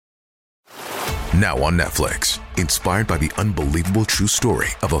Now on Netflix, inspired by the unbelievable true story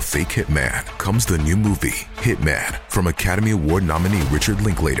of a fake hitman, comes the new movie, Hitman, from Academy Award nominee Richard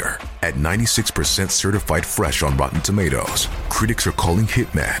Linklater. At 96% certified fresh on Rotten Tomatoes, critics are calling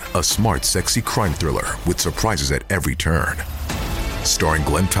Hitman a smart, sexy crime thriller with surprises at every turn. Starring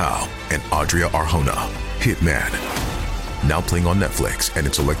Glenn Powell and Adria Arjona, Hitman. Now playing on Netflix and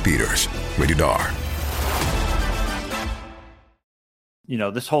in select theaters. Rated R. You know,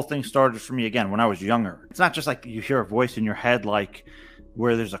 this whole thing started for me again when I was younger. It's not just like you hear a voice in your head, like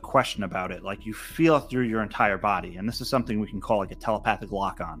where there's a question about it. Like you feel it through your entire body. And this is something we can call like a telepathic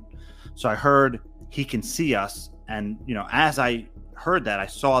lock on. So I heard he can see us. And, you know, as I heard that, I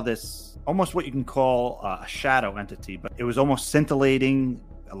saw this almost what you can call a shadow entity, but it was almost scintillating,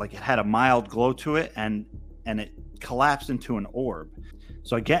 like it had a mild glow to it, and it collapsed into an orb.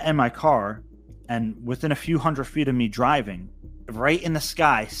 So I get in my car, and within a few hundred feet of me driving, right in the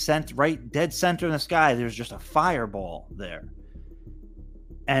sky, right dead center in the sky, there's just a fireball there.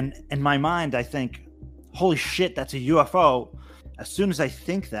 And in my mind, I think, holy shit, that's a UFO. As soon as I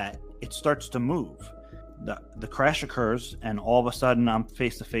think that, it starts to move. The crash occurs, and all of a sudden I'm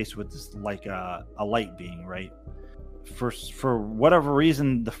face to face with this, like a light being, right? For whatever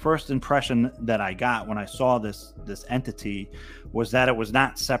reason, the first impression that I got when I saw this entity was that it was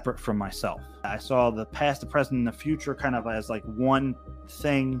not separate from myself. I saw the past, the present, and the future kind of as like one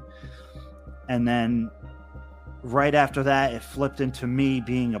thing. And then right after that, it flipped into me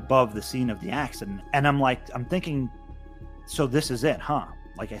being above the scene of the accident. And I'm thinking, so this is it, huh?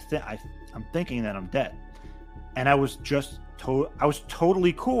 Like I'm thinking that I'm dead. And I was just I was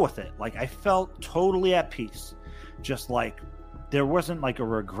totally cool with it. Like I felt totally at peace. Just like there wasn't like a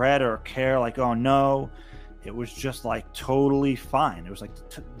regret or a care, like, oh no. It was just like totally fine. It was like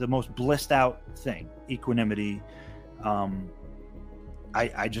the most blissed out thing, equanimity.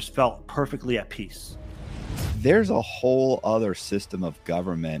 I just felt perfectly at peace. There's a whole other system of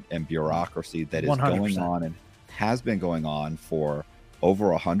government and bureaucracy that is 100%. Going on and has been going on for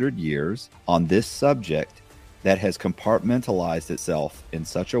over 100 years on this subject that has compartmentalized itself in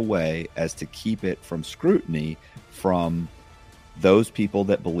such a way as to keep it from scrutiny from those people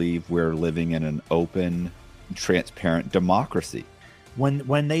that believe we're living in an open, transparent democracy.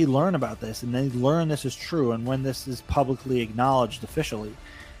 When they learn about this and they learn this is true, and when this is publicly acknowledged officially,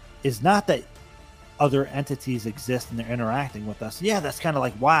 is not that other entities exist and they're interacting with us. Yeah, that's kind of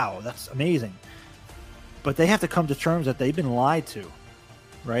like, wow, that's amazing. But they have to come to terms that they've been lied to,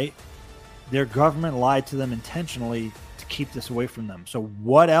 right? Their government lied to them intentionally to keep this away from them. So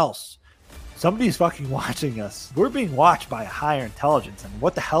what else? Somebody's fucking watching us. We're being watched by a higher intelligence, and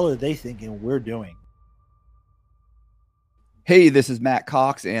what the hell are they thinking we're doing? Hey, this is Matt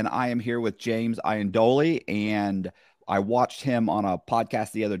Cox, and I am here with James Iandoli, and I watched him on a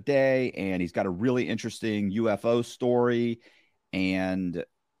podcast the other day, and he's got a really interesting UFO story and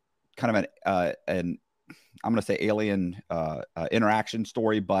kind of an I'm going to say alien interaction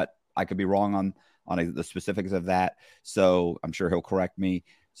story, but I could be wrong on the specifics of that. So I'm sure he'll correct me.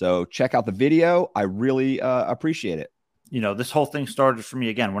 So check out the video. I really appreciate it. You know, this whole thing started for me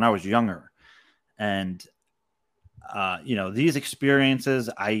again when I was younger. And, you know, these experiences,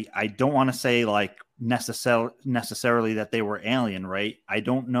 I don't want to say like necessarily that they were alien, right? I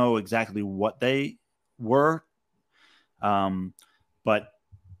don't know exactly what they were. But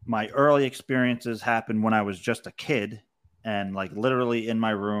my early experiences happened when I was just a kid and like literally in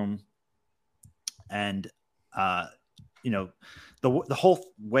my room. And, you know, the whole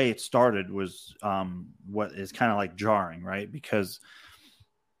way it started was what is kind of like jarring, right? Because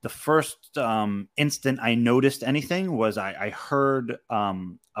the first instant I noticed anything was I heard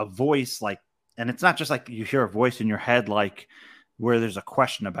a voice, like, and it's not just like you hear a voice in your head, like where there's a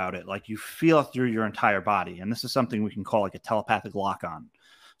question about it, like you feel it through your entire body. And this is something we can call like a telepathic lock on.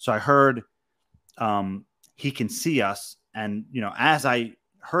 So I heard he can see us. And, you know, as I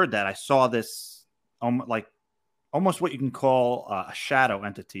heard that, I saw this like almost what you can call a shadow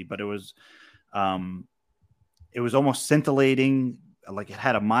entity, but it was almost scintillating, like it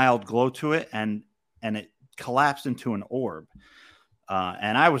had a mild glow to it, and it collapsed into an orb.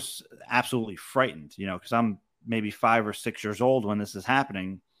 And I was absolutely frightened, you know, because I'm maybe 5 or 6 years old when this is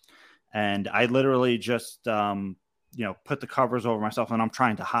happening. And I literally just, you know, put the covers over myself and I'm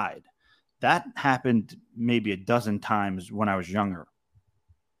trying to hide. That happened maybe a dozen times when I was younger.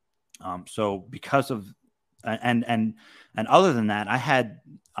 So because of, and other than that, I had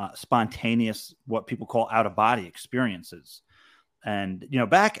spontaneous, what people call out of body experiences. And, you know,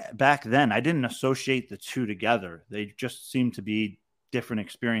 back then I didn't associate the two together. They just seemed to be different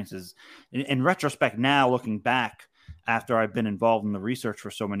experiences. In retrospect, now looking back after I've been involved in the research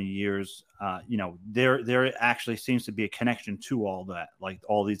for so many years, there actually seems to be a connection to all that, like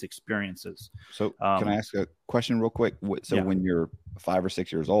all these experiences. So can I ask a question real quick? So when you're 5 or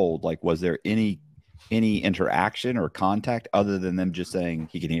 6 years old, like, was there any interaction or contact other than them just saying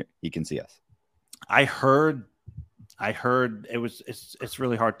he can see us? I heard it's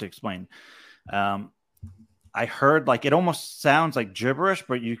really hard to explain. I heard, like, it almost sounds like gibberish,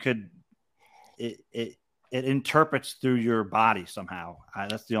 but it interprets through your body somehow.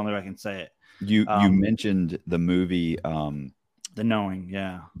 That's the only way I can say it. You mentioned the movie, The Knowing.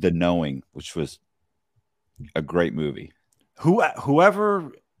 Yeah. The Knowing, which was a great movie.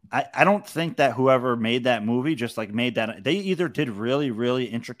 Whoever, I don't think that whoever made that movie just like made that. They either did really, really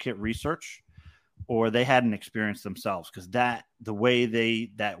intricate research or they had an experience themselves. Cause the way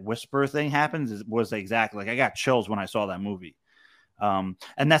that whisper thing happens was exactly like, I got chills when I saw that movie. And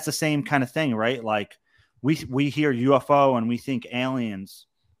that's the same kind of thing, right? Like, we hear UFO and we think aliens,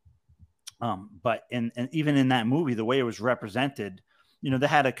 but even in that movie, the way it was represented, they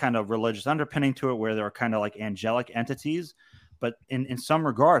had a kind of religious underpinning to it where they were kind of like angelic entities, but in some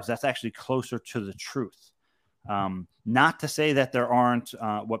regards, that's actually closer to the truth. Not to say that there aren't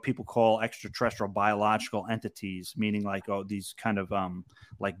what people call extraterrestrial biological entities, meaning like these kind of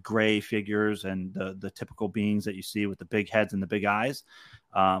like gray figures and the typical beings that you see with the big heads and the big eyes,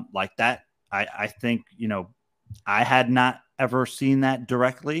 like that. I think, I had not ever seen that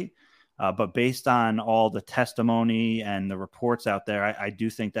directly, but based on all the testimony and the reports out there, I do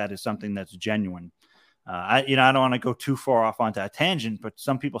think that is something that's genuine. I don't want to go too far off onto a tangent, but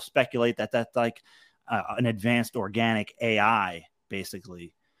some people speculate that that's like an advanced organic AI,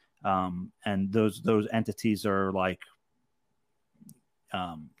 basically. And those entities are like,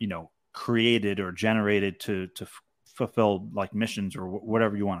 created or generated to fulfill like missions or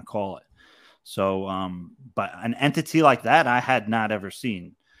whatever you want to call it. So, but an entity like that, I had not ever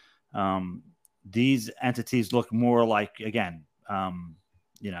seen. These entities look more like, again,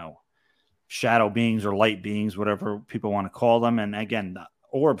 shadow beings or light beings, whatever people want to call them. And again, the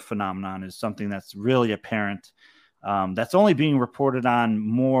orb phenomenon is something that's really apparent. That's only being reported on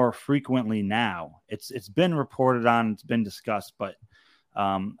more frequently now. It's been reported on, it's been discussed, but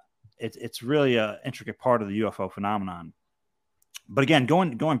it's really an intricate part of the UFO phenomenon. But again,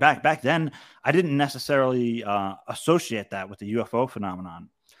 going back then, I didn't necessarily associate that with the UFO phenomenon,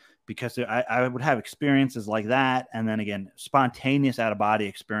 because I would have experiences like that. And then again, spontaneous out of body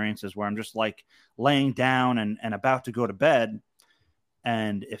experiences where I'm just like laying down and about to go to bed,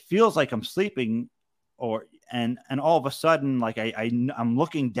 and it feels like I'm sleeping, and all of a sudden, like I'm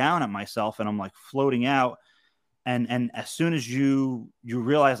looking down at myself and I'm like floating out. And as soon as you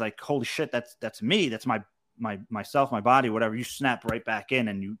realize, like, holy shit, that's me, that's myself, my body, whatever, you snap right back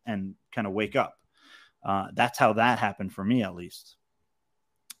in and kind of wake up. That's how that happened for me, at least.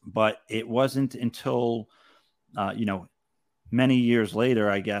 But it wasn't until, many years later,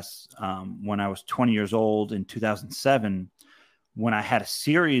 I guess, when I was 20 years old in 2007, when I had a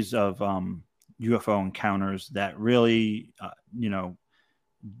series of UFO encounters that really,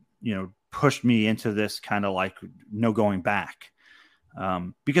 pushed me into this kind of like no going back.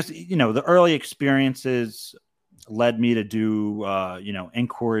 Because, the early experiences led me to do,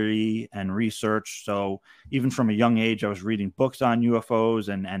 inquiry and research. So even from a young age, I was reading books on UFOs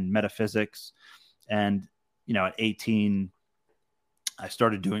and metaphysics. And, at 18, I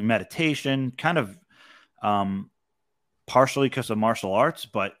started doing meditation, kind of partially because of martial arts,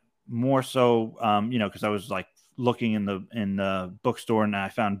 but more so, because I was like looking in the bookstore and I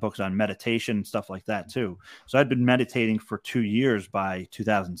found books on meditation and stuff like that too. So I'd been meditating for 2 years by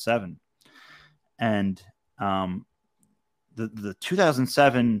 2007. And the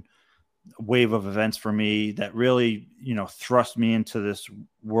 2007 wave of events for me that really, thrust me into this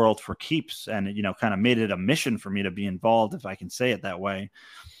world for keeps, and, kind of made it a mission for me to be involved, if I can say it that way.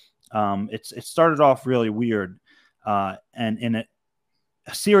 It started off really weird. And in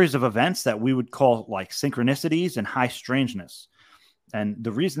a series of events that we would call like synchronicities and high strangeness. And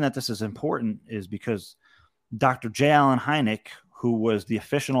the reason that this is important is because Dr. J. Allen Hynek, who was the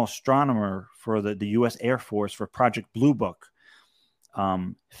official astronomer for the U.S. Air Force for Project Blue Book,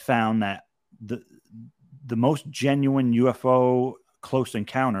 found that the most genuine UFO close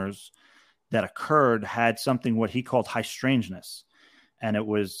encounters that occurred had something what he called high strangeness. And it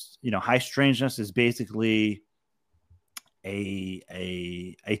was, high strangeness is basically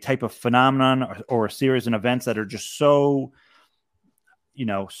a type of phenomenon or a series of events that are just so,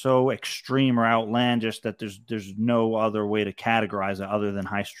 so extreme or outlandish that there's no other way to categorize it other than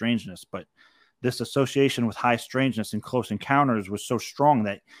high strangeness. But this association with high strangeness and close encounters was so strong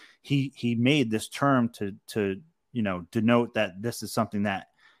that he made this term to denote that this is something that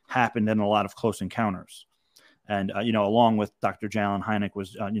happened in a lot of close encounters. And, along with Dr. Jalon Hynek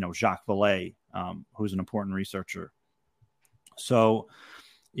was, Jacques Vallée, who's an important researcher. So,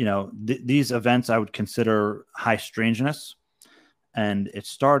 these events I would consider high strangeness. And it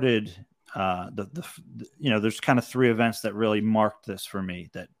started, there's kind of three events that really marked this for me,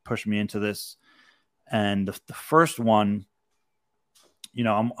 that pushed me into this. And the first one,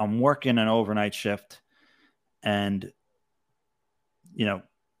 I'm working an overnight shift, and,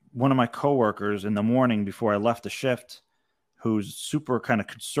 one of my coworkers in the morning before I left the shift, who's super kind of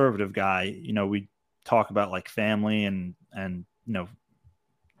conservative guy, we talk about like family and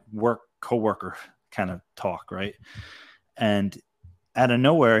work coworker kind of talk. Right. And out of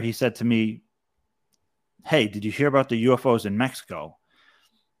nowhere, he said to me, "Hey, did you hear about the UFOs in Mexico?"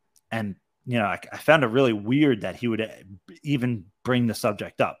 And, I found it really weird that he would even bring the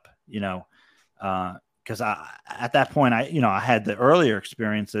subject up, because at that point, I had the earlier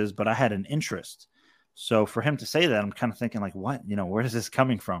experiences, but I had an interest. So for him to say that, I'm kind of thinking like, what, where is this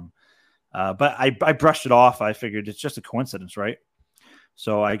coming from? But I brushed it off. I figured it's just a coincidence, right?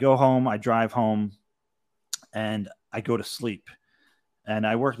 So I go home, I drive home, and I go to sleep. And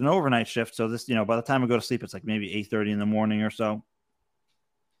I worked an overnight shift. So this, by the time I go to sleep, it's like maybe 8:30 in the morning or so.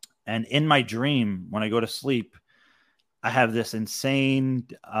 And in my dream, when I go to sleep, I have this insane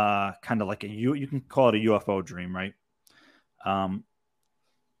kind of like you can call it a UFO dream, right? And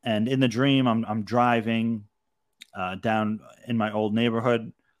in the dream, I'm driving down in my old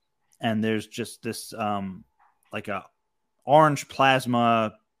neighborhood, and there's just this like a orange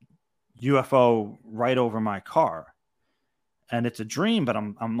plasma UFO right over my car. And it's a dream, but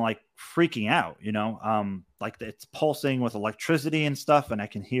I'm like freaking out, like it's pulsing with electricity and stuff. And I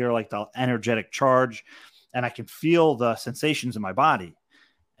can hear like the energetic charge, and I can feel the sensations in my body.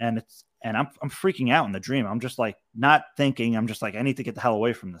 And I'm freaking out in the dream. I'm just like not thinking. I'm just like, I need to get the hell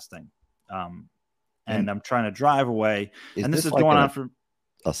away from this thing. And I'm trying to drive away. And this is like going on for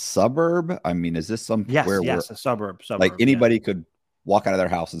a suburb. I mean, is this somewhere? Yes, a suburb. Like anybody could walk out of their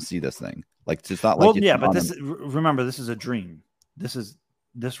house and see this thing. Like it's not like but remember, this is a dream. This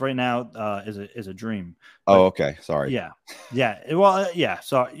right now is a dream. But, okay, sorry. Yeah. Well, yeah.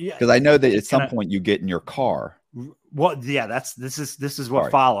 So because I know that at some point you get in your car. Well, yeah. This is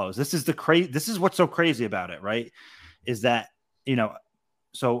what follows. This is This is what's so crazy about it, right? Is that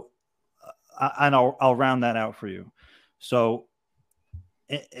so, and I'll round that out for you. So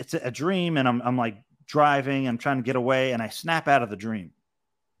it's a dream, and I'm like driving. I'm trying to get away, and I snap out of the dream.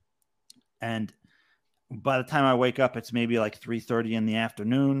 And by the time I wake up, it's maybe like 3:30 in the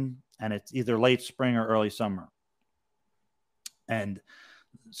afternoon, and it's either late spring or early summer. And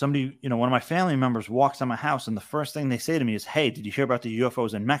somebody, one of my family members walks on my house, and the first thing they say to me is, "Hey, did you hear about the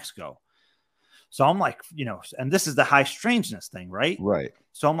UFOs in Mexico?" So I'm like, and this is the high strangeness thing, right? Right.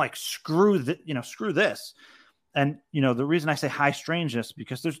 So I'm like, screw this. And, the reason I say high strangeness,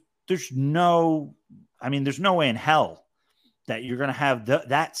 because there's no way in hell that you're going to have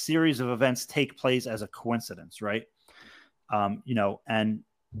that series of events take place as a coincidence, right? And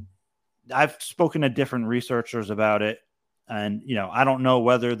I've spoken to different researchers about it, and I don't know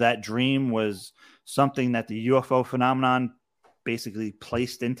whether that dream was something that the UFO phenomenon basically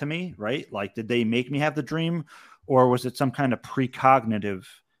placed into me, right? Like, did they make me have the dream, or was it some kind of precognitive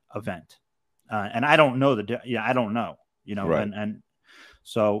event? And I don't know I don't know, right. And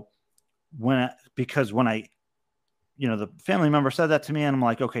so when I the family member said that to me, and I'm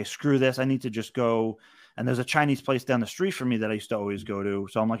like, okay, screw this. I need to just go. And there's a Chinese place down the street from me that I used to always go to.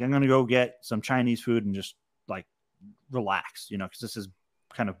 So I'm like, I'm going to go get some Chinese food and just like relax, because this is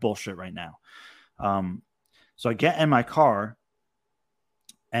kind of bullshit right now. So I get in my car,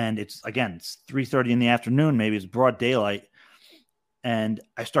 and it's 3:30 in the afternoon. Maybe it's broad daylight. And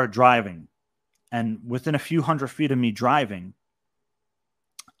I start driving, and within a few hundred feet of me driving,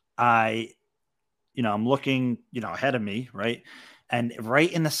 I'm looking, ahead of me, right? And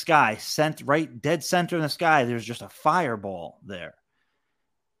right in the sky, right dead center in the sky, there's just a fireball there.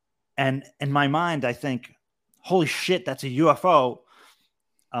 And in my mind, I think, holy shit, that's a UFO.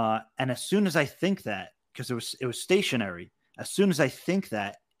 And as soon as I think that, because it was stationary, as soon as I think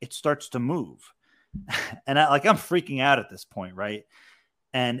that, it starts to move. And I'm freaking out at this point, right?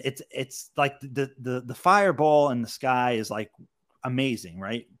 And it's like the fireball in the sky is like amazing,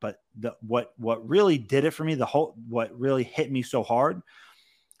 right? But what really did it for me, what really hit me so hard,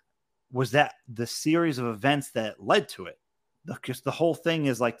 was that the series of events that led to it. Because the whole thing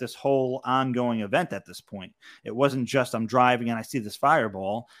is like this whole ongoing event at this point. It wasn't just I'm driving and I see this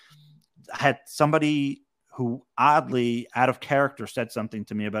fireball. I had somebody who oddly out of character said something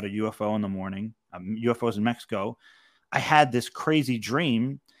to me about a UFO in the morning, UFOs in Mexico. I had this crazy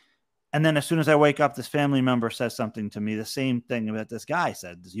dream. And then as soon as I wake up, this family member says something to me, the same thing that this guy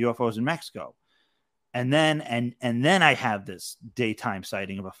said, this UFOs in Mexico. And then I have this daytime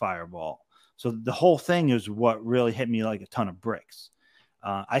sighting of a fireball. So the whole thing is what really hit me like a ton of bricks.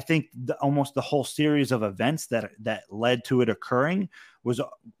 I think almost the whole series of events that led to it occurring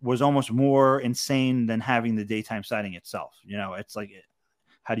was almost more insane than having the daytime sighting itself. You know, it's like,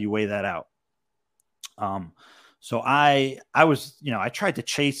 how do you weigh that out? So I was, you know, I tried to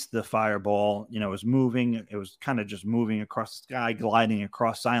chase the fireball. You know, it was moving. It was kind of just moving across the sky, gliding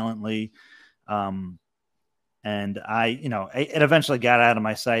across silently. And it eventually got out of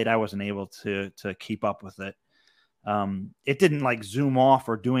my sight. I wasn't able to keep up with it. It didn't like zoom off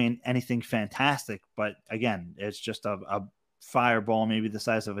or doing anything fantastic, but again, it's just a fireball, maybe the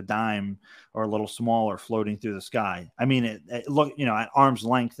size of a dime or a little smaller, floating through the sky. I mean, it looked, you know, at arm's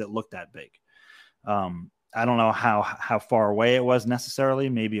length, it looked that big. I don't know how far away it was necessarily,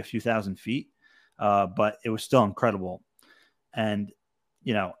 maybe a few thousand feet, but it was still incredible. And,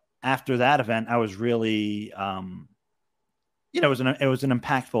 you know, after that event, I was really, it was an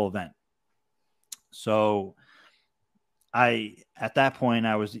impactful event. So at that point,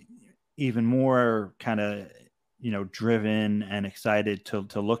 I was even more kind of, you know, driven and excited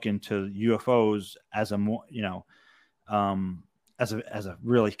to look into UFOs as a more, you know, as a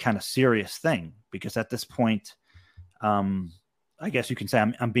really kind of serious thing, because at this point, I guess you can say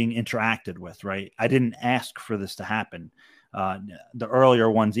I'm being interacted with, right? I didn't ask for this to happen. The earlier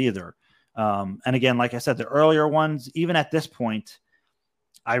ones either. And again, like I said, the earlier ones, even at this point,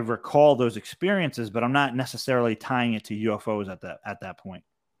 I recall those experiences, but I'm not necessarily tying it to UFOs at that point.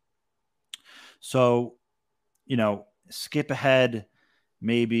 So, you know, skip ahead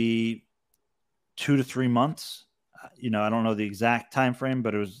maybe 2 to 3 months. You know, I don't know the exact time frame,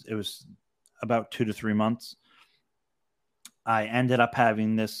 but it was about 2 to 3 months. I ended up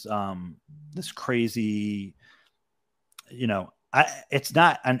having this crazy, you know, it's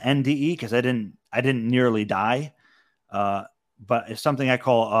not an NDE because I didn't nearly die. But it's something I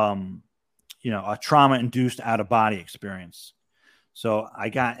call, you know, a trauma-induced out-of-body experience. So I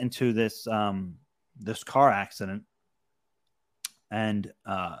got into this this car accident, and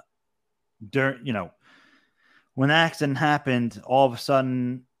you know, when the accident happened, all of a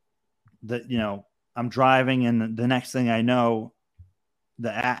sudden, you know, I'm driving, and the next thing I know,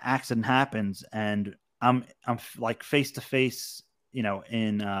 the accident happens, and I'm like face to face, you know,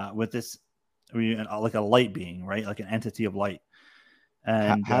 in with this like a light being, right, like an entity of light.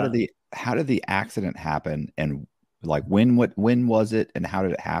 And how did the accident happen, and like when was it, and how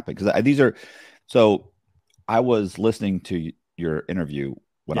did it happen? Because so I was listening to your interview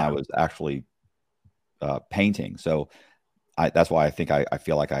when I was actually painting, so that's why I think I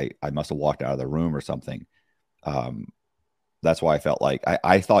feel like I must have walked out of the room or something. That's why I felt like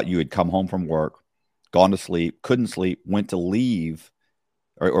I thought you had come home from work, gone to sleep, couldn't sleep, went to leave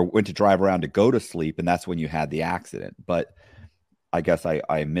or went to drive around to go to sleep, and that's when you had the accident. But I guess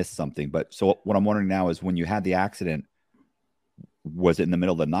I missed something. But so what I'm wondering now is, when you had the accident, was it in the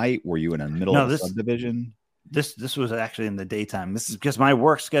middle of the night? Were you in the middle of the subdivision? This was actually in the daytime. This is because my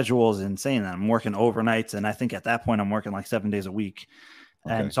work schedule is insane. I'm working overnights, and I think at that point I'm working like 7 days a week.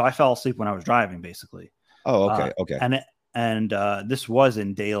 Okay. And so I fell asleep when I was driving, basically. Oh, okay. Okay. And this was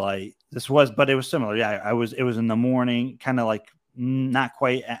in daylight. But it was similar. Yeah. It was in the morning, kind of like not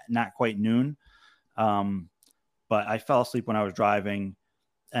quite noon. But I fell asleep when I was driving,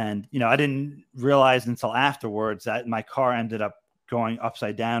 and, you know, I didn't realize until afterwards that my car ended up going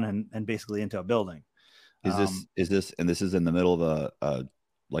upside down and basically into a building. Is this in the middle of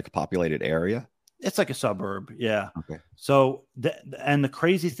like a populated area? It's like a suburb. Yeah. Okay. So, and the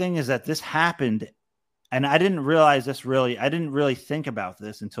crazy thing is that this happened, and I didn't realize this really. I didn't really think about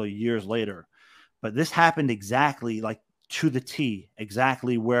this until years later, but this happened exactly like to the T,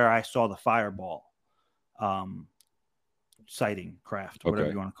 exactly where I saw the fireball. Sighting, craft,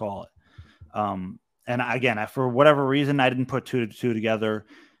 whatever you want to call it. And again, for whatever reason, I didn't put two to two together,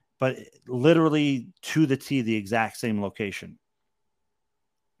 but literally to the T, the exact same location.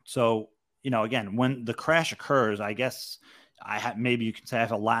 So, you know, again, when the crash occurs, I guess maybe you can say I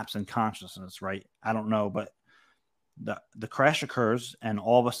have a lapse in consciousness, right? I don't know, but the crash occurs, and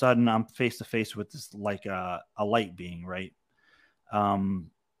all of a sudden I'm face to face with this, like a light being, right?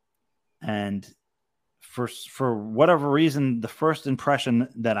 And for whatever reason, the first impression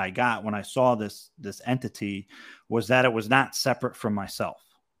that I got when I saw this entity was that it was not separate from myself.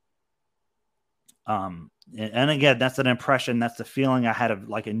 And again, that's an impression. That's the feeling I had of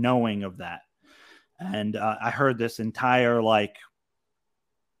like a knowing of that. And I heard this entire like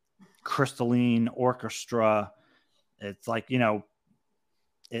crystalline orchestra. It's like, I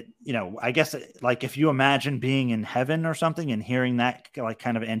guess like if you imagine being in heaven or something and hearing that like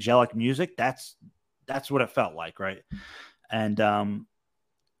kind of angelic music, that's what it felt like. Right. And I'm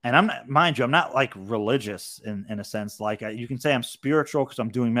not, mind you, I'm not like religious in a sense. Like you can say I'm spiritual because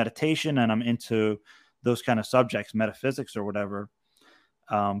I'm doing meditation and I'm into those kind of subjects, metaphysics or whatever,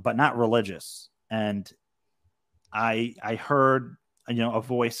 but not religious. And I heard, a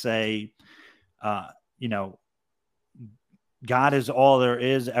voice say, God is all there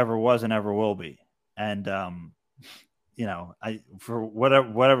is, ever was, and ever will be. And, for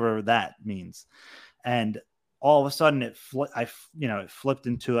whatever that means. And all of a sudden it flipped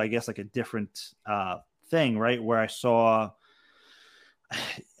into, I guess, like a different thing, right? Where I saw,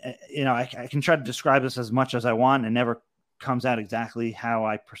 I can try to describe this as much as I want and never comes out exactly how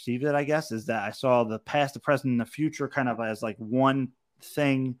I perceive it, I guess, is that I saw the past, the present, and the future kind of as like one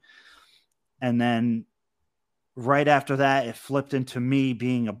thing. And then right after that, it flipped into me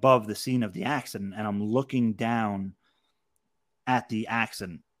being above the scene of the accident. And I'm looking down at the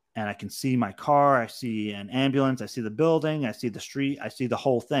accident and I can see my car. I see an ambulance. I see the building. I see the street. I see the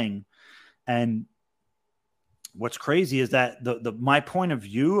whole thing. And what's crazy is that my point of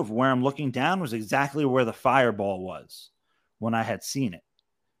view of where I'm looking down was exactly where the fireball was when I had seen it.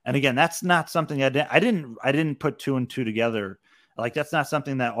 And again, that's not something I didn't put two and two together. Like that's not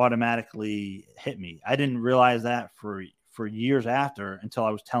something that automatically hit me. I didn't realize that for years after until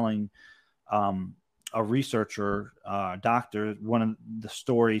I was telling a researcher, doctor, one of the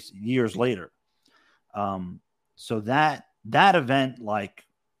stories years later. So that event like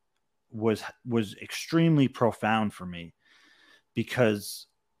was extremely profound for me because,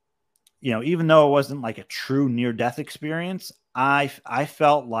 even though it wasn't like a true near-death experience, I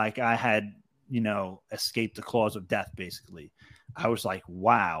felt like I had, escaped the claws of death. Basically, I was like,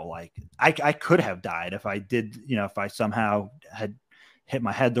 wow, like I could have died if I did, if I somehow had hit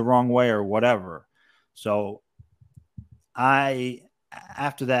my head the wrong way or whatever. So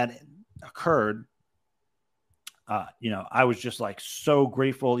after that occurred, I was just like so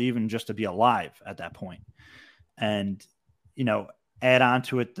grateful even just to be alive at that point. And, add on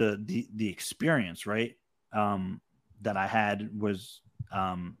to it the experience, right? That I had was,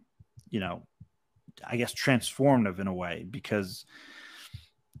 I guess transformative in a way because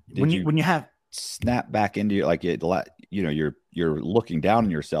when you have snap back into your, like you're looking down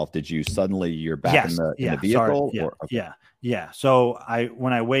on yourself. Did you suddenly you're back in the vehicle? Sorry. Yeah. So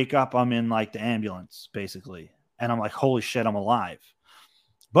when I wake up, I'm in like the ambulance basically. And I'm like, holy shit, I'm alive.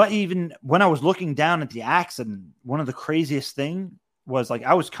 But even when I was looking down at the accident, one of the craziest thing was like,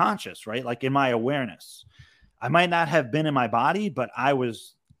 I was conscious, right? Like in my awareness, I might not have been in my body, but I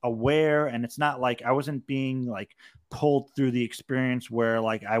was aware. And it's not like I wasn't being like pulled through the experience where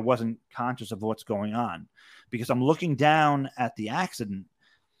like I wasn't conscious of what's going on because I'm looking down at the accident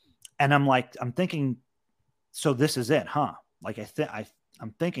and I'm like, I'm thinking, so this is it, huh? Like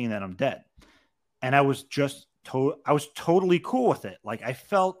I'm thinking that I'm dead. And I was just I was totally cool with it. Like I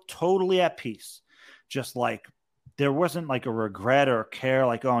felt totally at peace. Just like there wasn't like a regret or a care,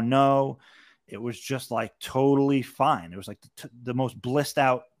 like, oh no, it was just like totally fine. It was like the most blissed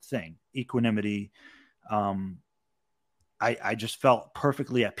out thing, equanimity. I just felt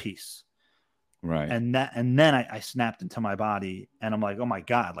perfectly at peace. Right. And then I snapped into my body and I'm like, oh my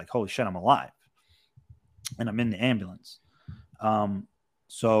God, like, holy shit, I'm alive. And I'm in the ambulance.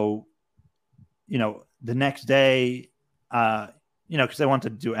 So, the next day, because I wanted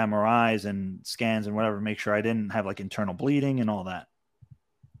to do MRIs and scans and whatever, make sure I didn't have like internal bleeding and all that.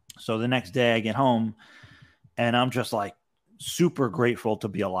 So the next day I get home and I'm just like super grateful to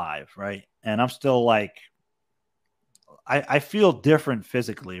be alive. Right. And I'm still like, I feel different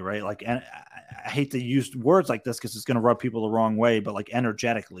physically. Right. Like, and I hate to use words like this because it's going to rub people the wrong way, but like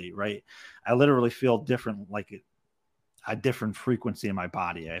energetically, right. I literally feel different, like a different frequency in my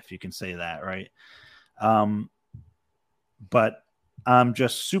body, if you can say that. Right. But I'm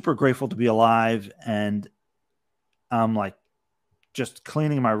just super grateful to be alive and I'm like just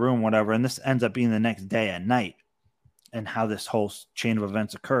cleaning my room, whatever. And this ends up being the next day at night and how this whole chain of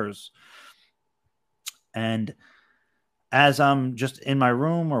events occurs. And as I'm just in my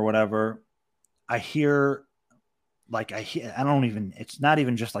room or whatever, I hear it's not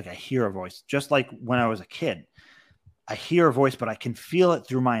even just like I hear a voice, just like when I was a kid, I hear a voice, but I can feel it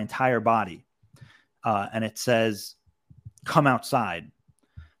through my entire body. And it says, come outside.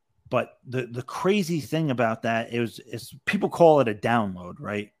 But the crazy thing about that is people call it a download,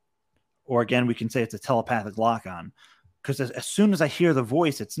 right? Or again, we can say it's a telepathic lock on. because as soon as I hear the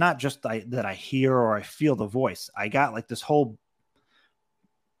voice, it's not just that I hear or I feel the voice. I got like this whole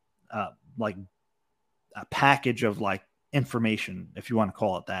like a package of like information, if you want to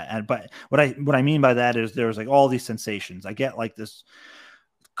call it that. But what I mean by that is there's like all these sensations. I get like this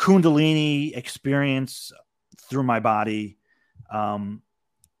Kundalini experience through my body, and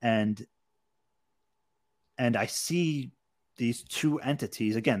I see these two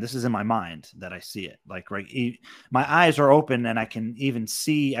entities. Again, this is in my mind that I see it. Like, right, my eyes are open and I can even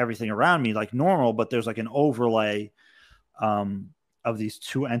see everything around me like normal, but there's like an overlay of these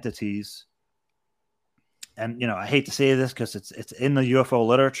two entities. And, I hate to say this because it's in the UFO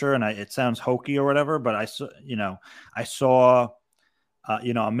literature and it sounds hokey or whatever, but I saw,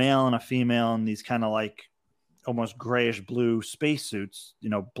 a male and a female in these kind of like almost grayish blue spacesuits,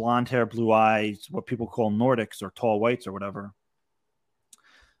 blonde hair, blue eyes, what people call Nordics or tall whites or whatever.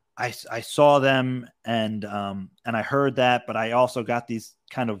 I saw them and I heard that, but I also got these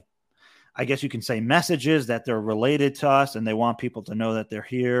kind of, I guess you can say, messages that they're related to us and they want people to know that they're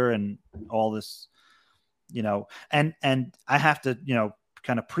here and all this, and I have to,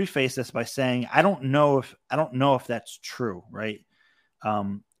 kind of preface this by saying, I don't know if that's true. Right.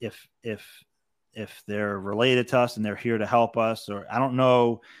 If they're related to us and they're here to help us, or I don't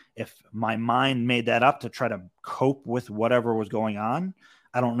know if my mind made that up to try to cope with whatever was going on.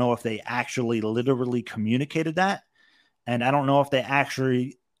 I don't know if they actually literally communicated that. And I don't know if they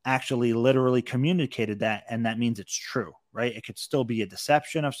actually literally communicated that. And that means it's true, right? It could still be a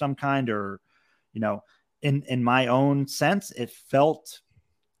deception of some kind, or, in my own sense, it felt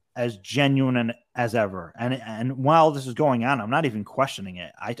as genuine as ever. And while this is going on, I'm not even questioning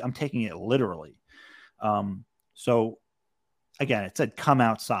it. I'm taking it literally. So again, it said, come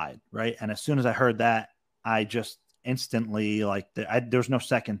outside. Right. And as soon as I heard that, I just instantly, like, there's no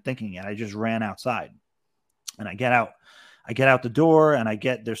second thinking it. I just ran outside and I get out the door and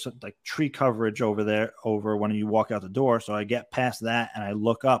there's some, like, tree coverage over when you walk out the door. So I get past that and I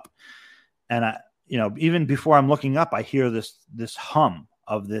look up and even before I'm looking up, I hear this hum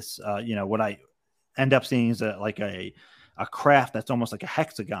of this, what I end up seeing is a craft that's almost like a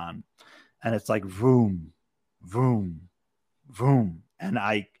hexagon. And it's like, vroom, vroom, vroom. And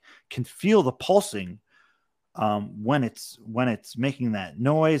I can feel the pulsing when it's making that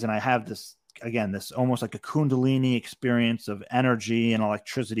noise. And I have this almost like a Kundalini experience of energy and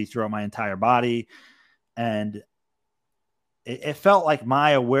electricity throughout my entire body. And it felt like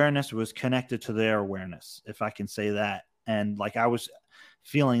my awareness was connected to their awareness, if I can say that. And like I was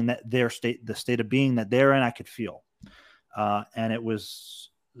feeling that the state of being that they're in, I could feel. And it was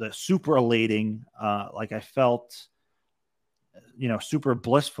the super elating. Like I felt, super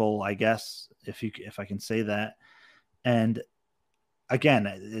blissful, I guess, if I can say that. And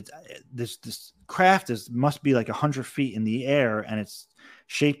again, this craft must be like 100 feet in the air, and it's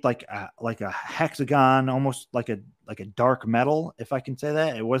shaped like a hexagon, almost like a dark metal, if I can say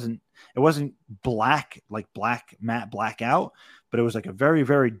that. It wasn't black, like matte blackout, but it was like a very,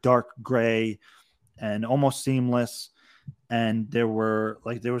 very dark gray and almost seamless. And there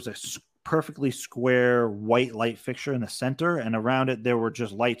was a perfectly square white light fixture in the center, and around it there were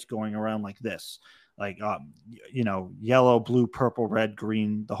just lights going around like this, like yellow, blue, purple, red,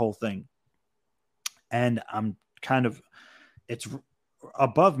 green, the whole thing. And it's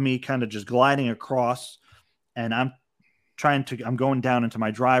above me, kind of just gliding across, and I'm going down into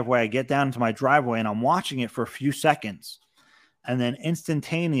my driveway. I get down into my driveway and I'm watching it for a few seconds, and then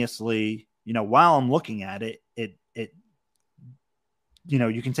instantaneously, while I'm looking at it,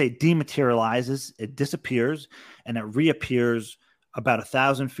 you can say it dematerializes, it disappears, and it reappears about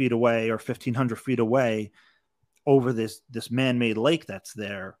 1,000 feet away or 1,500 feet away over this man-made lake that's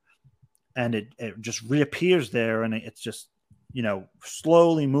there. And it just reappears there, and it's just,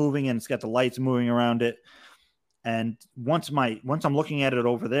 slowly moving, and it's got the lights moving around it. And once I'm looking at it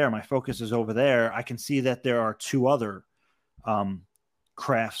over there, my focus is over there, I can see that there are two other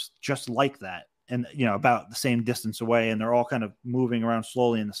crafts just like that, and about the same distance away, and they're all kind of moving around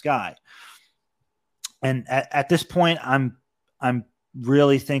slowly in the sky. And at this point, I'm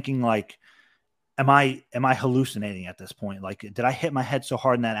really thinking, like, am I hallucinating at this point? Like, did I hit my head so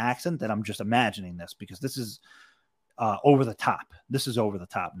hard in that accident that I'm just imagining this? Because this is over the top. This is over the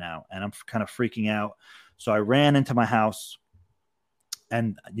top now, and I'm kind of freaking out. So I ran into my house,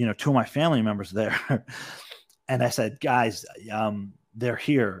 and two of my family members there, and I said, guys, they're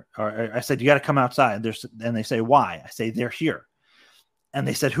here. Or I said, you got to come outside. And they say, why? I say, they're here. And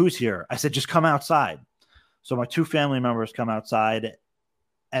they said, who's here? I said, just come outside. So my two family members come outside,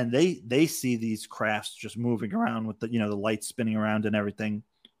 and they see these crafts just moving around with the lights spinning around and everything.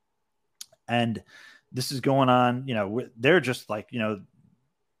 And this is going on. They're just like,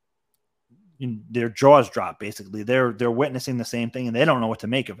 their jaws drop. Basically, they're witnessing the same thing, and they don't know what to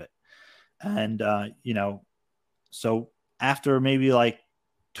make of it. And so after maybe like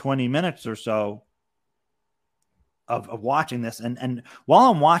 20 minutes or so of watching this, and while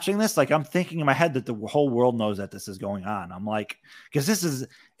I'm watching this, like, I'm thinking in my head that the whole world knows that this is going on. I'm like, because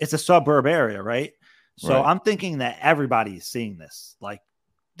it's a suburb area, right? So Right. I'm thinking that everybody's seeing this. Like,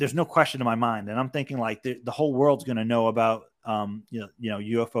 there's no question in my mind, and I'm thinking like the whole world's going to know about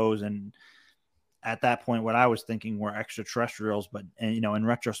UFOs. And at that point, what I was thinking were extraterrestrials. But in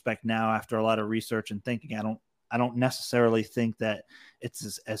retrospect now, after a lot of research and thinking, I don't necessarily think that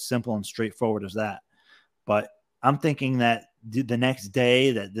it's as simple and straightforward as that. But I'm thinking that the next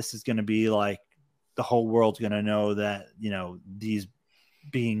day that this is going to be like the whole world's going to know that, these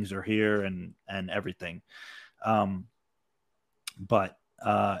beings are here and everything. But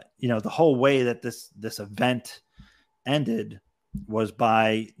the whole way that this event ended was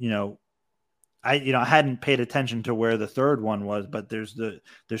by, I hadn't paid attention to where the third one was, but there's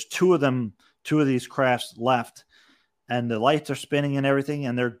two of these crafts left, and the lights are spinning and everything,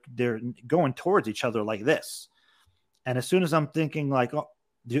 and they're going towards each other like this. And as soon as I'm thinking like, oh,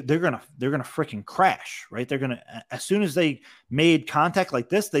 they're gonna freaking crash, right? They're gonna, as soon as they made contact like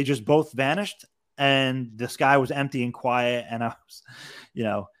this, they just both vanished, and the sky was empty and quiet, and I was,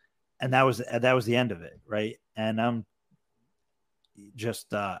 and that was the end of it, right? And I'm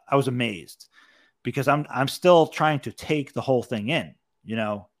just I was amazed, because I'm still trying to take the whole thing in,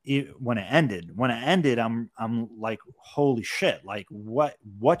 when it ended, I'm like, holy shit, like what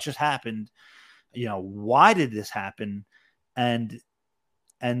just happened? Why did this happen? And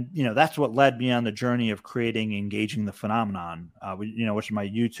that's what led me on the journey of creating Engaging the Phenomenon, which is my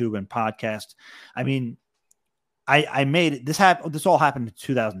YouTube and podcast. I mean, I made it, this all happened in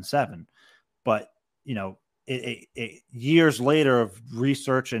 2007, but it years later of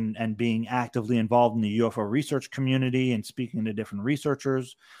research and being actively involved in the UFO research community and speaking to different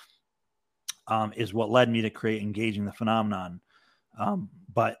researchers, is what led me to create Engaging the Phenomenon.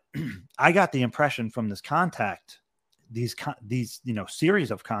 But I got the impression from this contact, these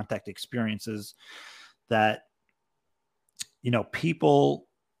series of contact experiences, that, people,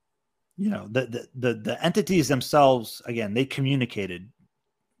 the entities themselves, again, they communicated,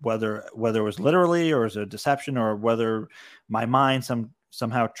 whether it was literally or as a deception, or whether my mind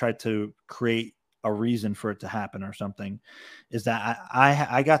somehow tried to create a reason for it to happen or something, is that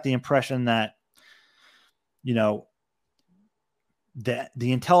I got the impression that, that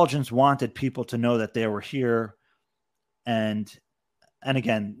the intelligence wanted people to know that they were here. And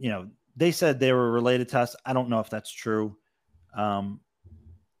again, they said they were related to us. I don't know if that's true.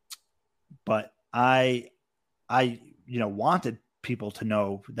 But I wanted people to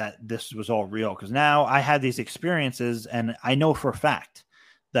know that this was all real, because now I had these experiences and I know for a fact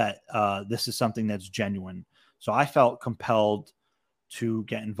that this is something that's genuine. So I felt compelled to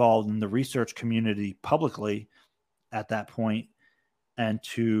get involved in the research community publicly at that point, and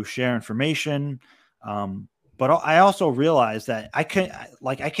to share information. But I also realized that I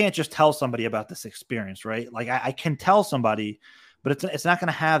can't just tell somebody about this experience, right? Like I can tell somebody, but it's not going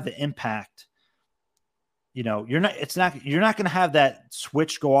to have the impact. You're not going to have that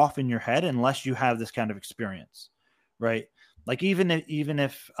switch go off in your head unless you have this kind of experience, right? Like even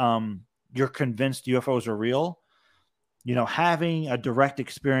if you're convinced UFOs are real, having a direct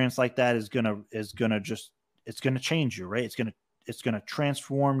experience like that is gonna change you, right? It's gonna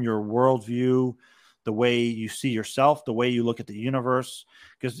transform your worldview, the way you see yourself, the way you look at the universe,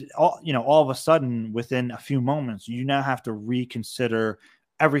 because all of a sudden, within a few moments, you now have to reconsider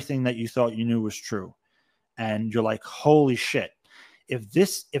everything that you thought you knew was true. And you're like, holy shit, if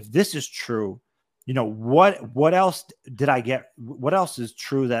this is true, what else did I get? What else is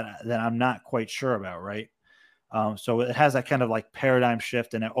true that I'm not quite sure about, right? So it has that kind of like paradigm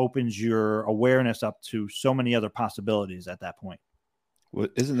shift, and it opens your awareness up to so many other possibilities at that point. Well,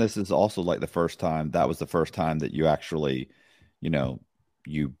 isn't this is also like the first time that you actually,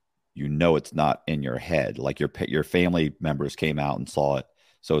 it's not in your head, like your family members came out and saw it.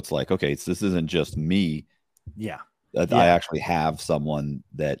 So it's like, okay, this isn't just me. Yeah. I actually have someone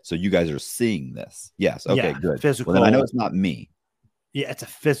so you guys are seeing this. Yes. Okay, yeah, good. Physical. Well, then I know it's not me. Yeah, it's a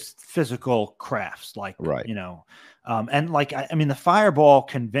physical crafts, like, right. And like, I mean, the fireball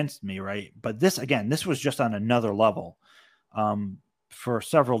convinced me, right? But this was just on another level, for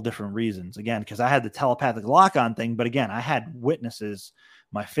several different reasons. Again, because I had the telepathic lock-on thing, but again, I had witnesses,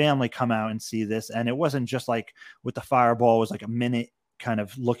 my family, come out and see this, and it wasn't just like with the fireball, it was like a minute kind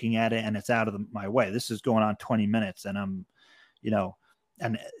of looking at it and it's out of my way. This is going on 20 minutes, and I'm,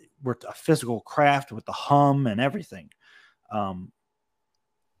 and were a physical craft with the hum and everything.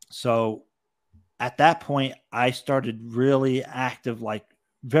 So at that point, I started really active, like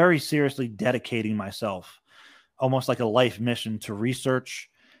very seriously dedicating myself, almost like a life mission, to research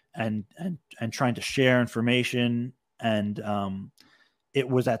and trying to share information. And it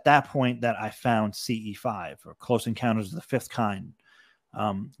was at that point that I found CE5, or Close Encounters of the Fifth Kind,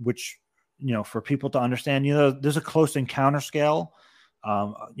 which, for people to understand, there's a close encounter scale,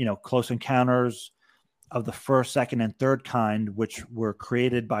 Close Encounters of the First, Second, and Third Kind, which were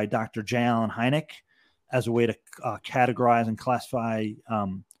created by Dr. J. Allen Hynek as a way to categorize and classify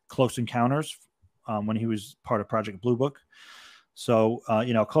close encounters when he was part of Project Blue Book. So,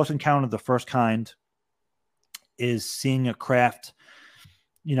 Close Encounter of the First Kind is seeing a craft,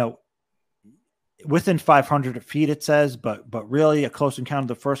 within 500 feet, it says, but really a close encounter of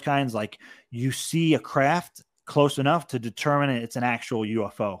the first kind is like you see a craft close enough to determine it's an actual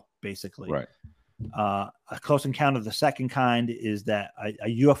UFO, basically. Right. A close encounter of the second kind is that a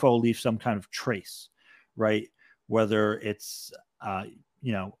UFO leaves some kind of trace, right? Whether it's,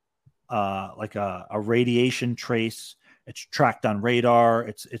 like a radiation trace, it's tracked on radar,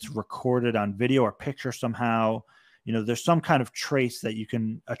 it's recorded on video or picture somehow. There's some kind of trace that you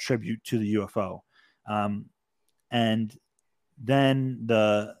can attribute to the UFO. And then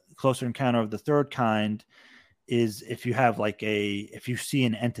the closer encounter of the third kind is if you have if you see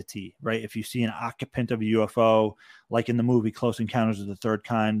an entity, right? If you see an occupant of a UFO, like in the movie Close Encounters of the Third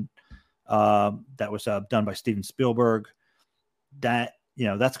Kind, that was done by Steven Spielberg, that's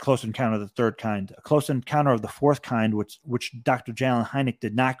a close encounter of the third kind. A close encounter of the fourth kind, which Dr. J. Allen Hynek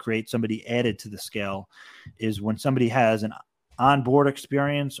did not create, somebody added to the scale, is when somebody has an onboard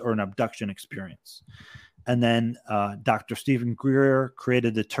experience or an abduction experience. And then Dr. Stephen Greer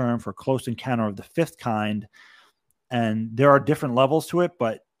created the term for close encounter of the fifth kind. And there are different levels to it,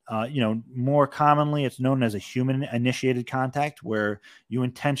 but more commonly it's known as a human initiated contact, where you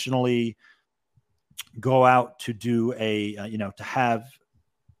intentionally go out to do to have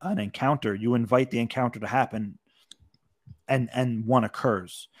an encounter. You invite the encounter to happen, and one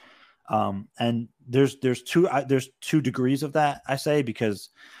occurs. And there's two degrees of that, I say, because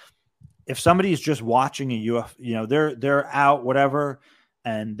if somebody is just watching a UFO, they're out, whatever,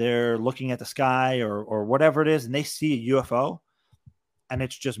 and they're looking at the sky or whatever it is, and they see a UFO and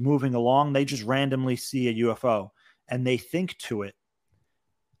it's just moving along. They just randomly see a UFO and they think to it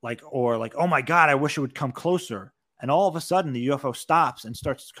like, oh my God, I wish it would come closer. And all of a sudden the UFO stops and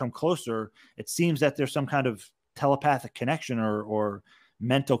starts to come closer. It seems that there's some kind of telepathic connection or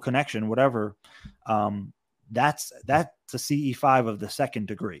mental connection, whatever. That's a CE5 of the second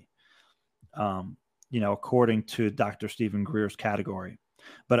degree, according to Dr. Stephen Greer's category.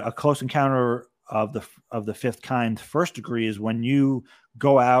 But a close encounter of the fifth kind, first degree, is when you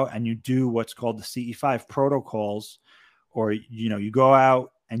go out and you do what's called the CE5 protocols, or you go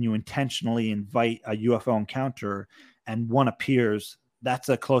out and you intentionally invite a UFO encounter and one appears. That's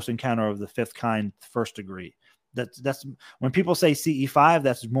a close encounter of the fifth kind, first degree. That's when people say CE5,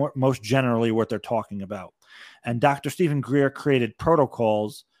 that's most generally what they're talking about. And Dr. Stephen Greer created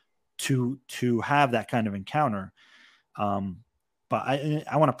protocols to have that kind of encounter. But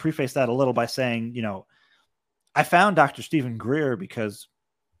I want to preface that a little by saying, I found Dr. Stephen Greer because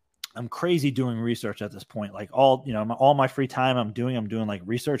I'm crazy doing research at this point. Like all my free time I'm doing like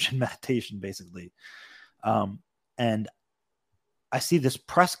research and meditation, basically. And I see this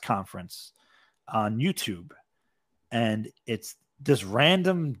press conference on YouTube, and it's this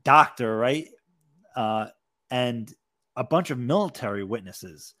random doctor, right? And a bunch of military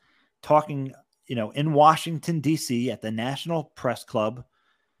witnesses talking, in Washington, D.C. at the National Press Club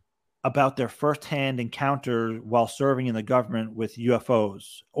about their firsthand encounter while serving in the government with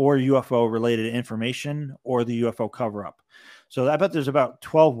UFOs or UFO related information or the UFO cover-up. So I bet there's about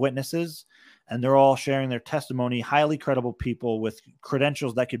 12 witnesses, and they're all sharing their testimony, highly credible people with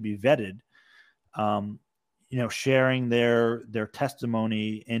credentials that could be vetted, sharing their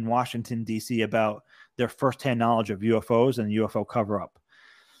testimony in Washington, D.C. about their firsthand knowledge of UFOs and UFO cover-up.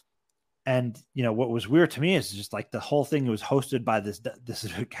 And, what was weird to me is just like the whole thing was hosted by this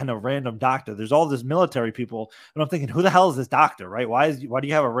kind of random doctor. There's all this military people, and I'm thinking, who the hell is this doctor, right? Why do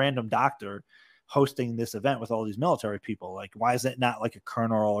you have a random doctor hosting this event with all these military people? Like, why is it not like a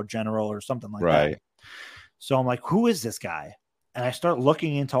colonel or general or something like that? So I'm like, who is this guy? And I start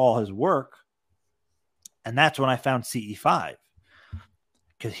looking into all his work, and that's when I found CE5,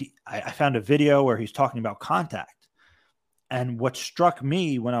 because I found a video where he's talking about contact. And what struck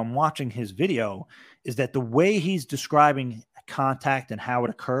me when I'm watching his video is that the way he's describing contact and how it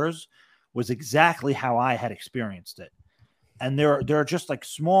occurs was exactly how I had experienced it. And there are just like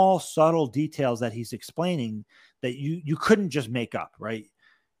small, subtle details that he's explaining that you couldn't just make up, right?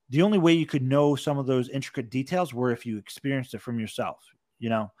 The only way you could know some of those intricate details were if you experienced it from yourself, you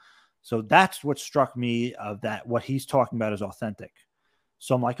know? So that's what struck me of that, what he's talking about is authentic.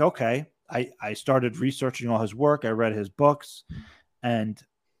 So I'm like, okay, I started researching all his work. I read his books, and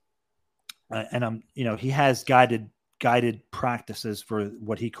I'm, you know, he has guided practices for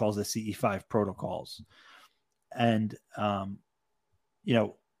what he calls the CE5 protocols. And, you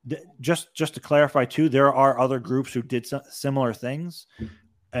know, just to clarify too, there are other groups who did similar things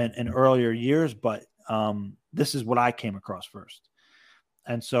in earlier years, but this is what I came across first.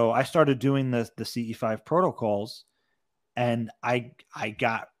 And so I started doing the CE5 protocols, and I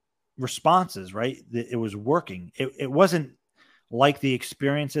got responses, right? It was working. It wasn't like the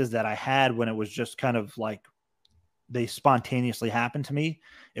experiences that I had when it was just kind of like they spontaneously happened to me.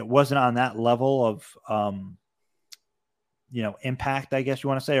 It wasn't on that level of, you know, impact, I guess you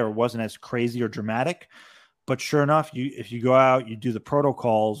want to say, or wasn't as crazy or dramatic. But sure enough, if you go out, you do the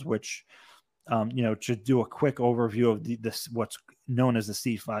protocols, which, you know, to do a quick overview of this, what's known as the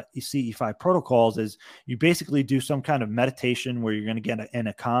CE5 protocols, is you basically do some kind of meditation where you're going to get in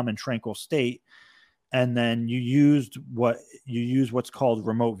a calm and tranquil state. And then you use what's called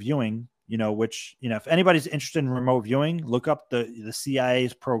remote viewing, you know, which, you know, if anybody's interested in remote viewing, look up the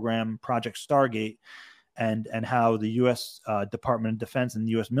CIA's program, Project Stargate, and how the U.S. Department of Defense and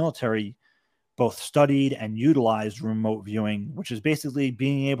the U.S. military both studied and utilized remote viewing, which is basically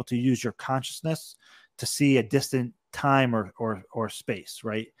being able to use your consciousness to see a distant time or space,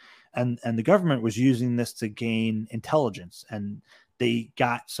 right? And the government was using this to gain intelligence, and they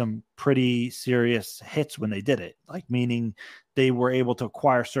got some pretty serious hits when they did it, like meaning they were able to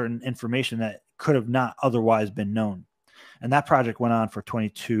acquire certain information that could have not otherwise been known. And that project went on for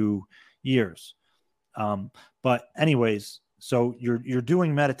 22 years. But anyways, so you're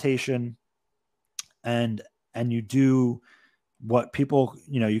doing meditation, and you do what people,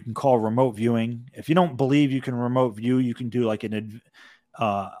 you know, you can call remote viewing. If you don't believe you can remote view, you can do like an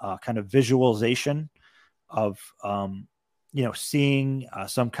kind of visualization of, you know, seeing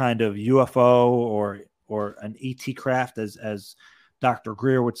some kind of UFO or an ET craft, as Dr.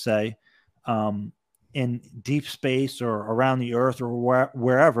 Greer would say, in deep space or around the earth or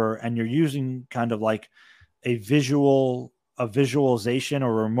wherever. And you're using kind of like a visualization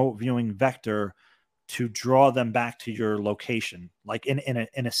or remote viewing vector to draw them back to your location, like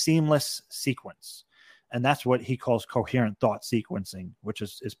in a seamless sequence. And that's what he calls coherent thought sequencing, which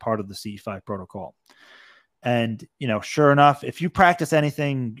is part of the CE5 protocol. And, you know, sure enough, if you practice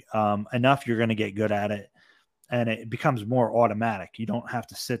anything enough, you're going to get good at it, and it becomes more automatic. You don't have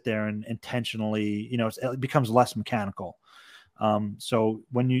to sit there and intentionally, you know, it becomes less mechanical. So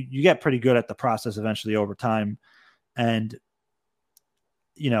when you get pretty good at the process eventually over time, and,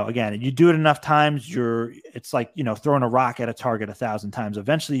 you know, again, you do it enough times, it's like, you know, throwing a rock at a target 1,000 times.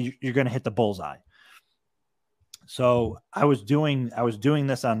 Eventually you're going to hit the bullseye. So I was doing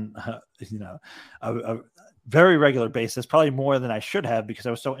this on, you know, a very regular basis, probably more than I should have, because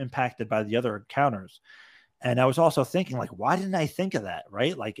I was so impacted by the other encounters. And I was also thinking, like, why didn't I think of that?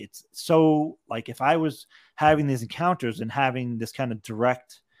 Right. Like, it's so, like, if I was having these encounters and having this kind of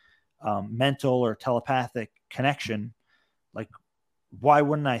direct mental or telepathic connection, like, why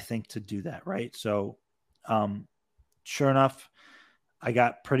wouldn't I think to do that? Right. So sure enough, I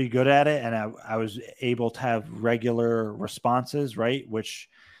got pretty good at it, and I was able to have regular responses, right, which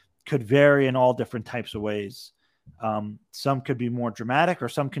could vary in all different types of ways. Some could be more dramatic, or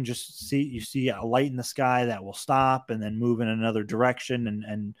some can just see a light in the sky that will stop and then move in another direction,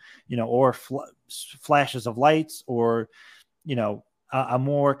 and you know, or flashes of lights, or, you know, a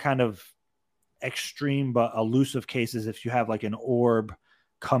more kind of extreme but elusive cases if you have like an orb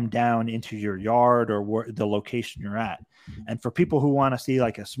come down into your yard or the location you're at. And for people who want to see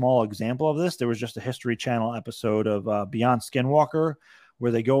like a small example of this, there was just a History Channel episode of Beyond Skinwalker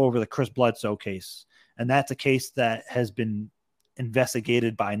where they go over the Chris Bledsoe case. And that's a case that has been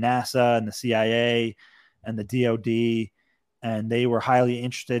investigated by NASA and the CIA and the DOD, and they were highly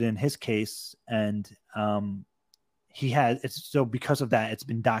interested in his case. And so because of that, it's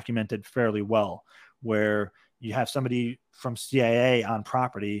been documented fairly well, where you have somebody from CIA on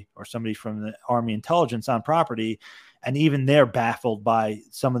property or somebody from the Army intelligence on property, and even they're baffled by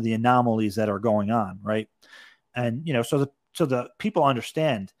some of the anomalies that are going on, right? And, you know, so the people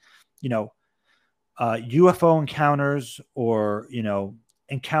understand, you know, UFO encounters, or, you know,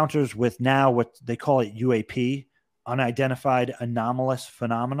 encounters with now what they call it UAP, unidentified anomalous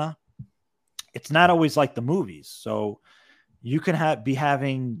phenomena. It's not always like the movies. So you can be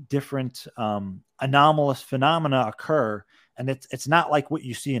having different anomalous phenomena occur, And it's not like what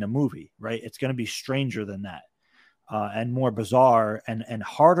you see in a movie, right? It's going to be stranger than that, and more bizarre and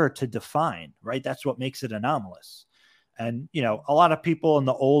harder to define, right? That's what makes it anomalous. And, a lot of people in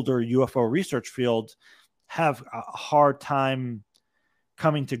the older UFO research field have a hard time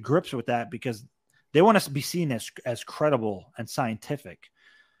coming to grips with that because they want us to be seen as credible and scientific.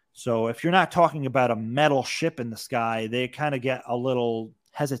 So if you're not talking about a metal ship in the sky, they kind of get a little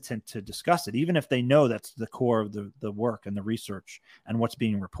hesitant to discuss it, even if they know that's the core of the work and the research and what's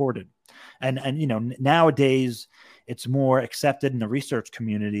being reported. And nowadays it's more accepted in the research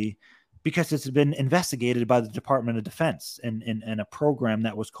community because it's been investigated by the Department of Defense in a program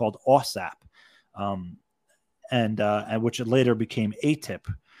that was called OSAP, and which later became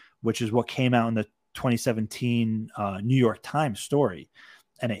ATIP, which is what came out in the 2017 New York Times story.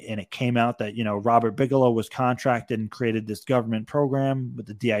 And it came out that, Robert Bigelow was contracted and created this government program with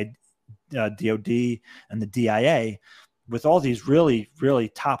the DOD and the DIA with all these really, really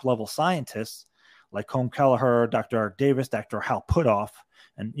top level scientists like Colm Kelleher, Dr. Eric Davis, Dr. Hal Puthoff.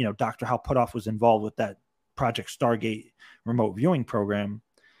 And, Dr. Hal Puthoff was involved with that Project Stargate remote viewing program.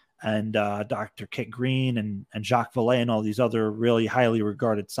 And Dr. Kit Green and Jacques Vallée and all these other really highly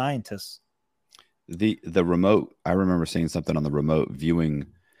regarded scientists. The remote, I remember seeing something on the remote viewing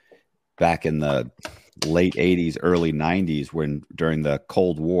back in the late 80s, early 90s, when during the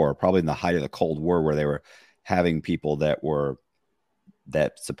Cold War, probably in the height of the Cold War, where they were having people that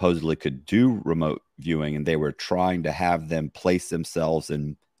supposedly could do remote viewing, and they were trying to have them place themselves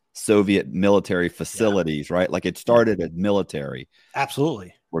in Soviet military facilities, right? Like it started at military.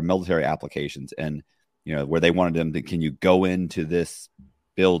 Absolutely. Were military applications, and where they wanted them to, can you go into this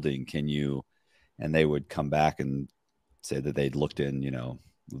building? And they would come back and say that they'd looked in,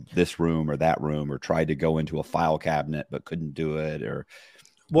 this room or that room, or tried to go into a file cabinet but couldn't do it. Or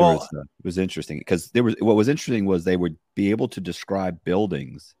it was interesting because what was interesting was they would be able to describe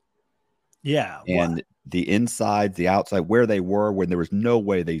buildings, and the inside, the outside, where they were, when there was no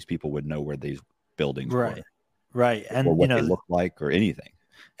way these people would know where these buildings were, right, and or what they looked like or anything.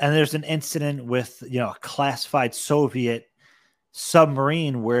 And there's an incident with a classified Soviet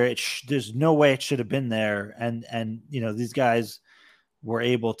submarine where there's no way it should have been there, and these guys were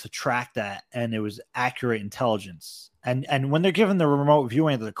able to track that, and it was accurate intelligence. And when they're given the remote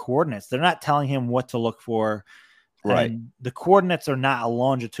viewing of the coordinates, they're not telling him what to look for, right? And the coordinates are not a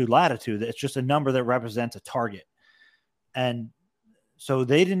longitude, latitude. It's just a number that represents a target. And so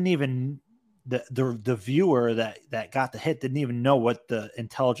they didn't even the viewer that got the hit didn't even know what the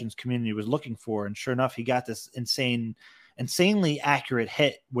intelligence community was looking for, and sure enough, he got this insanely accurate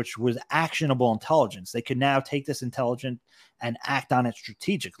hit, which was actionable intelligence. They could now take this intelligence and act on it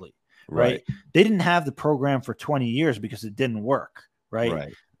strategically, right? They didn't have the program for 20 years because it didn't work,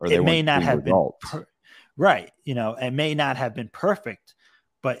 right? Or it may not have been right. It may not have been perfect,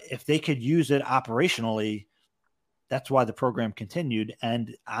 but if they could use it operationally, that's why the program continued.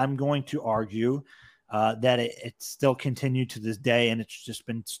 And I'm going to argue that it still continued to this day, and it's just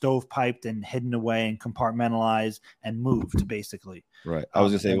been stovepiped and hidden away and compartmentalized and moved, basically. Right. I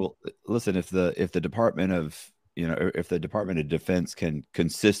was gonna say, well, listen, if the Department of Defense can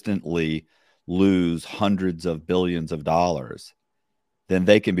consistently lose hundreds of billions of dollars, then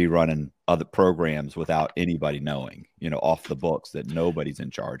they can be running other programs without anybody knowing, off the books that nobody's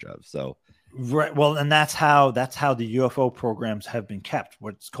in charge of. So. Right. Well, and that's how the UFO programs have been kept.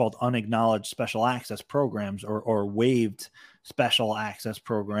 What's called unacknowledged special access programs, or waived special access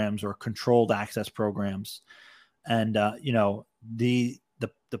programs, or controlled access programs. And the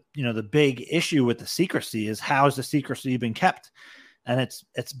big issue with the secrecy is, how has the secrecy been kept? And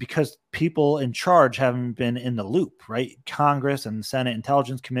it's because people in charge haven't been in the loop, right? Congress and the Senate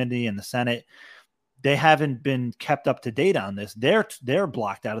Intelligence Committee and the Senate, they haven't been kept up to date on this. They're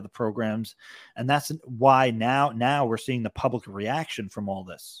blocked out of the programs, and that's why now we're seeing the public reaction from all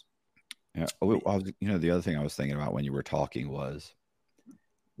this. Yeah, the other thing I was thinking about when you were talking was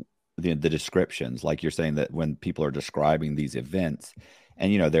the descriptions. Like you're saying that when people are describing these events,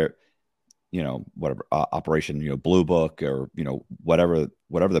 and they're whatever Operation Blue Book, or whatever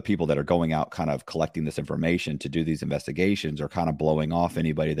the people that are going out kind of collecting this information to do these investigations are kind of blowing off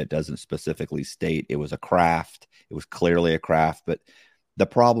anybody that doesn't specifically state it was a craft. It was clearly a craft. But the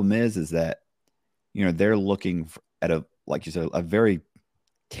problem is that they're looking at like you said, a very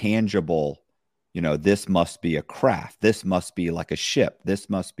tangible, this must be a craft, this must be like a ship, this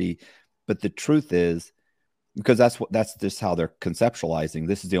must be. But the truth is, because that's just how they're conceptualizing,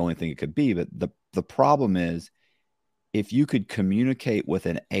 this is the only thing it could be. But the problem is, if you could communicate with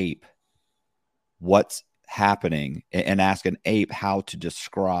an ape what's happening, and ask an ape how to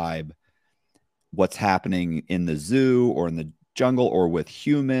describe what's happening in the zoo or in the jungle or with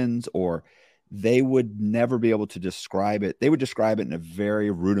humans, or they would never be able to describe it. They would describe it in a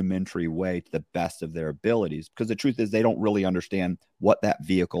very rudimentary way to the best of their abilities, because the truth is they don't really understand what that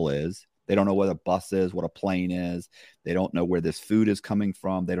vehicle is. They don't know what a bus is, what a plane is. They don't know where this food is coming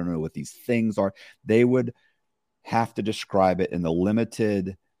from. They don't know what these things are. They would have to describe it in the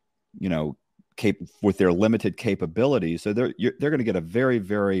limited, with their limited capabilities. So they're going to get a very,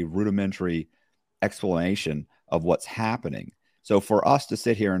 very rudimentary explanation of what's happening. So for us to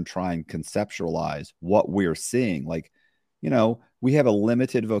sit here and try and conceptualize what we're seeing, we have a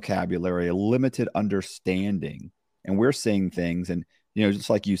limited vocabulary, a limited understanding, and we're seeing things. And, just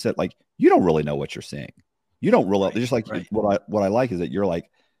like you said, like, you don't really know what you're seeing. You don't really, just like what I like is that you're like,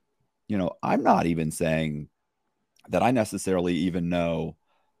 I'm not even saying that I necessarily even know,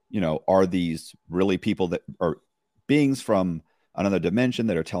 are these really people that are beings from another dimension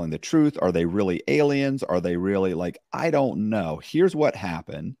that are telling the truth? Are they really aliens? Are they really I don't know. Here's what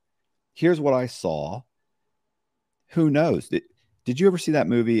happened. Here's what I saw. Who knows? Did you ever see that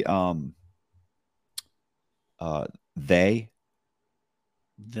movie? They.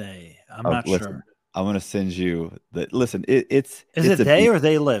 I'm not sure. I'm going to send you that. Listen, it's it They or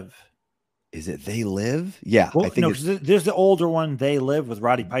They Live? Is it They Live? Yeah. Well, I think there's the older one, They Live, with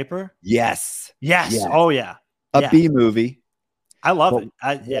Roddy Piper. Yes. Oh yeah. A B movie. I love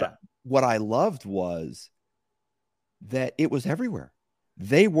it. What I loved was that it was everywhere.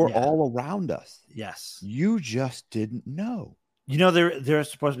 They were all around us. Yes. You just didn't know. They're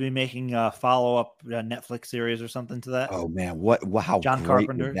supposed to be making a follow-up Netflix series or something to that. Oh man, wow! John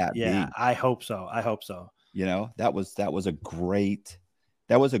Carpenter. Would that be? I hope so. That was a great,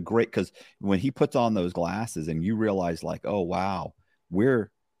 because when he puts on those glasses and you realize oh wow, we're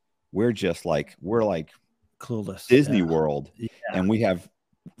clueless Disney World, and we have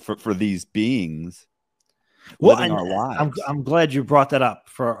for these beings living our lives. I'm glad you brought that up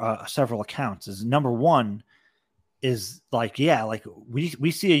for several accounts. Is number one is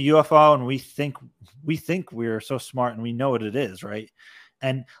we see a UFO and we think we're so smart and we know what it is, right?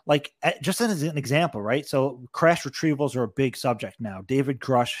 And just as an example, right? So crash retrievals are a big subject now. David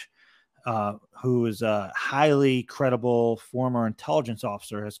Grush, who is a highly credible former intelligence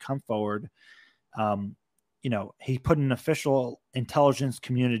officer, has come forward. He put an official intelligence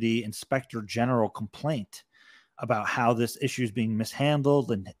community inspector general complaint about how this issue is being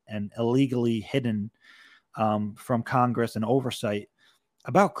mishandled and illegally hidden from Congress and oversight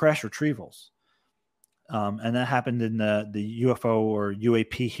about crash retrievals. And that happened in the UFO or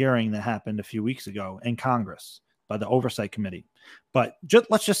UAP hearing that happened a few weeks ago in Congress by the Oversight Committee. But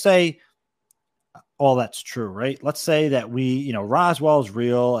let's just say all that's true, right? Let's say that Roswell is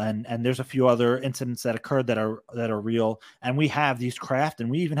real, and there's a few other incidents that occurred that are real, and we have these craft and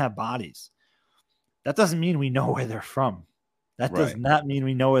we even have bodies. That doesn't mean we know where they're from. That does not mean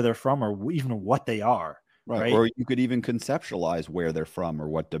we know where they're from or even what they are. Right. Or you could even conceptualize where they're from or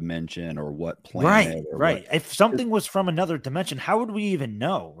what dimension or what planet. Right. If something was from another dimension, how would we even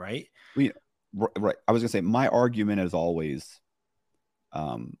know? Right. Right. I was going to say, my argument is always,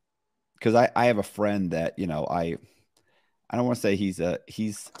 because I have a friend that, I don't want to say he's an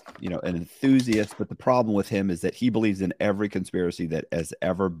enthusiast, but the problem with him is that he believes in every conspiracy that has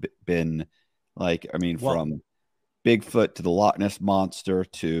ever been from Bigfoot to the Loch Ness Monster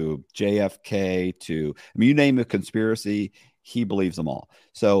to JFK to, you name a conspiracy, he believes them all.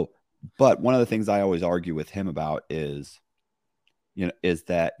 So, but one of the things I always argue with him about is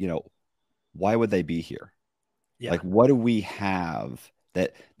that, why would they be here? Yeah. What do we have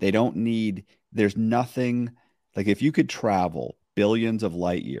that they don't need? There's nothing, if you could travel billions of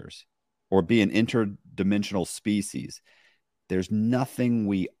light years or be an interdimensional species, there's nothing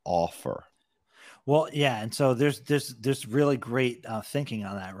we offer. Well, yeah, and so there's really great thinking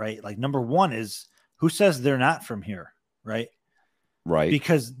on that, right? Number one is, who says they're not from here, right? Right.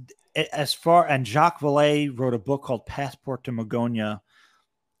 Because and Jacques Vallée wrote a book called Passport to Magonia,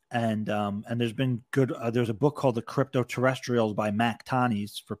 and there's been there's a book called The Crypto-Terrestrials by Mac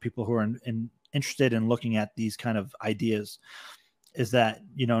Tonnies for people who are interested in looking at these kind of ideas. Is that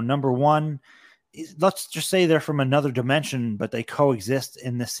number one, let's just say they're from another dimension, but they coexist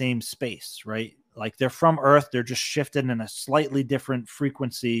in the same space, right? They're from Earth, they're just shifted in a slightly different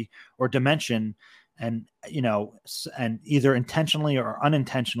frequency or dimension, and and either intentionally or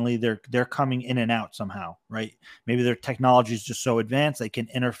unintentionally, they're coming in and out somehow, right? Maybe their technology is just so advanced they can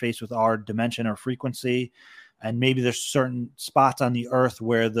interface with our dimension or frequency, and maybe there's certain spots on the Earth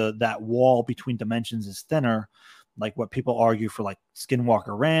where that wall between dimensions is thinner, like what people argue for,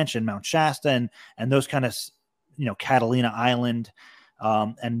 Skinwalker Ranch and Mount Shasta and those kind of, Catalina Island.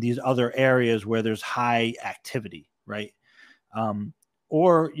 and these other areas where there's high activity, right?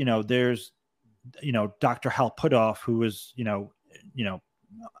 Or, there's, Dr. Hal Puthoff, who was,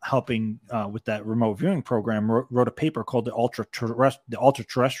 helping with that remote viewing program, wrote a paper called the ultra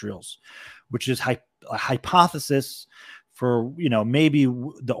terrestrials, which is a hypothesis for, maybe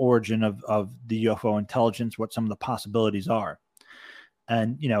the origin of the UFO intelligence, what some of the possibilities are.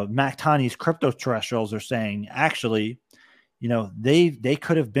 And, Mac Tani's crypto terrestrials are saying, actually, they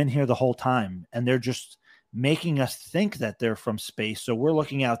could have been here the whole time, and they're just making us think that they're from space. So we're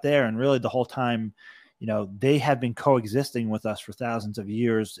looking out there, and really the whole time, they have been coexisting with us for thousands of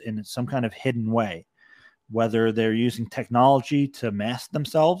years in some kind of hidden way, whether they're using technology to mask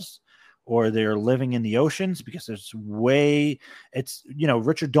themselves or they're living in the oceans, because Richard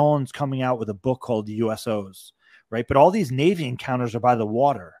Dolan's coming out with a book called The USOs, right? But all these Navy encounters are by the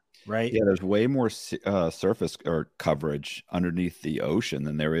water, right? Yeah, there's way more surface or coverage underneath the ocean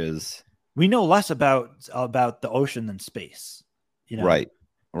than there is. We know less about the ocean than space, Right.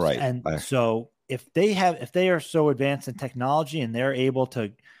 And so if they are so advanced in technology and they're able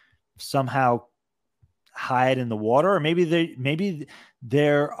to somehow hide in the water, or maybe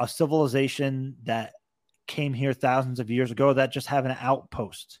they're a civilization that came here thousands of years ago that just have an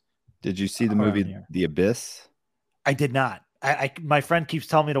outpost. Did you see the movie The Abyss? I did not. My friend keeps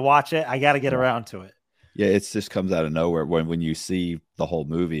telling me to watch it. I got to get around to it. Yeah, it just comes out of nowhere when you see the whole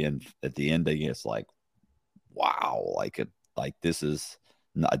movie, and at the ending, it's like, wow, this is.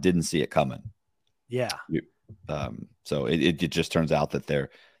 I didn't see it coming. Yeah. So it just turns out that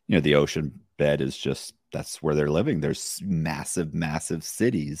the ocean bed is just, that's where they're living. There's massive, massive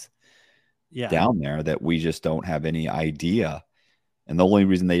cities down there that we just don't have any idea. And the only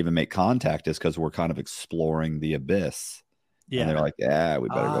reason they even make contact is because we're kind of exploring the abyss. Yeah. And they're like, yeah, we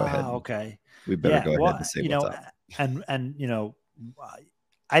better go ahead. Okay. We better go ahead and say what's up. And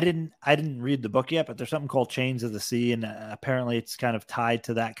I didn't read the book yet, but there's something called Chains of the Sea, and apparently it's kind of tied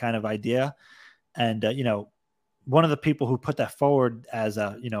to that kind of idea. And one of the people who put that forward as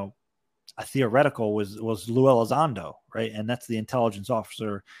a theoretical was Lou Elizondo, right? And that's the intelligence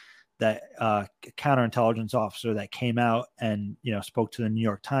officer, that counterintelligence officer that came out and spoke to the New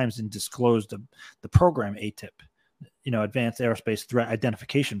York Times and disclosed the program ATIP, Advanced Aerospace Threat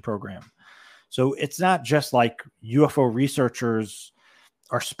Identification Program. So it's not just like UFO researchers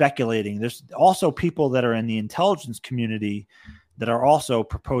are speculating. There's also people that are in the intelligence community that are also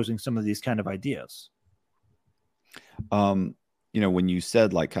proposing some of these kind of ideas. When you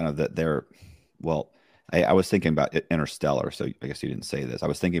said like kind of that I was thinking about Interstellar. So I guess you didn't say this. I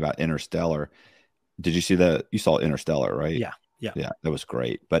was thinking about Interstellar. Did you see you saw Interstellar, right? Yeah. That was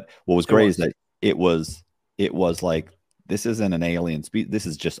great. But what was great is that it was like, this isn't an alien species. This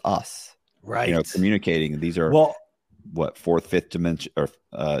is just us, right? Communicating. These are fourth, fifth dimension, or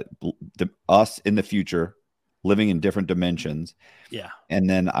us in the future, living in different dimensions. Yeah. And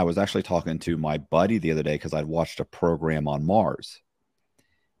then I was actually talking to my buddy the other day because I'd watched a program on Mars,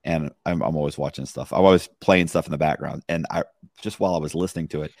 and I'm always watching stuff. I'm always playing stuff in the background. And while I was listening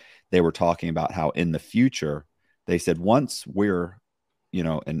to it, they were talking about how in the future, they said, once we're,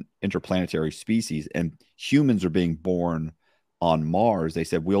 an interplanetary species and humans are being born on Mars, they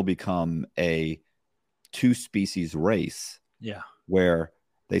said we'll become a 2-species race. Yeah. Where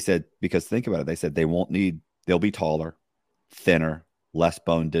they said, because think about it, they said they'll be taller, thinner, less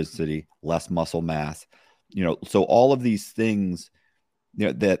bone density, less muscle mass, so all of these things,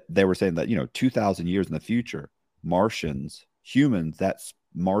 that they were saying that, 2,000 years in the future, humans, that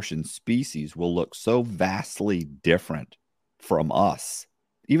Martian species will look so vastly different from us,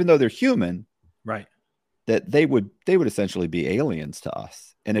 even though they're human, right? That they would essentially be aliens to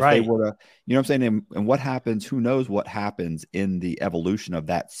us. And if they were to, what I'm saying? And what happens, who knows what happens in the evolution of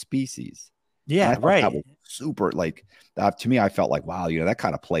that species. Yeah. Right. That was super, to me, I felt like, wow, that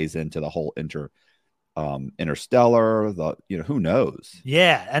kind of plays into the whole Interstellar, who knows?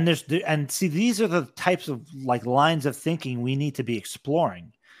 Yeah. And see, these are the types of lines of thinking we need to be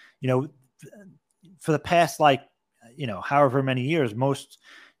exploring, for the past, however many years, most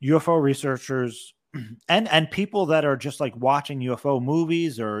UFO researchers and people that are just watching UFO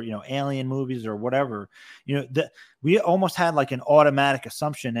movies or, alien movies or whatever, we almost had an automatic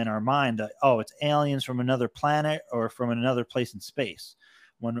assumption in our mind that, it's aliens from another planet or from another place in space,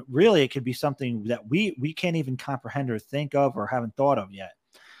 when really it could be something that we can't even comprehend or think of or haven't thought of yet.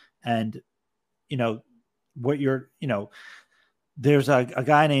 And, there's a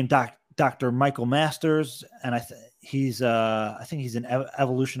guy named Dr. Michael Masters, and I think he's an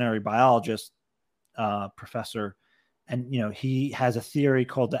evolutionary biologist professor, and he has a theory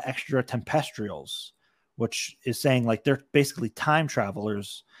called the extraterrestrials, which is saying like they're basically time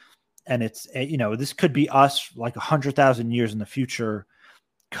travelers. And it's, this could be us like 100,000 years in the future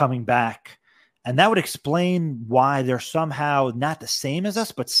coming back. And that would explain why they're somehow not the same as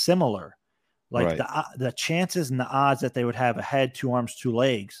us, but similar. Like the chances and the odds that they would have a head, 2 arms, 2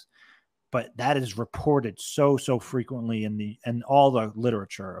 legs. But that is reported so frequently in all the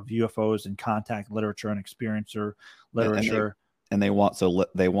literature of UFOs and contact literature and experiencer literature. And they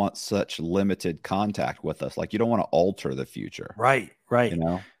want such limited contact with us. Like, you don't want to alter the future. Right. You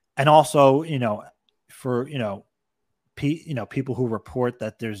know? And also, for, people who report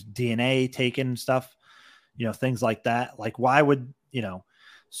that there's DNA taken and stuff, things like that. Like, why would,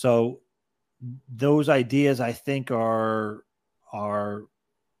 so those ideas I think are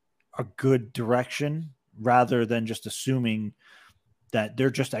a good direction rather than just assuming that they're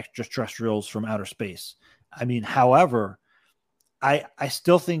just extraterrestrials from outer space. I mean, however, I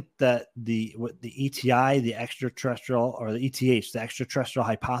still think that the ETI, the extraterrestrial, or the ETH, the extraterrestrial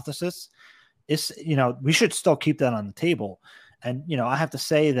hypothesis is, we should still keep that on the table. And, I have to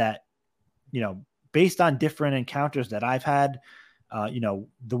say that, based on different encounters that I've had,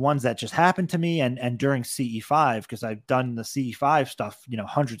 the ones that just happened to me and during CE5, because I've done the CE5 stuff,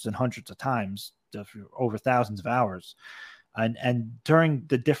 hundreds and hundreds of times, over thousands of hours. And during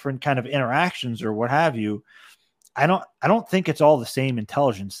the different kind of interactions or what have you, I don't think it's all the same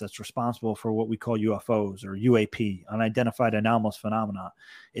intelligence that's responsible for what we call UFOs or UAP, unidentified anomalous phenomena.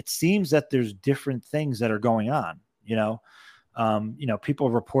 It seems that there's different things that are going on,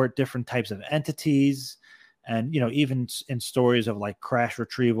 people report different types of entities. And, even in stories of like crash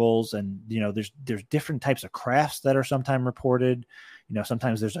retrievals and, there's different types of crafts that are sometimes reported.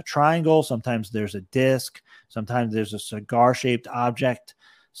 Sometimes there's a triangle, sometimes there's a disc, sometimes there's a cigar shaped object.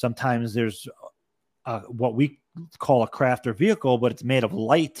 Sometimes there's what we call a craft or vehicle, but it's made of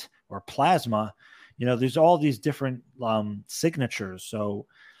light or plasma. There's all these different signatures. So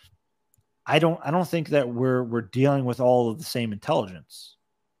I don't think that we're dealing with all of the same intelligence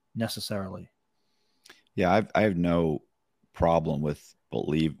necessarily. Yeah, I have no problem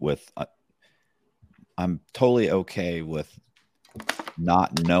I'm totally okay with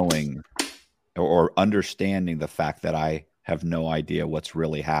not knowing or understanding the fact that I have no idea what's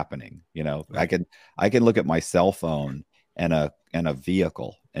really happening. Right. I can look at my cell phone and a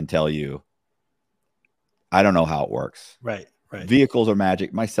vehicle and tell you, I don't know how it works. Right. Vehicles are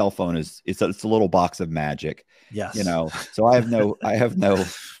magic. My cell phone it's a little box of magic. Yes. So I have no I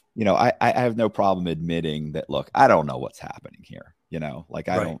have no problem admitting that, look, I don't know what's happening here. I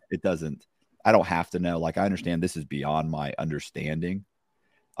don't have to know. Like, I understand this is beyond my understanding.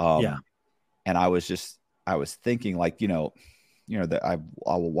 And I was thinking, like, that I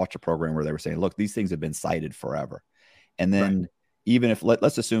will watch a program where they were saying, look, these things have been cited forever. And then even if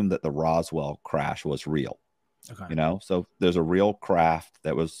let's assume that the Roswell crash was real, okay. So there's a real craft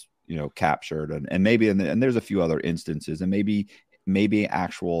that was, captured and maybe, and there's a few other instances and maybe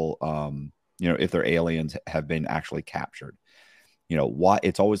actual, if they're aliens have been actually captured, why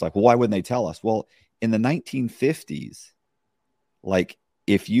it's always like, well, why wouldn't they tell us? Well, in the 1950s, like,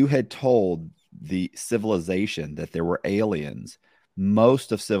 if you had told the civilization that there were aliens,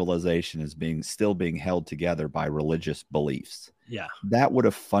 most of civilization is still being held together by religious beliefs. Yeah. That would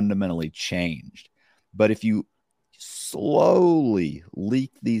have fundamentally changed. But if you slowly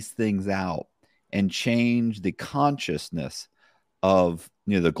leak these things out and change the consciousness of,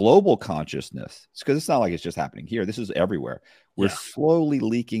 the global consciousness, because it's not like it's just happening here. This is everywhere. We're slowly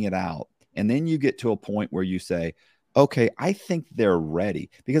leaking it out. And then you get to a point where you say, okay, I think they're ready.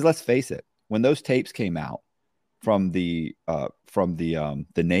 Because let's face it, when those tapes came out from the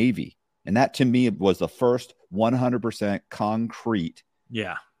Navy, and that to me was the first 100% concrete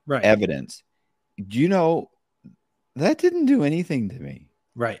evidence. That didn't do anything to me.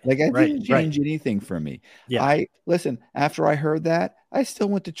 Right. Like, it didn't change anything for me. Yeah. Listen, after I heard that, I still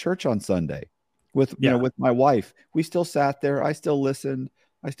went to church on Sunday with my wife. We still sat there. I still listened.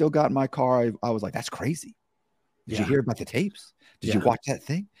 I still got in my car. I was like, that's crazy. Did you hear about the tapes? Did you watch that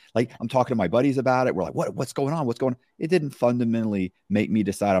thing? Like, I'm talking to my buddies about it. We're like, what's going on? What's going on? It didn't fundamentally make me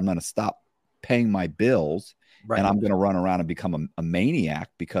decide I'm going to stop paying my bills and I'm going to run around and become a maniac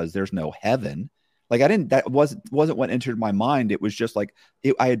because there's no heaven. Like, that wasn't what entered my mind. It was just like,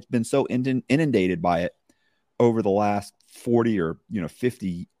 I had been so inundated by it over the last 40 or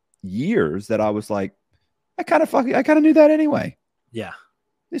 50 years that I was like, I kind of knew that anyway. Yeah.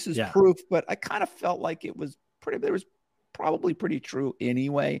 This is proof, but I kind of felt like it was probably pretty true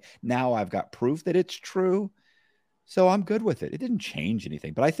anyway. Now I've got proof that it's true. So I'm good with it. It didn't change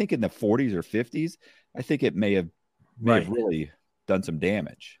anything, but I think in the 40s or 50s, I think it may have really done some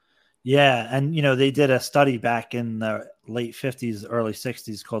damage. Yeah, and they did a study back in the late 50s, early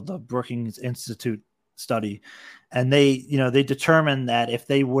 60s called the Brookings Institute study, and they determined that if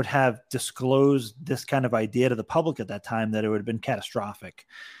they would have disclosed this kind of idea to the public at that time, that it would have been catastrophic.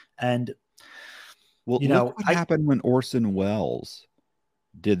 And Well, look what happened when Orson Welles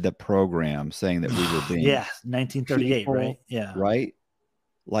did the program saying that we were being 1938, people, right? Yeah, right.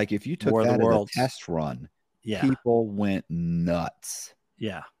 Like if you took that as a test run, people went nuts.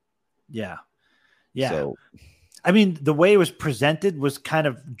 Yeah. So, I mean, the way it was presented was kind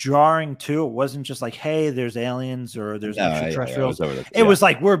of jarring too. It wasn't just like, hey, there's aliens or there's extraterrestrials. It was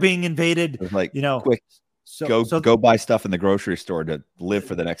like, we're being invaded. It was like, quick, go buy stuff in the grocery store to live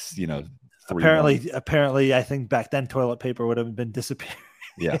for the next, 3 months. Apparently, I think back then toilet paper would have been disappearing.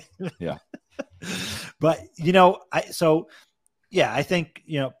 Yeah. But I think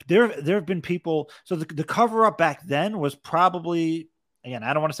there have been people. So the cover up back then was probably, again,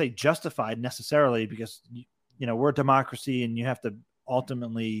 I don't want to say justified necessarily, because we're a democracy and you have to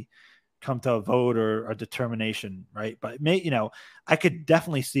ultimately come to a vote or a determination, right? But I could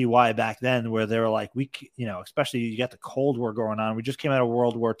definitely see why back then, where they were like, especially you got the Cold War going on. We just came out of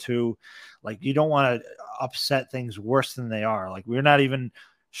World War II. Like, you don't want to upset things worse than they are. Like, we're not even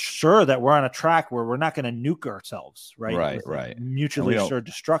sure that we're on a track where we're not going to nuke ourselves, right? Right. Mutually assured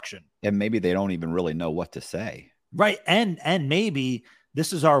destruction. And maybe they don't even really know what to say. Right. And maybe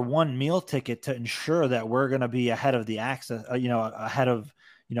this is our one meal ticket to ensure that we're going to be ahead of the access, ahead of,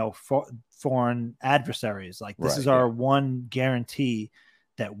 foreign adversaries. Like, this is our one guarantee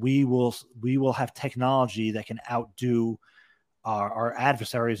that we will have technology that can outdo our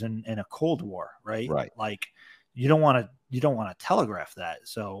adversaries in a Cold War. Right. Like, you don't want to telegraph that.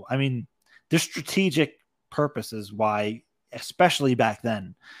 So, I mean, there's strategic purposes why, especially back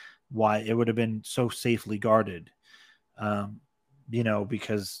then, why it would have been so safely guarded.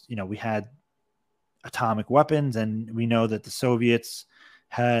 Because, we had atomic weapons, and we know that the Soviets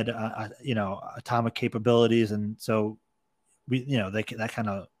had, atomic capabilities. And so that kind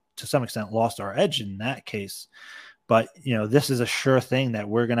of, to some extent, lost our edge in that case. But, this is a sure thing that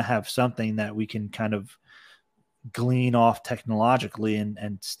we're going to have something that we can kind of glean off technologically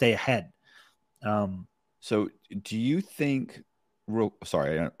and stay ahead. So do you think,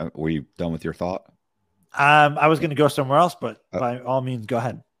 sorry, were you done with your thought? I was going to go somewhere else, but by all means, go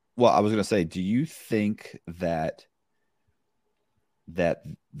ahead. Well, I was going to say, do you think that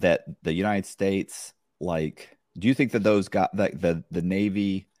the United States, like, do you think that those got the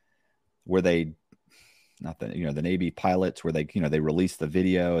Navy, where they, not the, the Navy pilots, where they, they released the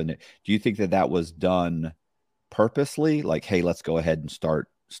video, and do you think that was done purposely? Like, hey, let's go ahead and start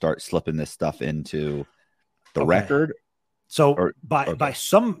slipping this stuff into the record? So by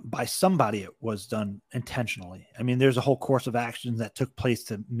somebody, it was done intentionally. I mean, there's a whole course of actions that took place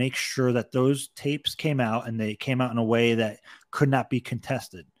to make sure that those tapes came out, and they came out in a way that could not be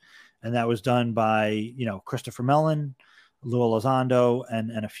contested. And that was done by, Christopher Mellon, Lou Elizondo,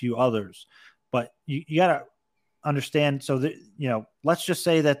 and a few others. But you got to understand. So that, let's just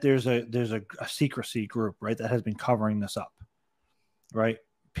say that there's a secrecy group, right, that has been covering this up, right?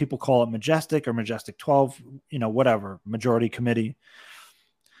 People call it Majestic or Majestic 12, whatever, majority committee.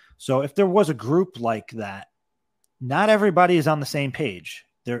 So if there was a group like that, not everybody is on the same page.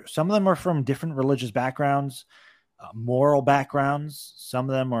 Some of them are from different religious backgrounds, moral backgrounds. Some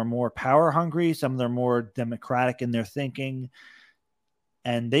of them are more power hungry. Some of them are more democratic in their thinking.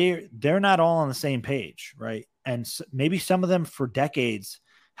 And they're not all on the same page, right? And maybe some of them for decades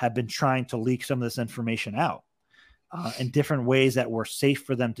have been trying to leak some of this information out. In different ways that were safe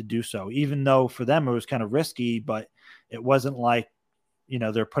for them to do so, even though for them it was kind of risky, but it wasn't like,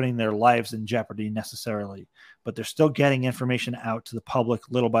 they're putting their lives in jeopardy necessarily, but they're still getting information out to the public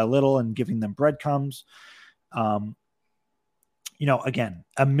little by little and giving them breadcrumbs. Again,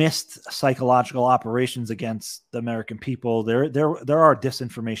 amidst psychological operations against the American people, there are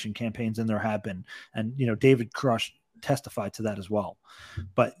disinformation campaigns, and there have been, and, David Grush testified to that as well.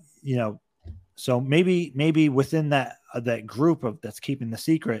 But, so maybe within that group that's keeping the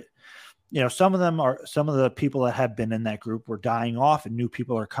secret, some of the people that have been in that group were dying off, and new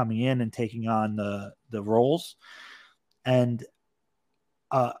people are coming in and taking on the roles. And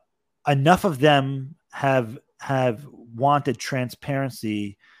enough of them have wanted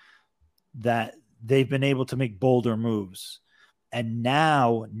transparency that they've been able to make bolder moves. And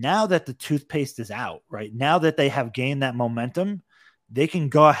now that the toothpaste is out, right, now that they have gained that momentum, they can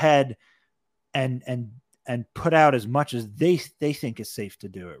go ahead and put out as much as they think is safe to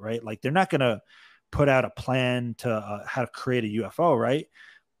do it, right? Like, they're not going to put out a plan to how to create a UFO, right?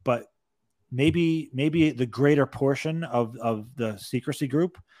 But maybe the greater portion of the secrecy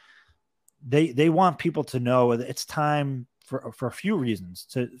group they want people to know that it's time for a few reasons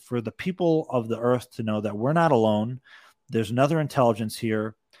for the people of the earth to know that we're not alone. There's another intelligence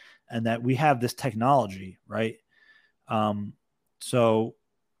here, and that we have this technology, right? So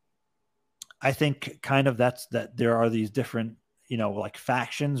I think kind of that there are these different, like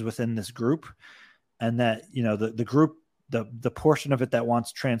factions within this group, and that, the group, the portion of it that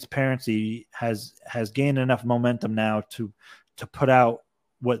wants transparency has gained enough momentum now to put out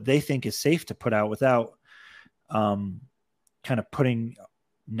what they think is safe to put out without kind of putting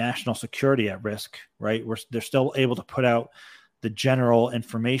national security at risk, right? They're still able to put out the general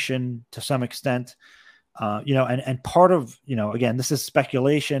information to some extent, and part of, again, this is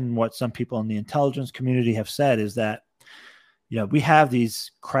speculation. What some people in the intelligence community have said is that, we have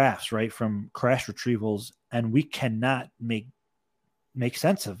these crafts, right, from crash retrievals, and we cannot make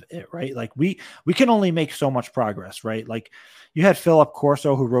sense of it, right? Like we can only make so much progress, right? Like you had Philip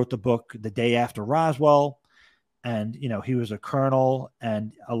Corso, who wrote the book The Day After Roswell, and he was a colonel,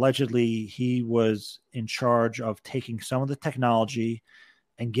 and allegedly he was in charge of taking some of the technology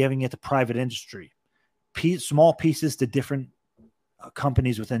and giving it to private industry, small pieces to different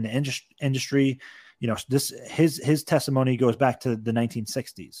companies within the industry. His testimony goes back to the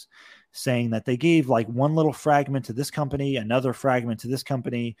 1960s, saying that they gave like one little fragment to this company, another fragment to this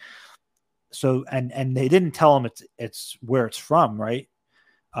company. So, and they didn't tell them it's where it's from, right?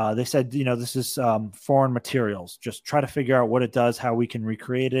 They said, this is foreign materials. Just try to figure out what it does, how we can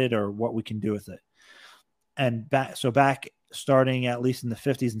recreate it, or what we can do with it. And back starting at least in the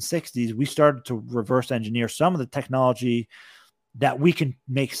 50s and 60s, we started to reverse engineer some of the technology that we can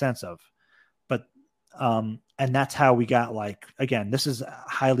make sense of. But and that's how we got, like, again, this is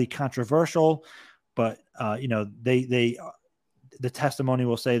highly controversial, but the testimony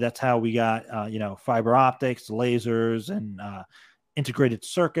will say that's how we got fiber optics, lasers, and integrated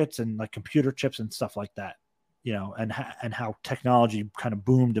circuits, and like computer chips and stuff like that, and how technology kind of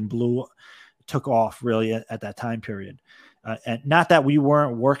boomed and took off really at that time period. And not that we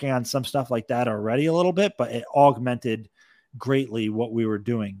weren't working on some stuff like that already a little bit, but it augmented greatly what we were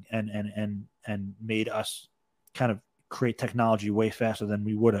doing and made us kind of create technology way faster than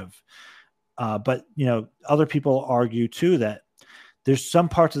we would have. But other people argue too that there's some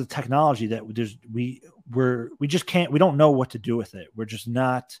parts of the technology that we don't know what to do with it.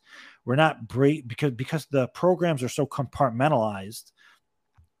 We're not great because the programs are so compartmentalized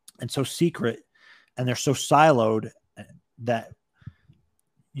and so secret, and they're so siloed that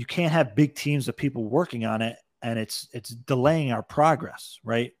you can't have big teams of people working on it, and it's delaying our progress,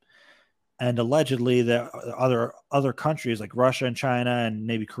 right? And allegedly there are other countries like Russia and China and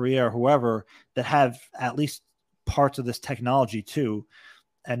maybe Korea or whoever that have at least parts of this technology too,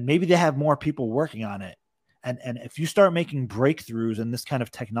 and maybe they have more people working on it. And if you start making breakthroughs in this kind of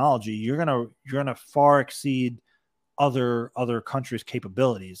technology, you're gonna far exceed other countries'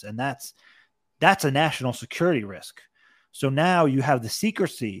 capabilities, and that's a national security risk. So now you have the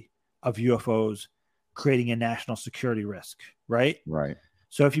secrecy of UFOs creating a national security risk, right? Right.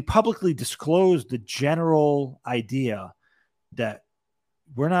 So if you publicly disclose the general idea that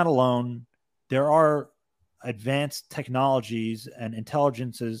we're not alone, there are advanced technologies and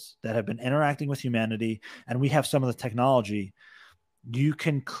intelligences that have been interacting with humanity, and we have some of the technology, you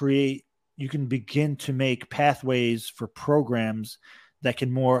can begin to make pathways for programs that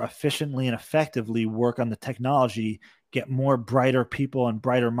can more efficiently and effectively work on the technology, get more brighter people and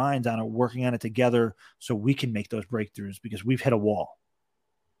brighter minds on it, working on it together, so we can make those breakthroughs, because we've hit a wall.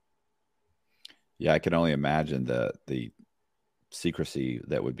 Yeah, I can only imagine the secrecy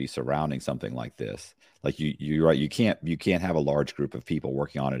that would be surrounding something like this. Like you're right, you can't have a large group of people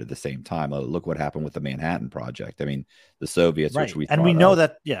working on it at the same time. Look what happened with the Manhattan Project. I mean, the Soviets, right, which we know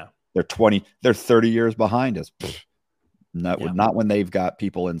that, yeah, they're 30 years behind us. Not when they've got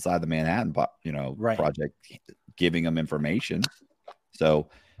people inside the Manhattan, right, project giving them information. So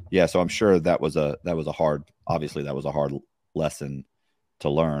yeah, so I'm sure that was a hard lesson to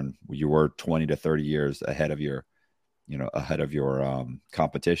learn. You were 20 to 30 years ahead of your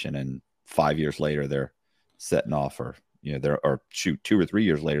competition, and 5 years later they're setting off, or 2 or 3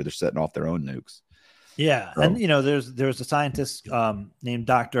 years later they're setting off their own nukes. Yeah. So, and there's a scientist named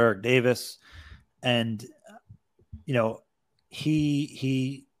Dr. Eric Davis, and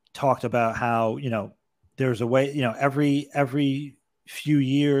he talked about how there's a way, every few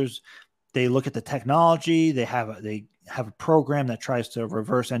yees they look at the technology, they have a program that tries to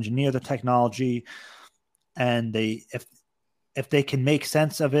reverse engineer the technology, and if they can make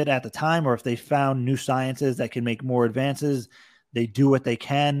sense of it at the time, or if they found new sciences that can make more advances, they do what they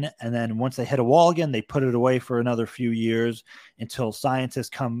can. And then once they hit a wall again, they put it away for another few years until scientists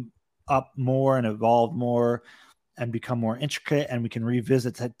come up more and evolved more and become more intricate, and we can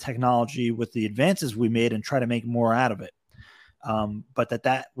revisit technology with the advances we made and try to make more out of it. But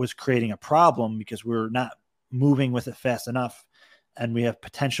that was creating a problem because we're not moving with it fast enough, and we have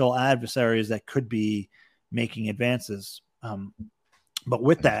potential adversaries that could be making advances. But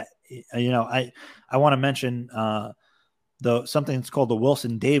with that, I want to mention something that's called the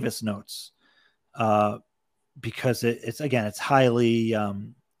Wilson Davis notes, because it's highly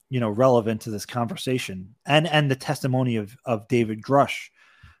relevant to this conversation, and the testimony of David Grush,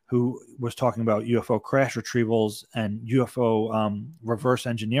 who was talking about UFO crash retrievals and UFO reverse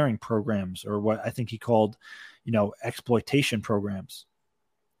engineering programs, or what I think he called, exploitation programs.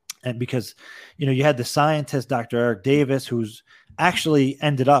 And because, you had the scientist, Dr. Eric Davis, who's actually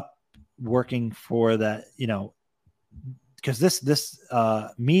ended up working for that, because this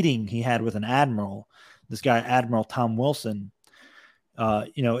meeting he had with an admiral, this guy, Admiral Tom Wilson,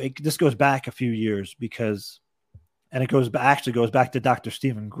 this goes back a few years and it goes back to Dr.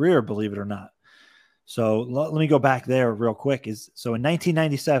 Stephen Greer, believe it or not. So let me go back there real quick. So in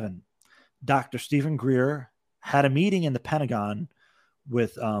 1997, Dr. Stephen Greer had a meeting in the Pentagon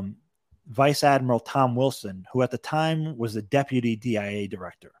with Vice Admiral Tom Wilson, who at the time was the deputy DIA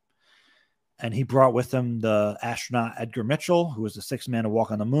director. And he brought with him the astronaut Edgar Mitchell, who was the sixth man to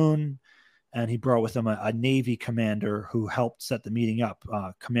walk on the moon. And he brought with him a Navy commander who helped set the meeting up,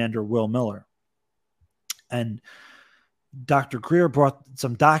 Commander Will Miller. And Dr. Greer brought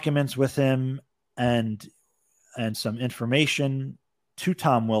some documents with him and some information to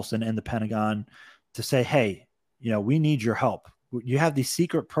Tom Wilson and the Pentagon to say, hey, we need your help. You have these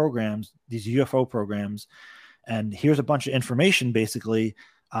secret programs, these UFO programs, and here's a bunch of information basically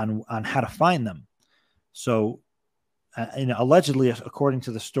on how to find them. So, allegedly, according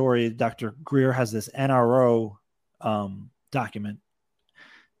to the story, Dr. Greer has this NRO document.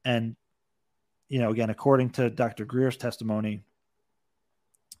 And, again, according to Dr. Greer's testimony,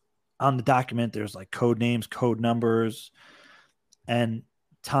 on the document, there's like code names, code numbers, and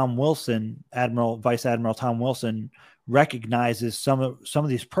Tom Wilson, Vice Admiral Tom Wilson, recognizes some of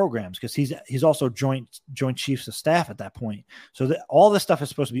these programs because he's also joint chiefs of staff at that point. So all this stuff is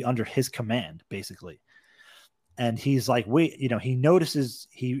supposed to be under his command, basically. And he's like, wait, he notices,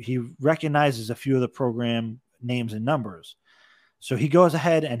 he recognizes a few of the program names and numbers. So he goes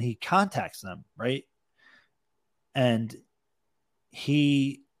ahead and he contacts them, right? And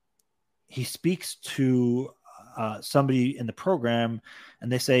he speaks to somebody in the program,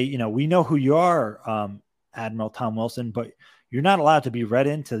 and they say, we know who you are, Admiral Tom Wilson, but you're not allowed to be read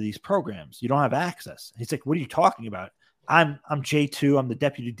into these programs. You don't have access. He's like, what are you talking about? I'm J2. I'm the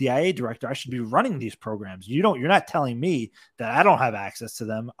deputy DIA director. I should be running these programs. You're not telling me that I don't have access to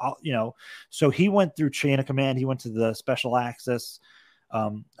them. So he went through chain of command. He went to the special access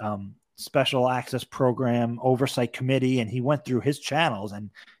program oversight committee, and he went through his channels, and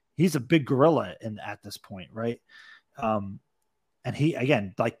he's a big gorilla at this point. Right. And he,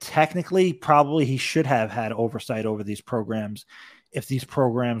 again, like technically, probably he should have had oversight over these programs if these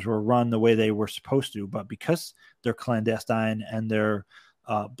programs were run the way they were supposed to. But because they're clandestine and they're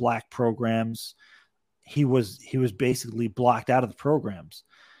black programs, he was basically blocked out of the programs.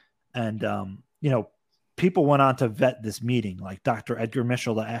 And, people went on to vet this meeting, like Dr. Edgar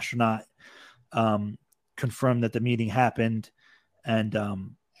Mitchell, the astronaut, confirmed that the meeting happened. And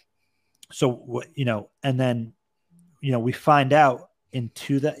and then, we find out in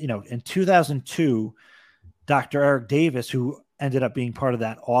 2002, Dr. Eric Davis, who ended up being part of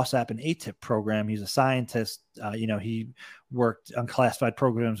that OSAP and ATIP program. He's a scientist. He worked on classified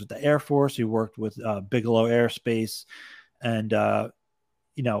programs with the Air Force. He worked with Bigelow Aerospace, and,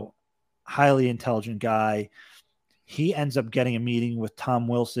 highly intelligent guy. He ends up getting a meeting with Tom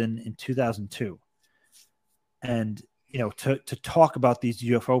Wilson in 2002. And, to talk about these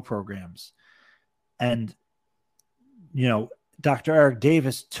UFO programs. And, Dr. Eric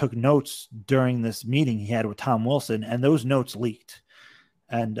Davis took notes during this meeting he had with Tom Wilson, and those notes leaked.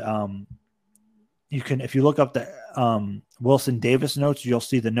 And if you look up the Wilson Davis notes, you'll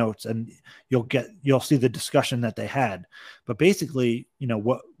see the notes, and you'll see the discussion that they had. But basically,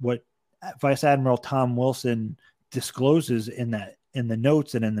 what Vice Admiral Tom Wilson discloses in the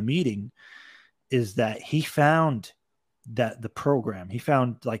notes and in the meeting is that he found that he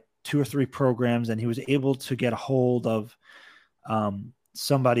found like 2 or 3 programs, and he was able to get a hold of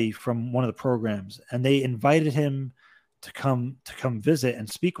somebody from one of the programs, and they invited him to come visit and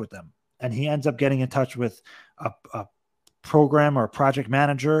speak with them. And he ends up getting in touch with a program or a project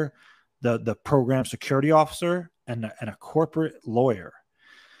manager, the program security officer, and a corporate lawyer.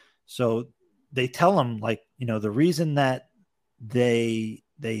 So they tell him, like, the reason that they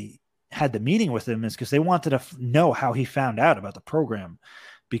had the meeting with him is because they wanted to know how he found out about the program,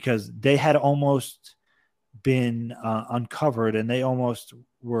 because they had almost been uncovered, and they almost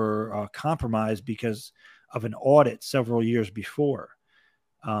were compromised because of an audit several years before.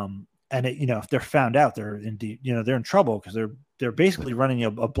 And if they're found out, they're they're in trouble, because they're basically running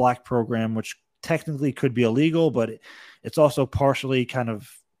a black program, which technically could be illegal, but it's also partially kind of,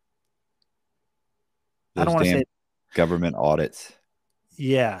 Those I don't want to say government audits.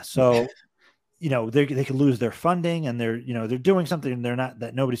 Yeah. So, they could lose their funding, and they're doing something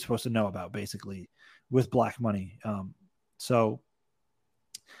that nobody's supposed to know about, basically, with black money. So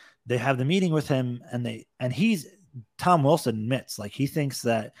they have the meeting with him, and Tom Wilson admits, like, he thinks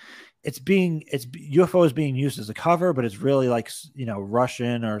that UFO is being used as a cover, but it's really like,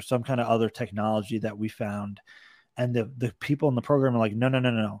 Russian or some kind of other technology that we found. And the people in the program are like,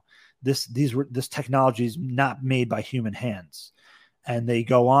 no. This technology is not made by human hands. And they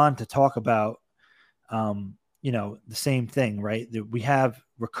go on to talk about, the same thing, right? We have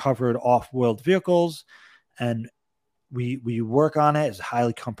recovered off-world vehicles, and we work on it. It's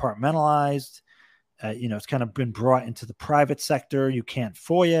highly compartmentalized. It's kind of been brought into the private sector. You can't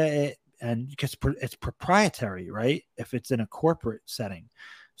FOIA it, and because it's proprietary, right? If it's in a corporate setting,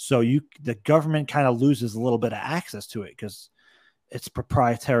 so the government kind of loses a little bit of access to it because it's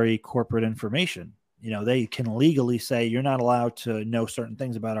proprietary corporate information. They can legally say you're not allowed to know certain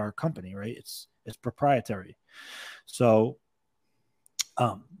things about our company, right? It's proprietary. So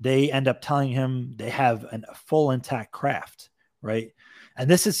they end up telling him they have a full intact craft, right? And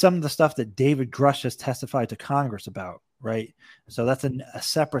this is some of the stuff that David Grush has testified to Congress about, right? So that's a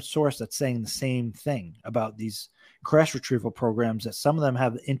separate source that's saying the same thing about these crash retrieval programs, that some of them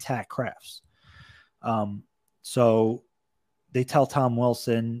have intact crafts. So they tell Tom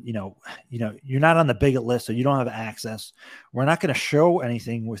Wilson, you're not on the bigot list, so you don't have access. We're not going to show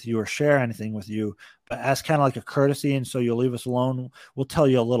anything with you or share anything with you, but as kind of like a courtesy, and so you'll leave us alone, we'll tell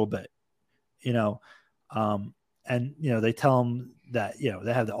you a little bit, and they tell him that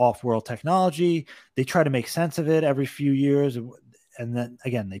they have the off-world technology. They try to make sense of it every few years, and then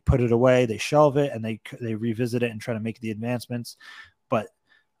again they put it away, they shelve it, and they revisit it and try to make the advancements. But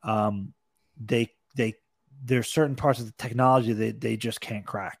there's certain parts of the technology that they just can't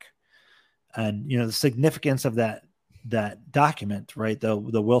crack. And, the significance of that document, right? The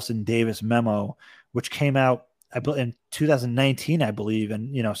Wilson Davis memo, which came out in 2019, I believe.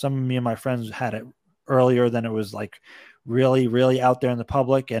 And, some of me and my friends had it earlier than it was like really, really out there in the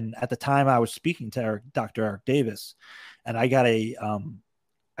public. And at the time I was speaking to Dr. Eric Davis, and I got a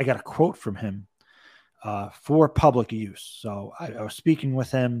quote from him for public use. So I was speaking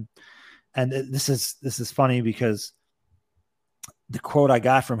with him. And this is funny because the quote I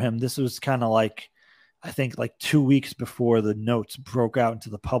got from him, this was kind of like, I think like 2 weeks before the notes broke out into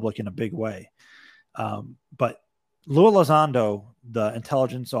the public in a big way. But Lou Elizondo, the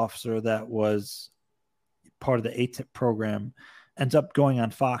intelligence officer that was part of the ATIP program, ends up going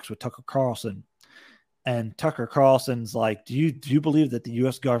on Fox with Tucker Carlson. And Tucker Carlson's like, do you believe that the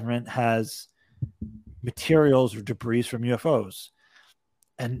U.S. government has materials or debris from UFOs?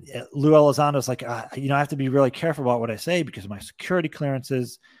 And Lou Elizondo's like, I have to be really careful about what I say because of my security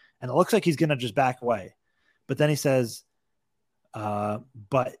clearances. And it looks like he's going to just back away. But then he says,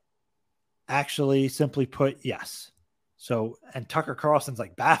 but actually, simply put, yes. So, and Tucker Carlson's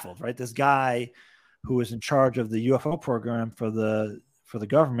like baffled, right? This guy who is in charge of the UFO program for the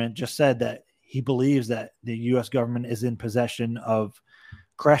government just said that he believes that the U.S. government is in possession of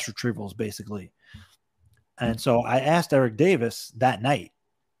crash retrievals, basically. And so I asked Eric Davis that night,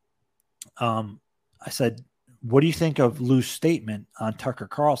 I said, what do you think of Lou's statement on Tucker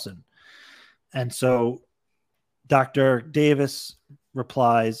Carlson? And so Dr. Davis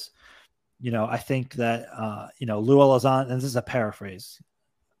replies, I think that, Lou Elizondo, and this is a paraphrase,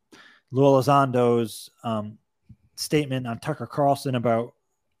 Lou Elizondo's statement on Tucker Carlson about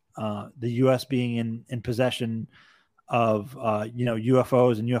the U.S. being in possession of,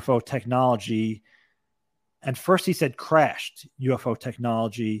 UFOs and UFO technology. And first he said crashed UFO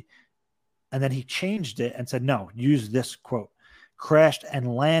technology. And then he changed it and said, no, use this quote. Crashed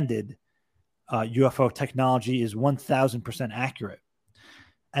and landed UFO technology is 1,000% accurate.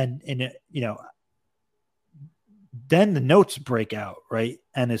 And then the notes break out, right?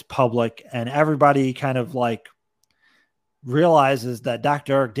 And is public, and everybody kind of like realizes that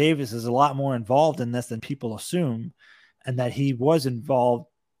Dr. Eric Davis is a lot more involved in this than people assume, and that he was involved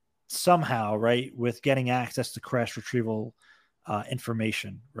somehow, right, with getting access to crash retrieval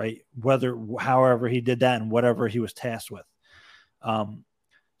information, right? However he did that and whatever he was tasked with.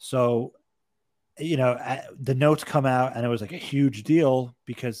 So, the notes come out, and it was like a huge deal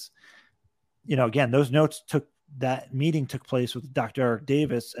because again, that meeting took place with Dr. Eric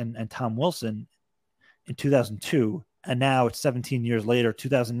Davis and Tom Wilson in 2002. And now it's 17 years later,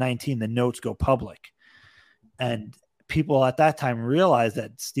 2019, the notes go public. And people at that time realized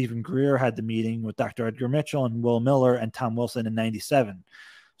that Stephen Greer had the meeting with Dr. Edgar Mitchell and Will Miller and Tom Wilson in 97.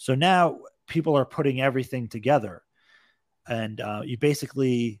 So now people are putting everything together. And you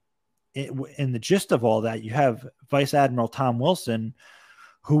basically, in the gist of all that, you have Vice Admiral Tom Wilson,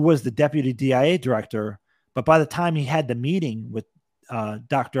 who was the deputy DIA director. But by the time he had the meeting with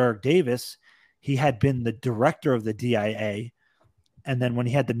Dr. Eric Davis, he had been the director of the DIA. And then when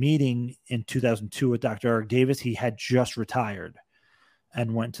he had the meeting in 2002 with Dr. Eric Davis, he had just retired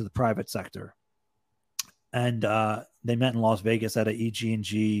and went to the private sector. And they met in Las Vegas at an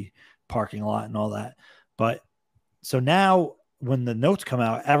EG&G parking lot and all that. But so now when the notes come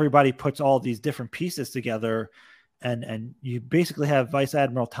out, everybody puts all these different pieces together. And you basically have Vice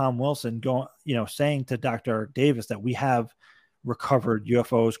Admiral Tom Wilson going, saying to Dr. Eric Davis that we have recovered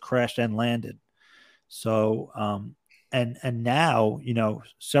UFOs crashed and landed. So, and now,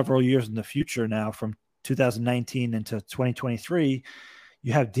 several years in the future now, from 2019 into 2023,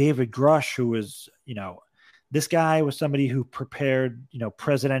 you have David Grush, who is, this guy was somebody who prepared,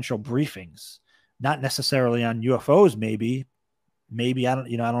 presidential briefings, not necessarily on UFOs, maybe I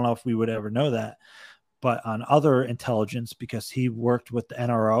don't know if we would ever know that, but on other intelligence, because he worked with the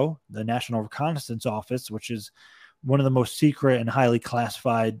NRO, the National Reconnaissance Office, which is one of the most secret and highly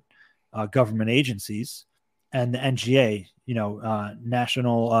classified government agencies, and the NGA,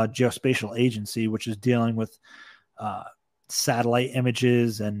 National Geospatial Agency, which is dealing with satellite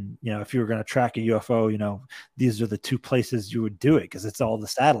images. And, if you were going to track a UFO, these are the two places you would do it, because it's all the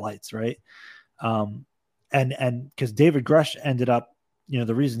satellites, right? And because David Grush ended up,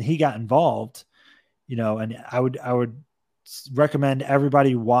 the reason he got involved, and I would recommend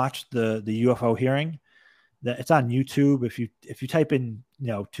everybody watch the UFO hearing. That it's on YouTube. If you type in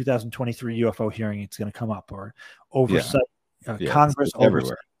 2023 UFO hearing, it's going to come up, or oversight Congress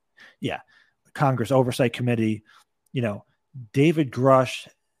oversight. Yeah, Congress Oversight Committee. David Grush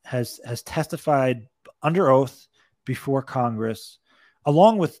has testified under oath before Congress,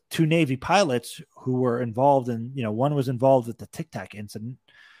 along with two Navy pilots who were involved in. One was involved with the Tic Tac incident.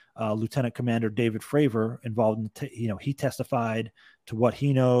 Lieutenant Commander David Fravor involved in he testified to what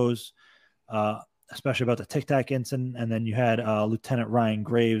he knows. Especially about the Tic Tac incident. And then you had Lieutenant Ryan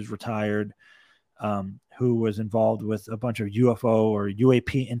Graves, retired, who was involved with a bunch of UFO or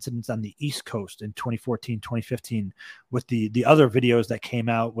UAP incidents on the East Coast in 2014, 2015, with the other videos that came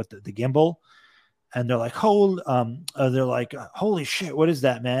out with the gimbal. And they're like, holy shit, what is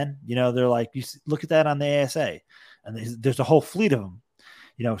that, man? They're like, you look at that on the ASA. And there's a whole fleet of them,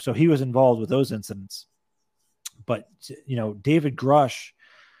 so he was involved with those incidents. But, David Grush,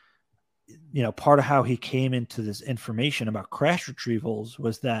 part of how he came into this information about crash retrievals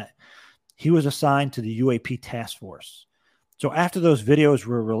was that he was assigned to the UAP task force. So after those videos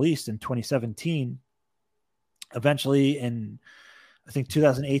were released in 2017, eventually in, I think,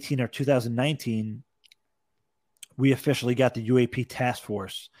 2018 or 2019, we officially got the UAP task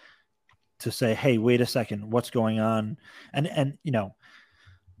force to say, hey, wait a second, what's going on? And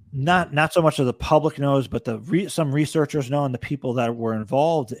not so much of the public knows, but some researchers know, and the people that were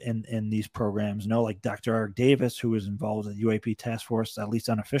involved in these programs know, like Dr. Eric Davis, who was involved in the UAP task force, at least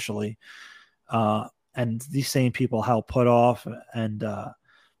unofficially. And these same people, Hal Puthoff and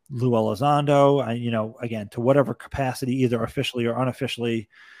Lou Elizondo, again, to whatever capacity, either officially or unofficially,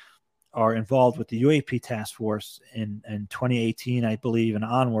 are involved with the UAP task force in 2018, I believe, and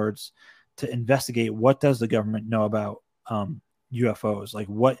onwards, to investigate what does the government know about UFOs, like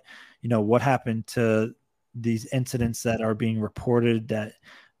what happened to these incidents that are being reported, that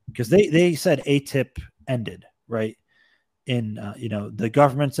because they said ATIP ended, right? In the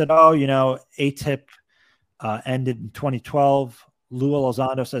government said, ATIP ended in 2012. Lou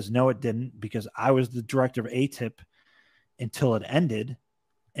Elizondo says no, it didn't, because I was the director of ATIP until it ended,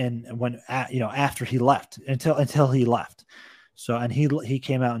 and when after he left, until he left. So, and he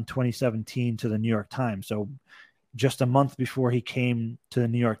came out in 2017 to the New York Times. So just a month before he came to the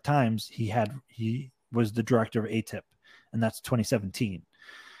New York Times, he was the director of ATIP, and that's 2017.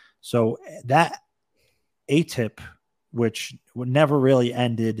 So that ATIP, which never really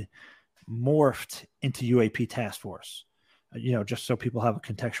ended, morphed into UAP Task Force, just so people have a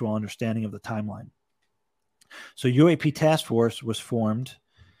contextual understanding of the timeline. So UAP Task Force was formed,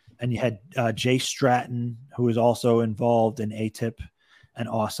 and you had Jay Stratton, who was also involved in ATIP and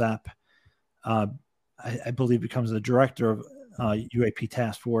OSAP. I believe becomes the director of UAP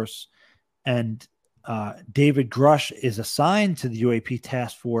Task Force. And David Grush is assigned to the UAP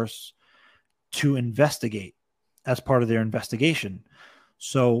Task Force to investigate as part of their investigation.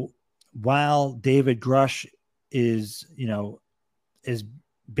 So while David Grush is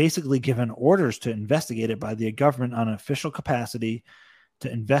basically given orders to investigate it by the government on an official capacity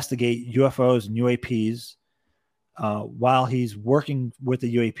to investigate UFOs and UAPs, while he's working with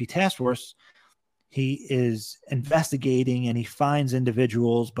the UAP task force, he is investigating and he finds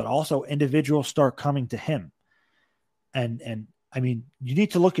individuals, but also individuals start coming to him. And I mean, you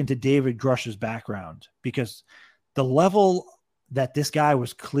need to look into David Grush's background, because the level that this guy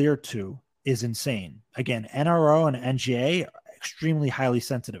was cleared to is insane. Again, NRO and NGA are extremely highly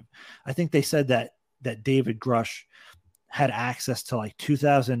sensitive. I think they said that David Grush had access to like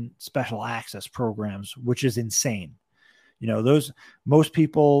 2,000 special access programs, which is insane. Most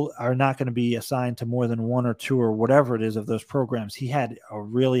people are not going to be assigned to more than one or two or whatever it is of those programs. He had a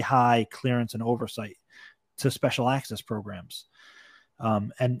really high clearance and oversight to special access programs.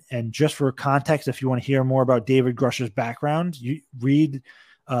 And just for context, if you want to hear more about David Grush's background, you read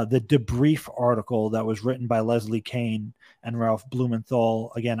the Debrief article that was written by Leslie Kane and Ralph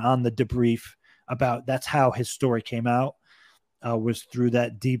Blumenthal, again, on the Debrief, about that's how his story came out, was through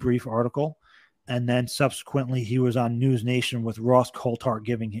that Debrief article. And then subsequently he was on News Nation with Ross Coulthart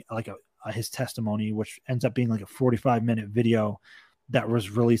giving like his testimony, which ends up being like a 45-minute video that was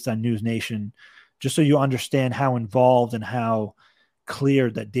released on News Nation, just so you understand how involved and how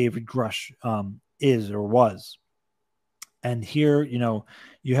clear that David Grush is or was. And here,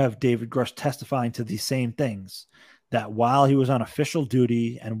 you have David Grush testifying to these same things, that while he was on official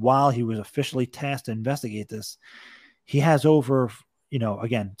duty and while he was officially tasked to investigate this, he has over,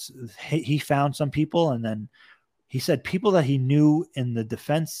 again, he found some people, and then he said people that he knew in the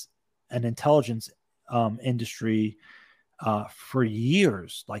defense and intelligence industry for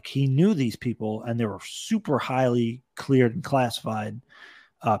years. Like, he knew these people, and they were super highly cleared and classified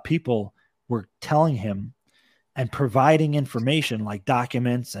people, were telling him and providing information like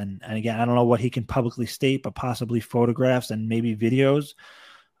documents. And again, I don't know what he can publicly state, but possibly photographs and maybe videos.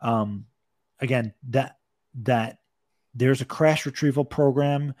 Again, that there's a crash retrieval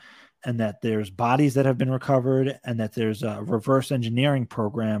program, and that there's bodies that have been recovered, and that there's a reverse engineering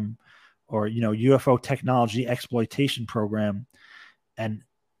program, or, UFO technology exploitation program. And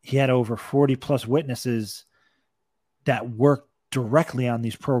he had over 40 plus witnesses that worked directly on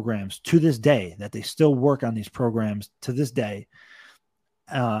these programs to this day, that they still work on these programs to this day,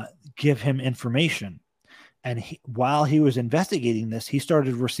 give him information. And while he was investigating this, he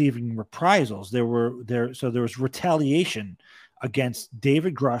started receiving reprisals. There was retaliation against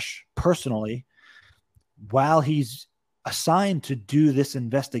David Grush personally while he's assigned to do this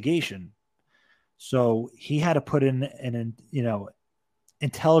investigation. So he had to put in an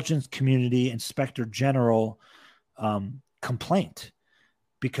intelligence community inspector general complaint,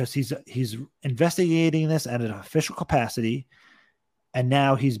 because he's investigating this at an official capacity, and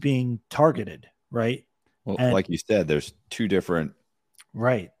now he's being targeted, right? Well, like you said, there's two different,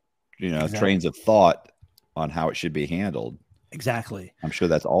 right, exactly, trains of thought on how it should be handled. Exactly. I'm sure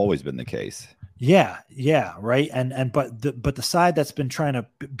that's always been the case. Yeah, right. But the side that's been trying to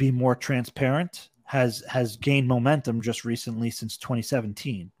be more transparent has gained momentum just recently, since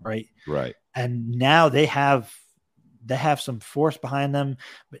 2017, right? Right. And now they have some force behind them.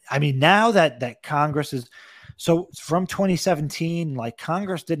 I mean, now that Congress is, so from 2017, like,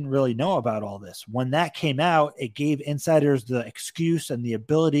 Congress didn't really know about all this. When that came out, it gave insiders the excuse and the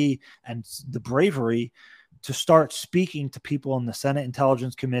ability and the bravery to start speaking to people in the Senate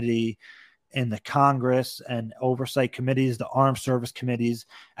Intelligence Committee, in the Congress and oversight committees, the armed service committees.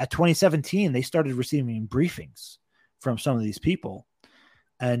 At 2017, they started receiving briefings from some of these people.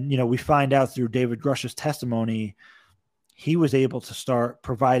 And, we find out through David Grush's testimony, he was able to start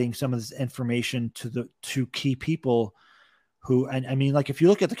providing some of this information to key people who, and I mean, like, if you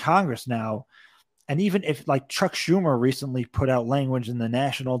look at the Congress now, and even if, like, Chuck Schumer recently put out language in the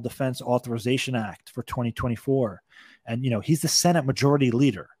National Defense Authorization Act for 2024, and, he's the Senate Majority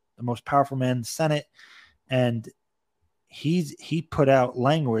Leader, the most powerful man in the Senate. And he put out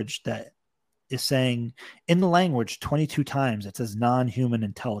language that is saying, in the language 22 times, it says non-human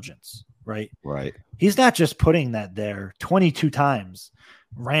intelligence, right? Right. He's not just putting that there 22 times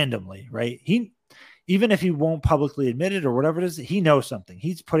randomly, right? Even if he won't publicly admit it or whatever it is, he knows something.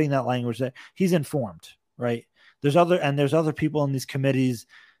 He's putting that language that he's informed, right? There's other people in these committees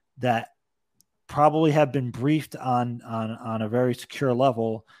that probably have been briefed on a very secure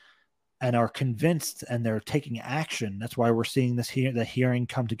level and are convinced, and they're taking action. That's why we're seeing the hearing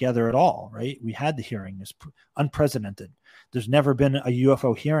come together at all, right? We had the hearing. It's unprecedented. There's never been a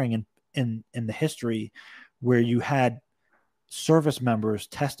UFO hearing in the history where you had service members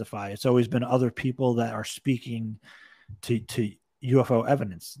testify. It's always been other people that are speaking to UFO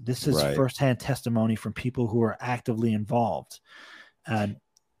evidence. This is firsthand testimony from people who are actively involved. And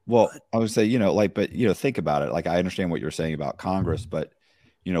well, I would say, but think about it. Like, I understand what you're saying about Congress, but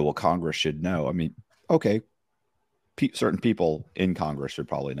Congress should know. I mean, okay, certain people in Congress should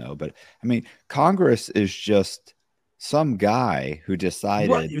probably know, but I mean, Congress is just some guy who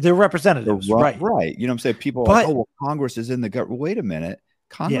decided they're representatives, right? Right. You know what I'm saying? People are like, oh, well, Congress is in the government. Wait a minute.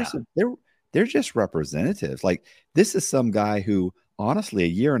 Congress, they're just representatives. Like, this is some guy who, honestly, a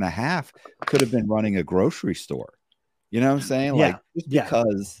year and a half could have been running a grocery store. You know what I'm saying? Yeah. Like,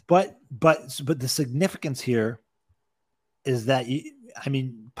 because, but the significance here is that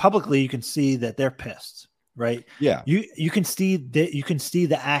publicly you can see that they're pissed, right? Yeah. You can see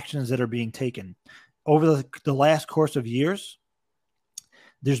the actions that are being taken over the last course of years.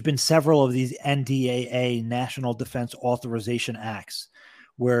 There's been several of these NDAA, National Defense Authorization Acts,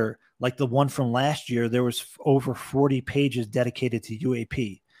 where, like the one from last year, there was over 40 pages dedicated to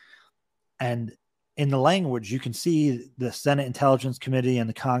UAP. And in the language, you can see the Senate Intelligence Committee and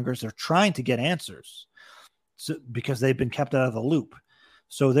the Congress are trying to get answers, because they've been kept out of the loop.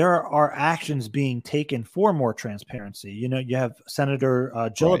 So there are actions being taken for more transparency. You have Senator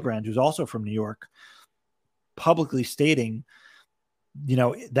Gillibrand, who's also from New York, publicly stating,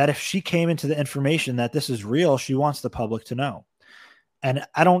 that if she came into the information that this is real, she wants the public to know. And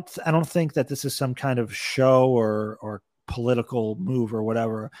I don't think that this is some kind of show or political move or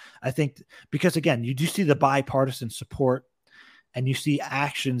whatever. I think because, again, you do see the bipartisan support, and you see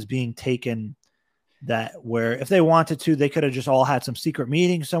actions being taken that where if they wanted to, they could have just all had some secret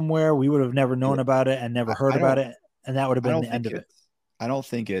meeting somewhere. We would have never known about it and never heard about it. And that would have been the end of it. I don't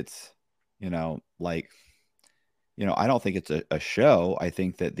think it's, I don't think it's a show. I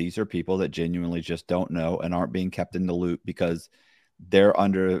think that these are people that genuinely just don't know and aren't being kept in the loop because they're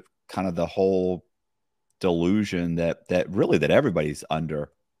under kind of the whole delusion that everybody's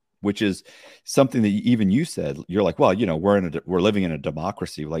under, which is something that even you said. You're like, well, we're living in a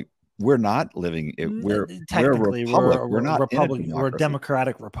democracy. Like, we're not living. We're a republic. We're not republic. We're a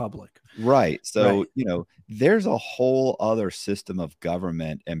democratic republic. Right. So, there's a whole other system of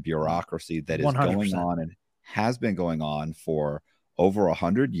government and bureaucracy that is 100%. Going on and has been going on for over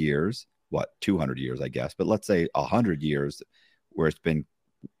 100 years, 200 years, I guess, but let's say 100 years, where it's been,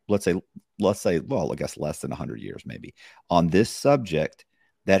 let's say, well, I guess less than 100 years, maybe, on this subject,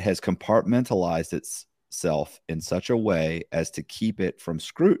 that has compartmentalized itself in such a way as to keep it from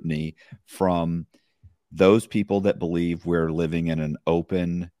scrutiny from those people that believe we're living in an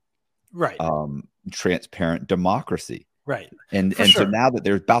open, transparent democracy. Right. And so now that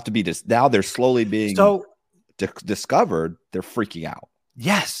they're about to be now they're slowly being discovered, they're freaking out.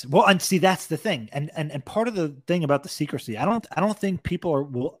 Yes. Well, and see, that's the thing. And part of the thing about the secrecy, I don't think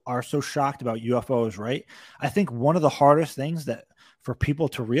people are so shocked about UFOs, right? I think one of the hardest things that for people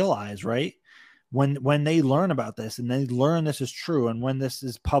to realize, right, when they learn about this and they learn this is true, and when this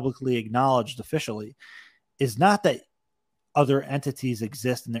is publicly acknowledged officially, is not that other entities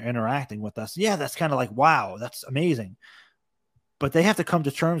exist and they're interacting with us. Yeah, that's kind of like, wow, that's amazing. But they have to come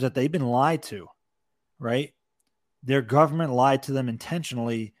to terms that they've been lied to, right? Their government lied to them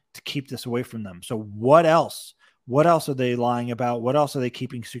intentionally to keep this away from them. So what else? What else are they lying about? What else are they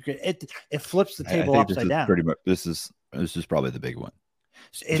keeping secret? It flips the table upside down. Pretty much. This is probably the big one.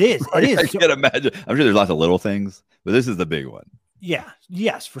 It is. It is. I can't imagine. I'm sure there's lots of little things, but this is the big one. Yeah.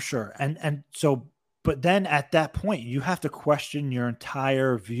 Yes, for sure. And so, but then at that point, you have to question your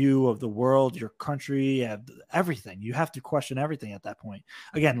entire view of the world, your country, everything. You have to question everything at that point.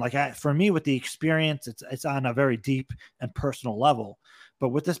 Again, for me, with the experience, it's on a very deep and personal level. But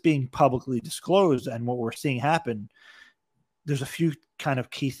with this being publicly disclosed and what we're seeing happen, there's a few kind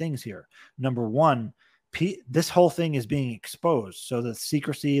of key things here. Number one, this whole thing is being exposed. So the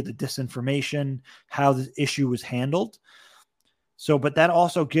secrecy, the disinformation, how the issue was handled. So, but that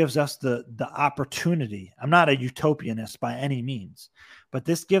also gives us the opportunity. I'm not a utopianist by any means, but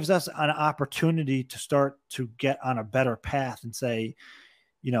this gives us an opportunity to start to get on a better path and say,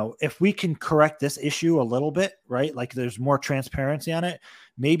 if we can correct this issue a little bit, right? Like there's more transparency on it.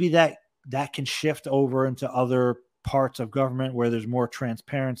 Maybe that can shift over into other parts of government where there's more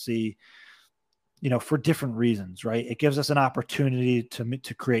transparency, for different reasons, right? It gives us an opportunity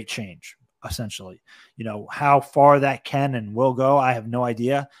to create change. Essentially, how far that can and will go, I have no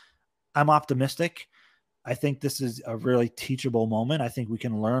idea. I'm optimistic. I think this is a really teachable moment. I think we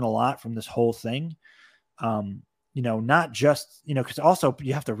can learn a lot from this whole thing. Not just, because also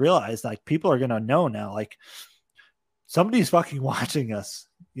you have to realize, like, people are going to know now, like, somebody's fucking watching us.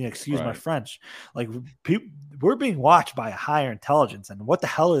 excuse my French. Like we're being watched by a higher intelligence, and what the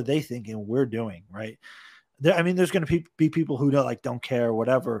hell are they thinking we're doing, right? There's going to be people who don't care or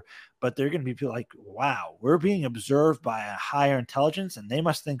whatever, but they're going to be people like, wow, we're being observed by a higher intelligence, and they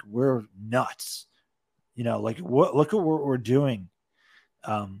must think we're nuts. Look at what we're doing.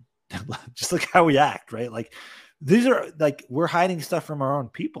 Just look how we act, right? Like these are we're hiding stuff from our own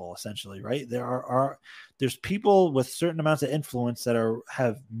people, essentially, right? There's people with certain amounts of influence that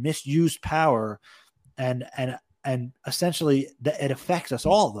have misused power, and essentially it affects us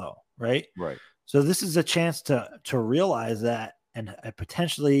all, though, right? Right. So this is a chance to realize that and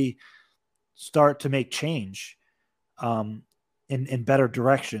potentially start to make change in better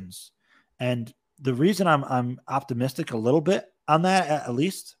directions. And the reason I'm optimistic a little bit on that, at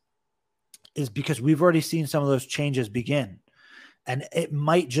least, is because we've already seen some of those changes begin. And it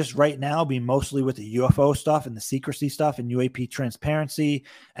might just right now be mostly with the UFO stuff and the secrecy stuff and UAP transparency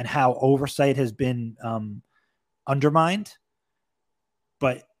and how oversight has been undermined.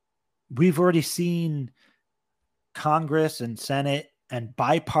 But we've already seen Congress and Senate and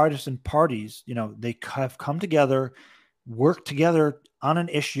bipartisan parties, they have come together, work together on an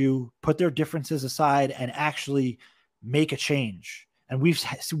issue, put their differences aside, and actually make a change. And we've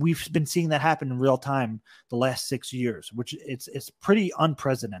been seeing that happen in real time the last 6 years, which it's pretty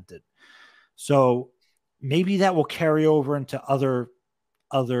unprecedented. So maybe that will carry over into other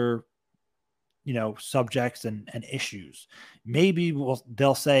subjects and issues. Maybe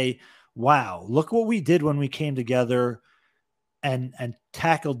they'll say, wow, look what we did when we came together and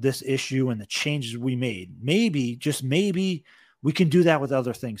tackled this issue and the changes we made. Maybe, just maybe, we can do that with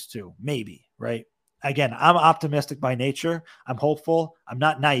other things too. Maybe, right? Again, I'm optimistic by nature. I'm hopeful. I'm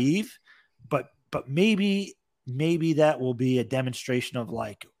not naive, but maybe that will be a demonstration of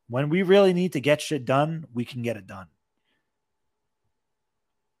when we really need to get shit done, we can get it done.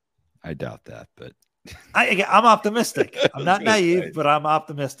 I doubt that, but I'm optimistic. I'm not naive, but I'm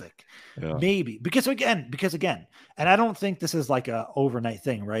optimistic. Yeah. Maybe because again, and I don't think this is a overnight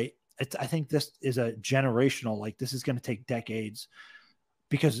thing, right? I think this is a generational, this is going to take decades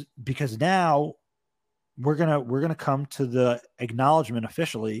because now we're going to come to the acknowledgement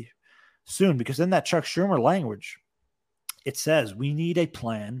officially soon, because in that Chuck Schumer language, it says we need a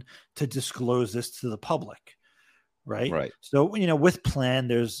plan to disclose this to the public. Right. So, with plan,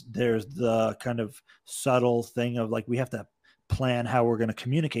 there's the kind of subtle thing of we have to plan how we're going to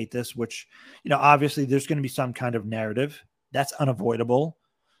communicate this, which, obviously there's going to be some kind of narrative that's unavoidable.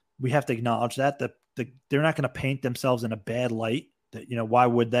 We have to acknowledge that they're not going to paint themselves in a bad light. That, why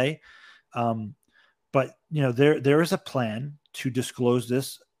would they? But, there is a plan to disclose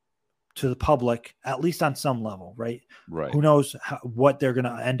this to the public, at least on some level, right? Who knows what they're going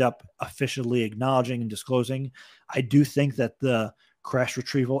to end up officially acknowledging and disclosing. I do think that the crash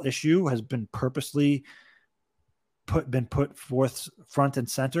retrieval issue has been purposely put forth front and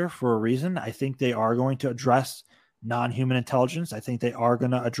center for a reason. I think they are going to address non-human intelligence. I think they are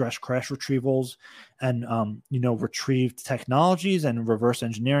going to address crash retrievals and, retrieved technologies and reverse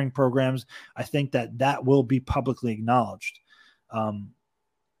engineering programs. I think that will be publicly acknowledged.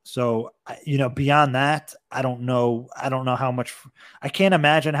 So, beyond that, I don't know how much. I can't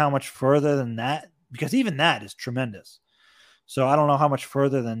imagine how much further than that, because even that is tremendous. So I don't know how much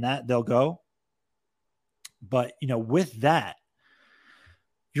further than that they'll go. But, with that,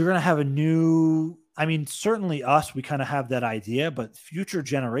 you're going to have a new, certainly us, we kind of have that idea, but future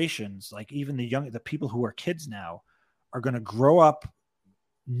generations, even the people who are kids now, are going to grow up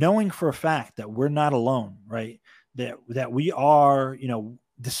knowing for a fact that we're not alone, right? That we are,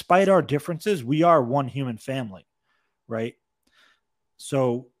 despite our differences, we are one human family, right?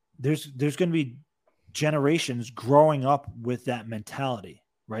 So there's going to be generations growing up with that mentality,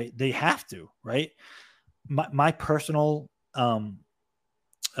 right? They have to, right? My personal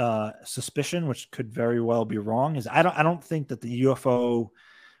suspicion, which could very well be wrong, is I don't think that the UFO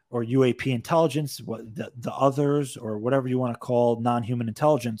or UAP intelligence, the others, or whatever you want to call non-human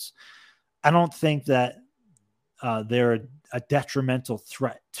intelligence, I don't think that they're a detrimental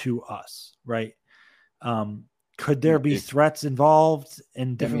threat to us, right? Could there be threats involved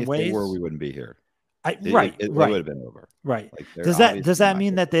in different ways? If they were, we wouldn't be here. It would have been over. Right. Does that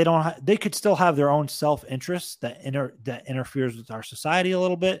mean that they could still have their own self-interest that interferes with our society a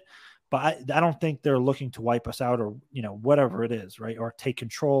little bit? But I don't think they're looking to wipe us out, or whatever it is, right? Or take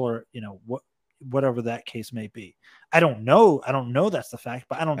control, or whatever that case may be. I don't know that's the fact,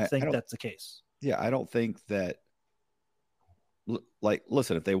 but I don't think that's the case. Yeah, I don't think that.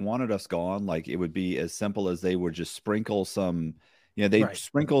 Listen, if they wanted us gone, it would be as simple as they would just sprinkle some, They Right.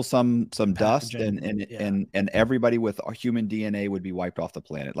 sprinkle some dust Pathogen, yeah. and everybody with human DNA would be wiped off the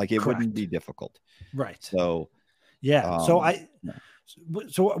planet. Like, it wouldn't be Correct. difficult. Right. So, Yeah. yeah.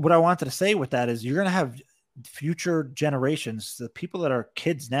 So what I wanted to say with that is you're going to have future generations, the people that are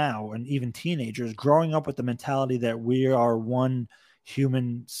kids now and even teenagers, growing up with the mentality that we are one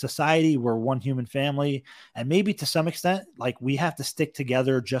human society, we're one human family, and maybe to some extent, like, we have to stick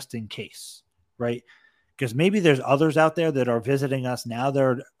together just in case, right? Because maybe there's others out there that are visiting us now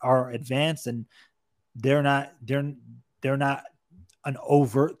that are advanced, and they're not an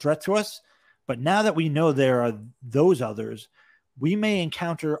overt threat to us. But now that we know there are those others, we may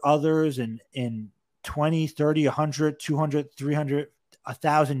encounter others in 20, 30, 100, 200, 300,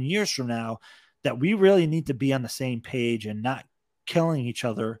 1,000 years from now, that we really need to be on the same page and not killing each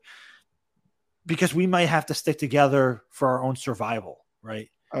other, because we might have to stick together for our own survival. Right.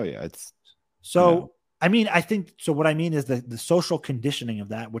 Oh yeah. So, I mean, I think, so what I mean is the social conditioning of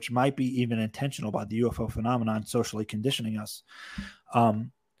that, which might be even intentional about the UFO phenomenon, socially conditioning us,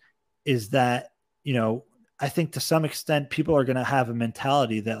 is that, I think to some extent people are going to have a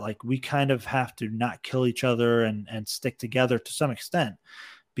mentality that, like, we kind of have to not kill each other and stick together to some extent,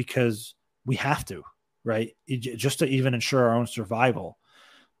 because we have to, right? Just to even ensure our own survival.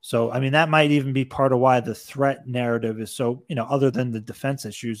 So, I mean, that might even be part of why the threat narrative is so, other than the defense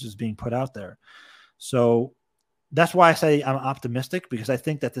issues, is being put out there. So that's why I say I'm optimistic, because I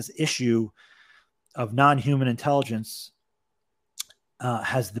think that this issue of non-human intelligence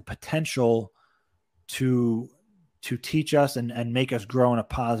has the potential to teach us and make us grow in a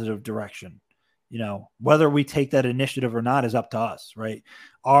positive direction. Whether we take that initiative or not is up to us, right?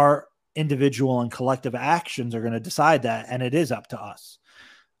 Our individual and collective actions are going to decide that, and it is up to us.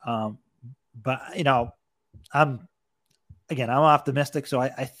 But I'm optimistic. So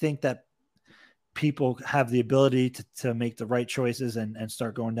I think that people have the ability to make the right choices and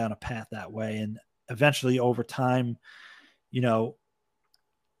start going down a path that way. And eventually over time,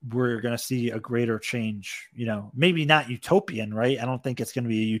 we're going to see a greater change, maybe not utopian, right? I don't think it's going to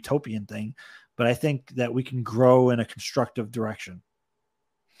be a utopian thing, but I think that we can grow in a constructive direction.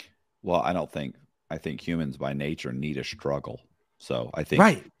 Well, I think humans by nature need a struggle. So I think,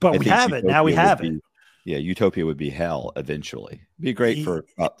 right. But we have it. Now we have it. Yeah. Utopia would be hell eventually. It'd be great for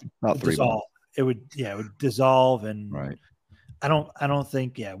about 3 months. It would dissolve. And right. I don't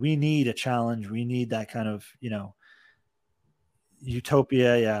think, we need a challenge. We need that kind of,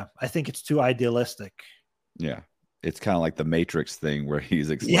 utopia. Yeah. I think it's too idealistic. Yeah. It's kind of like the Matrix thing where he's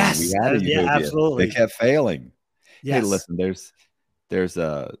explaining. Yes. We had a utopia. Yeah, absolutely. They kept failing. Yes. Hey, listen, there was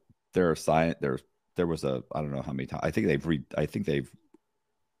a, I don't know how many times, I think they've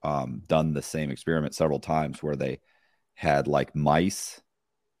done the same experiment several times where they had like mice,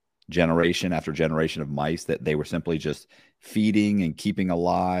 generation after generation of mice that they were simply just feeding and keeping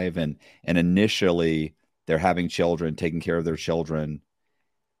alive. And initially they're having children, taking care of their children,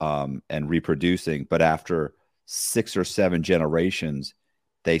 and reproducing. But after 6 or 7 generations,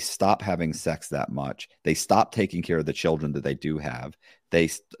 they stop having sex that much. They stop taking care of the children that they do have.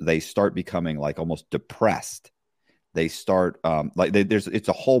 They start becoming like almost depressed. They start it's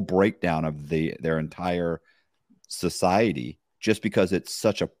a whole breakdown of their entire society just because it's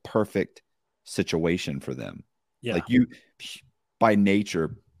such a perfect situation for them. Yeah. Like, by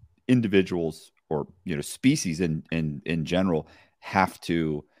nature, individuals or species in general have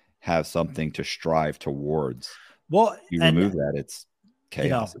to have something to strive towards. Well, you remove that, it's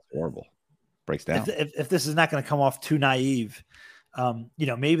chaos. It's horrible. Breaks down. If this is not going to come off too naive,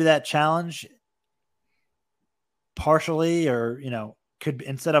 maybe that challenge partially, or, could,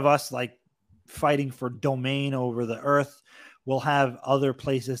 instead of us like fighting for domain over the earth, we'll have other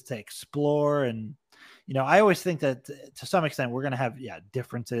places to explore. And, I always think that to some extent we're going to have,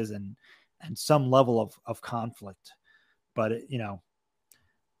 differences and some level of conflict, but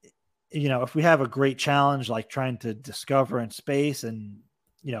if we have a great challenge, like trying to discover in space and,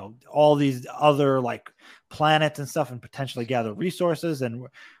 all these other like planets and stuff, and potentially gather resources, and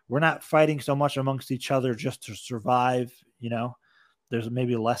we're not fighting so much amongst each other just to survive, there's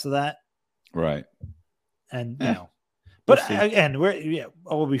maybe less of that. Right. And, but we'll again, we'll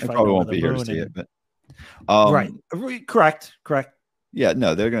be fighting. Probably won't be here to see it, but right. Correct. Yeah,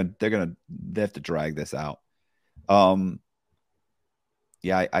 no, they have to drag this out.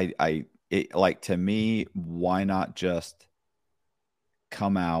 Yeah, like, to me, why not just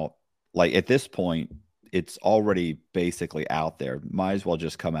come out? Like, at this point, it's already basically out there. Might as well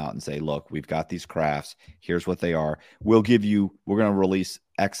just come out and say, look, we've got these crafts. Here's what they are. we're going to release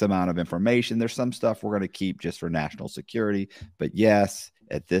X amount of information. There's some stuff we're going to keep just for national security. But yes,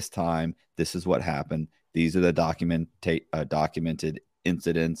 at this time, this is what happened. These are the documented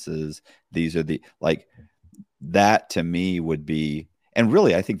incidences. These are the like that to me would be, and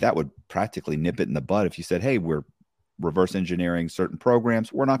really, I think that would practically nip it in the bud if you said, hey, we're reverse engineering certain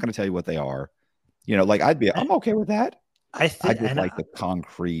programs. We're not going to tell you what they are. Like I'm okay with that. I just like the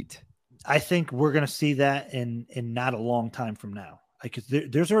concrete. I think we're going to see that in not a long time from now. Like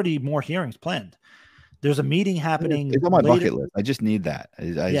there's already more hearings planned. There's a meeting happening. It's on my bucket list. I just need that.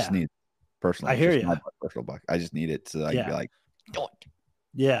 I just need personally. I hear you. My personal bucket. I just need it so I can be like, do it.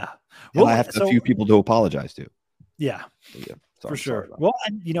 Yeah. Well, I have a few people to apologize to. Yeah. For sure. Well,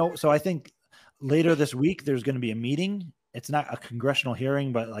 so I think later this week there's going to be a meeting. It's not a congressional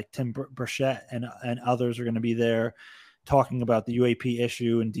hearing, but like Tim Burchett and others are going to be there talking about the UAP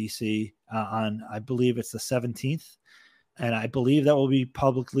issue in DC on, I believe it's the 17th. And I believe that will be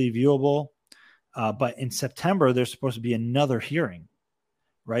publicly viewable. But in September, there's supposed to be another hearing,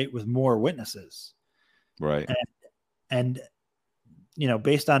 right, with more witnesses. Right. And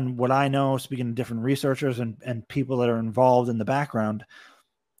based on what I know, speaking to different researchers and people that are involved in the background,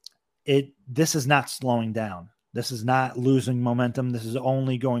 this is not slowing down. This is not losing momentum. This is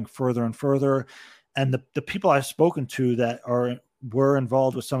only going further and further. And the people I've spoken to that were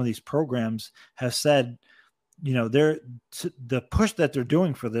involved with some of these programs have said, the push that they're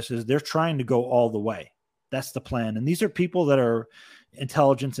doing for this is they're trying to go all the way. That's the plan. And these are people that are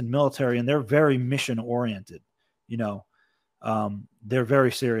intelligence and military, and they're very mission oriented. They're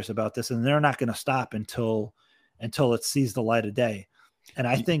very serious about this, and they're not going to stop until it sees the light of day. And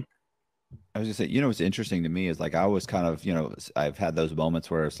I think, I was just saying, what's interesting to me is like, I was kind of, I've had those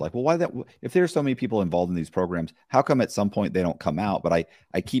moments where it's like, well, if there's so many people involved in these programs, how come at some point they don't come out? But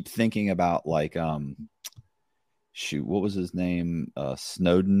I keep thinking about like, what was his name?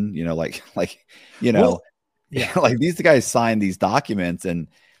 Snowden, like, yeah, like these guys signed these documents and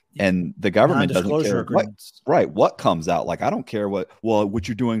the government doesn't care what comes out. Like, I don't care what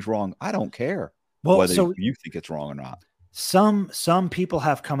you're doing is wrong. I don't care whether you think it's wrong or not. Some people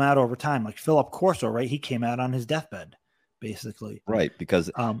have come out over time, like Philip Corso, right? He came out on his deathbed, basically. Right.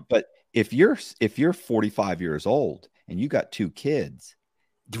 Because, but if you're 45 years old and you got 2 kids,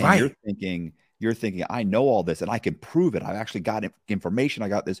 right, you're thinking, I know all this and I can prove it. I've actually got information. I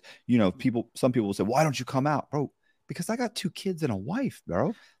got this, some people will say, why don't you come out, bro? Because I got 2 kids and a wife,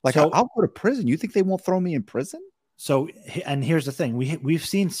 bro. Like, I'll go to prison. You think they won't throw me in prison? So, and here's the thing. We've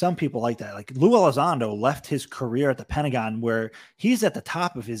seen some people like that. Like Lou Elizondo left his career at the Pentagon where he's at the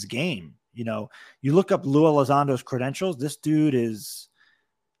top of his game. You look up Lou Elizondo's credentials. This dude is,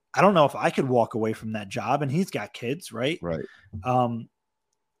 I don't know if I could walk away from that job, and he's got kids, right? Right.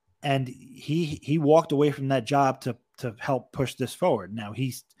 And he walked away from that job to help push this forward. Now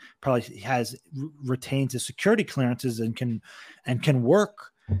he's probably retains his security clearances and can work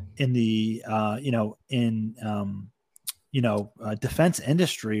in the defense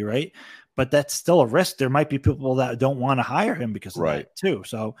industry, right? But that's still a risk. There might be people that don't want to hire him because of that too.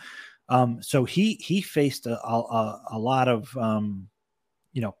 So, so he faced a lot of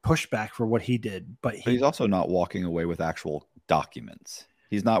pushback for what he did. But he's also not walking away with actual documents.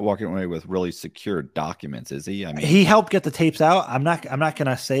 He's not walking away with really secure documents, is he? I mean, he helped get the tapes out. I'm not going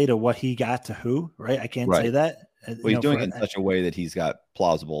to say to what he got to who, right? I can't say that. Well, he's doing it in such a way that he's got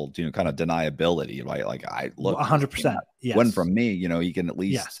plausible, kind of deniability, right? Like, I look 100%. Yes. One from me, he can at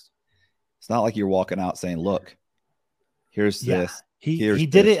least. Yes. It's not like you're walking out saying, "Look, here's this." He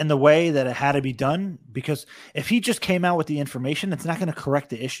did it in the way that it had to be done, because if he just came out with the information, it's not going to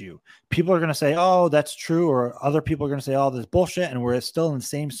correct the issue. People are going to say, "Oh, that's true," or other people are going to say, "Oh, this bullshit," and we're still in the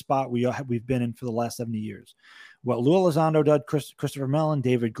same spot we've been in for the last 70 years. What Lou Elizondo did, Christopher Mellon,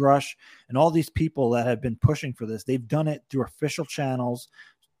 David Grush, and all these people that have been pushing for this, they've done it through official channels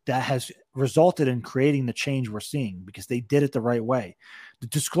that has resulted in creating the change we're seeing because they did it the right way. The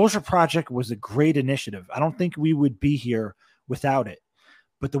Disclosure Project was a great initiative. I don't think we would be here without it.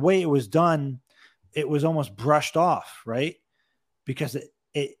 But the way it was done, it was almost brushed off, right? Because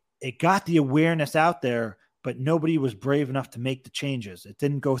it got the awareness out there, but nobody was brave enough to make the changes. It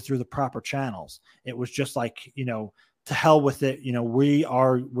didn't go through the proper channels. It was just like, to hell with it.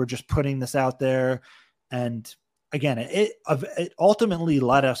 We're just putting this out there. And again, it ultimately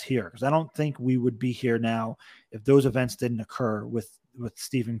led us here, because I don't think we would be here now if those events didn't occur with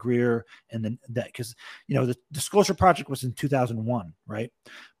Stephen Greer and then that, because the Disclosure Project was in 2001, right?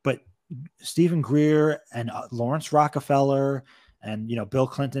 But Stephen Greer and Lawrence Rockefeller and Bill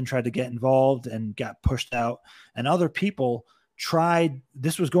Clinton tried to get involved and got pushed out, and other people tried.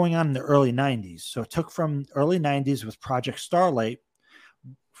 This was going on in the early 90s, so it took from early 90s with Project Starlight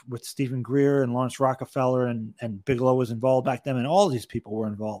with Stephen Greer and Lawrence Rockefeller and Bigelow was involved back then, and all these people were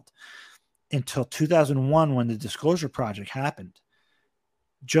involved. until 2001 when the Disclosure Project happened,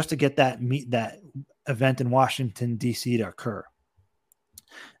 just to get that event in Washington, D.C. to occur.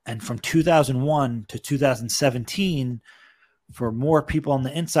 And from 2001 to 2017, for more people on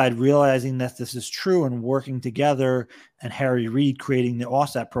the inside realizing that this is true and working together, and Harry Reid creating the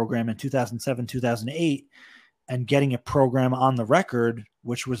OSAP program in 2007, 2008, and getting a program on the record,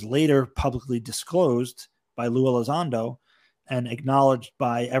 which was later publicly disclosed by Lou Elizondo and acknowledged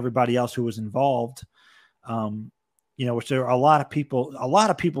by everybody else who was involved. Which there are a lot of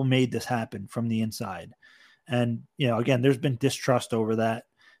people made this happen from the inside. And, again, there's been distrust over that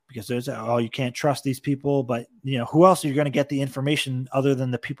because you can't trust these people, but who else are you going to get the information other than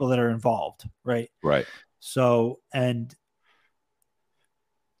the people that are involved? Right. Right. So, and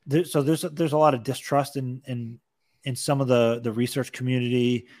there's a lot of distrust in some of the research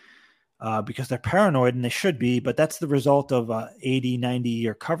community because they're paranoid, and they should be, but that's the result of 80, 90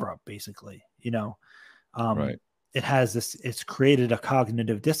 year cover up, basically, right. It's created a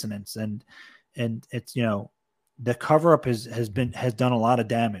cognitive dissonance, and it's, the cover up has done a lot of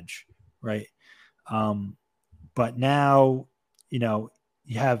damage. Right. But now, you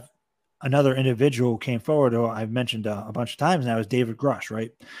have another individual who came forward, who I've mentioned a bunch of times now, is David Grush.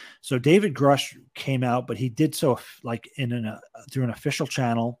 Right. So David Grush came out, but he did so like through an official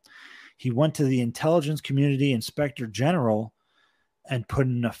channel. He went to the Intelligence Community Inspector General and put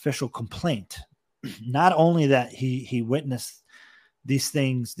in an official complaint. Not only that he witnessed these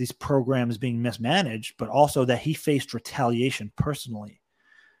things, these programs being mismanaged, but also that he faced retaliation personally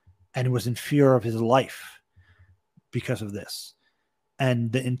and was in fear of his life because of this.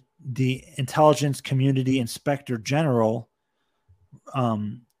 And the Intelligence Community Inspector General,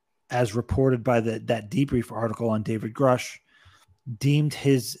 as reported by that debrief article on David Grush, deemed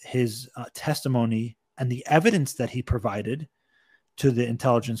his testimony and the evidence that he provided to the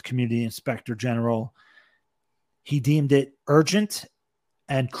Intelligence Community Inspector General, he deemed it urgent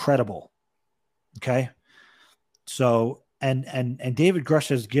and credible. Okay. So, and David Grush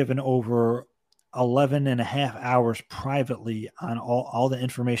has given over 11 and a half hours privately on all the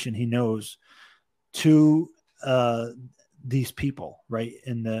information he knows to these people, right,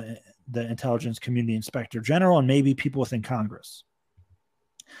 in the Intelligence Community Inspector General, and maybe people within Congress.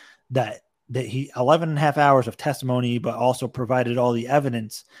 That he 11 and a half hours of testimony, but also provided all the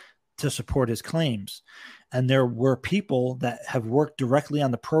evidence to support his claims. And there were people that have worked directly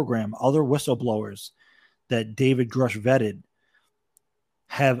on the program, other whistleblowers that David Grush vetted,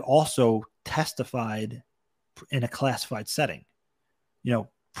 have also testified in a classified setting,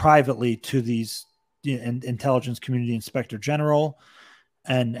 privately to these Intelligence Community Inspector General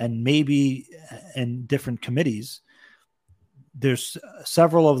and maybe in different committees. There's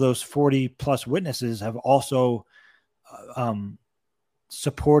several of those 40 plus witnesses have also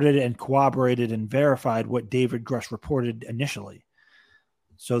supported and corroborated and verified what David Grush reported initially.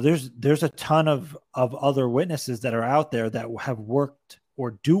 So there's a ton of other witnesses that are out there that have worked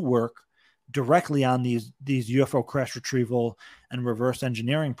or do work directly on these UFO crash retrieval and reverse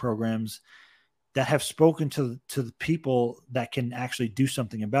engineering programs that have spoken to the people that can actually do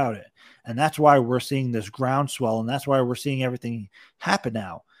something about it. And that's why we're seeing this groundswell, and that's why we're seeing everything happen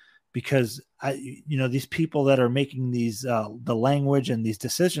now, because these people that are making these the language and these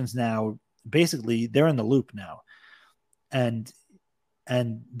decisions now, basically they're in the loop now, and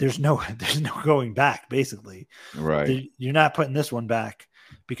there's no going back. Basically, right? You're not putting this one back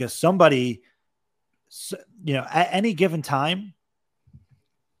because somebody, at any given time,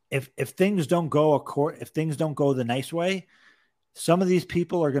 if things don't go if things don't go the nice way, some of these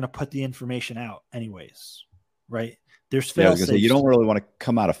people are going to put the information out anyways, right? There's you don't really want to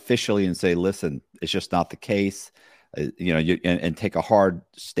come out officially and say, listen, it's just not the case, and take a hard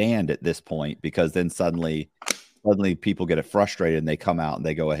stand at this point, because then suddenly people get frustrated and they come out and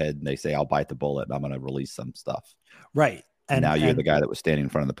they go ahead and they say, I'll bite the bullet and I'm going to release some stuff. Right. And now you're the guy that was standing in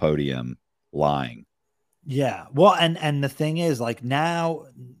front of the podium lying. Yeah. Well, and the thing is, like, now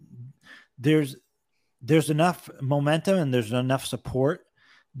there's enough momentum and there's enough support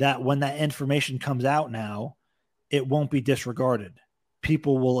that when that information comes out now, it won't be disregarded.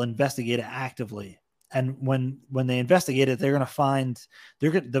 People will investigate it actively. And when they investigate it, they're going to find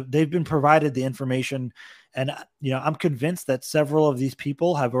they've been provided the information. And, I'm convinced that several of these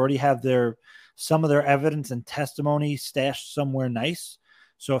people have already have some of their evidence and testimony stashed somewhere nice.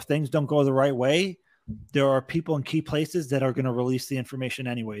 So if things don't go the right way, there are people in key places that are going to release the information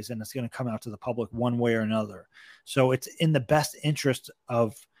anyways, and it's going to come out to the public one way or another. So it's in the best interest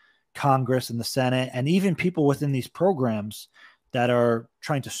of Congress and the Senate, and even people within these programs that are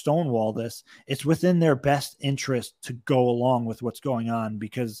trying to stonewall this. It's within their best interest to go along with what's going on,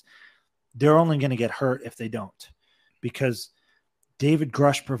 because they're only going to get hurt if they don't, because David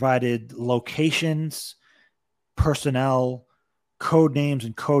Grush provided locations, personnel, code names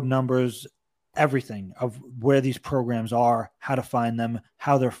and code numbers, everything of where these programs are, how to find them,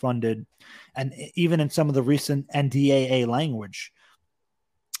 how they're funded. And even in some of the recent NDAA language,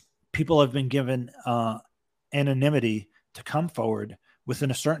 people have been given anonymity to come forward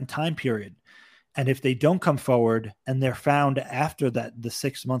within a certain time period. And if they don't come forward and they're found after that, the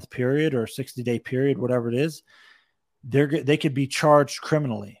 6-month period or 60-day period, whatever it is, they could be charged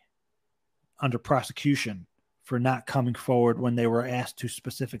criminally under prosecution for not coming forward when they were asked to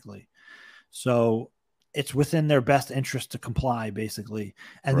specifically. So it's within their best interest to comply, basically.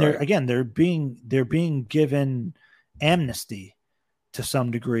 And they're being given amnesty to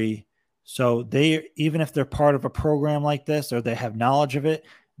some degree. So even if they're part of a program like this or they have knowledge of it,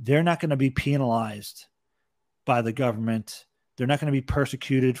 they're not going to be penalized by the government. They're not going to be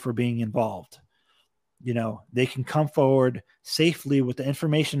persecuted for being involved. They can come forward safely with the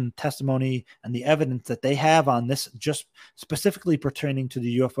information, testimony, and the evidence that they have on this, just specifically pertaining to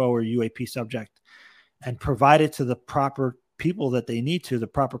the UFO or UAP subject, and provide it to the proper people that they need to, the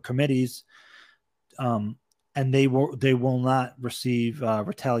proper committees. And they will not receive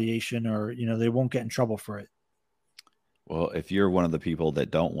retaliation, or, they won't get in trouble for it. Well, if you're one of the people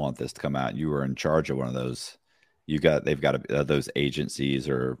that don't want this to come out, you are in charge of one of those. They've got those agencies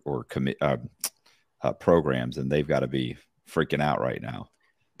or programs, and they've got to be freaking out right now.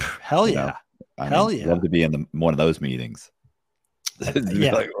 Hell yeah. Hell yeah. Love to be in one of those meetings.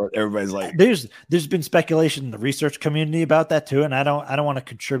 Yeah. Everybody's like, there's been speculation in the research community about that too. And I don't want to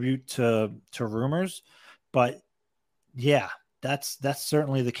contribute to rumors, but yeah, that's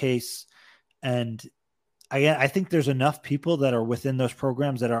certainly the case. And I think there's enough people that are within those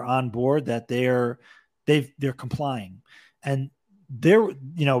programs that are on board that they're complying. And the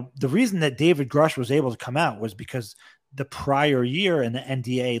reason that David Grush was able to come out was because the prior year in the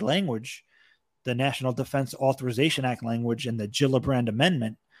NDA language, the National Defense Authorization Act language, and the Gillibrand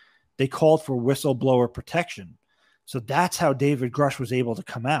Amendment, they called for whistleblower protection. So that's how David Grush was able to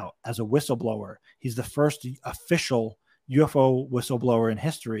come out as a whistleblower. He's the first official UFO whistleblower in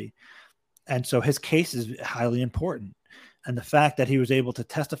history. And so his case is highly important. And the fact that he was able to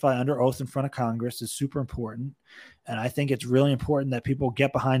testify under oath in front of Congress is super important. And I think it's really important that people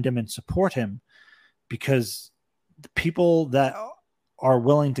get behind him and support him, because the people that are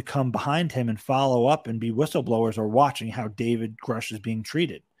willing to come behind him and follow up and be whistleblowers are watching how David Grush is being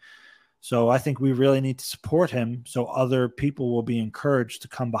treated. So I think we really need to support him, so other people will be encouraged to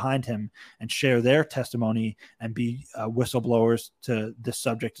come behind him and share their testimony and be whistleblowers to this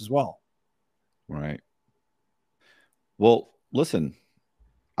subject as well. Right. Well, listen,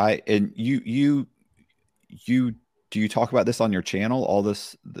 you do you talk about this on your channel, all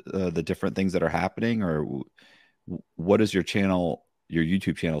this, the different things that are happening, or what is your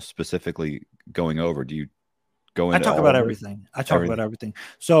YouTube channel specifically going over? Do you go into I talk about everything. About everything.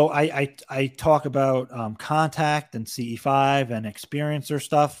 So I talk about Contact and CE5 and Experiencer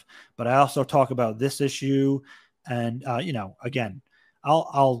stuff, but I also talk about this issue. And, again,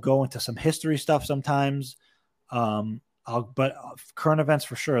 I'll go into some history stuff sometimes. But current events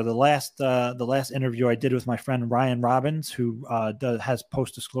for sure. The last interview I did with my friend Ryan Robbins, who has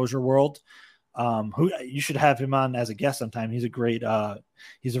Post Disclosure World, who you should have him on as a guest sometime. He's a great,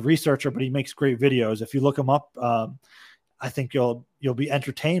 he's a researcher, but he makes great videos. If you look him up, I think you'll be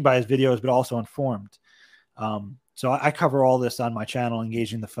entertained by his videos, but also informed. So I cover all this on my channel,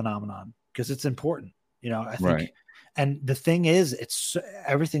 Engaging the Phenomenon, because it's important. I think, right. And the thing is,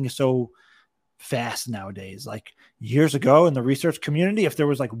 everything is so fast nowadays. Like years ago in the research community, if there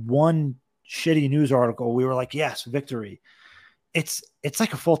was like one shitty news article, we were like, yes, victory. It's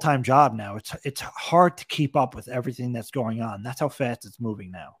like a full-time job now. It's hard to keep up with everything that's going on. That's how fast it's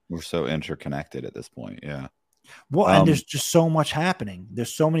moving now. We're so interconnected at this point. Yeah. Well, and there's just so much happening.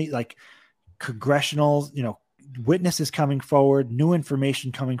 There's so many like congressional, witnesses coming forward, new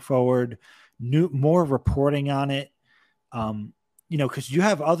information coming forward, more reporting on it. Because you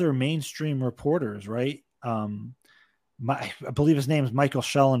have other mainstream reporters, right? I believe his name is Michael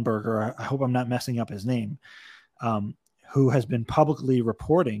Schellenberger. I hope I'm not messing up his name. Who has been publicly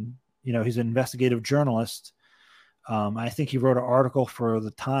reporting. He's an investigative journalist. I think he wrote an article for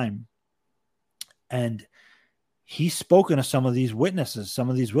The Time. And he's spoken to some of these witnesses, some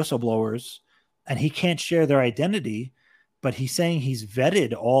of these whistleblowers, and he can't share their identity, but he's saying he's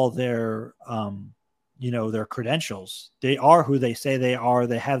vetted all their their credentials. They are who they say they are.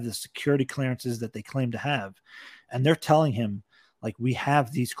 They have the security clearances that they claim to have. And they're telling him, like, we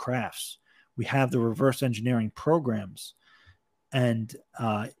have these crafts. We have the reverse engineering programs. And,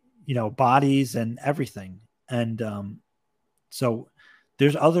 bodies and everything. And so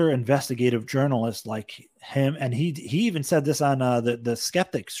there's other investigative journalists like him, and he even said this on the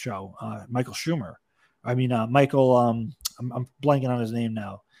Skeptics show, Michael Schumer. I mean, Michael. I'm blanking on his name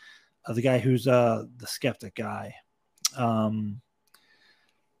now. The guy who's the skeptic guy. I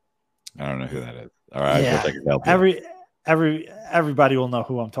don't know who that is. All right, yeah, everybody will know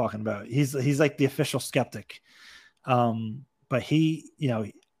who I'm talking about. He's like the official skeptic. But he,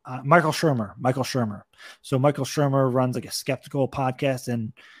 Michael Shermer. So Michael Shermer runs like a skeptical podcast,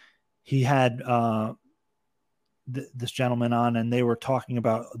 and he had this gentleman on, and they were talking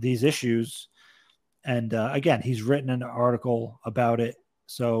about these issues. And again, he's written an article about it.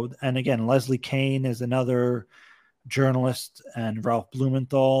 So, and again, Leslie Kean is another journalist, and Ralph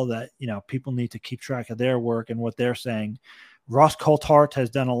Blumenthal that, people need to keep track of their work and what they're saying. Ross Coulthart has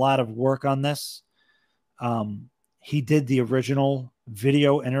done a lot of work on this. He did the original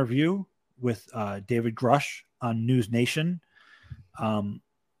video interview with David Grush on News Nation. I'm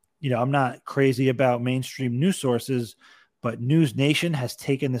not crazy about mainstream news sources, but News Nation has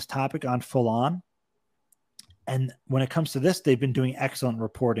taken this topic on full on. And when it comes to this, they've been doing excellent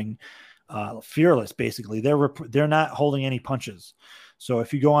reporting, fearless, basically. They're not holding any punches. So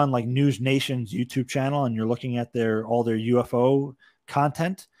if you go on like News Nation's YouTube channel and you're looking at all their UFO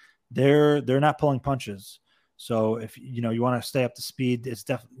content, they're not pulling punches. So if you want to stay up to speed, it's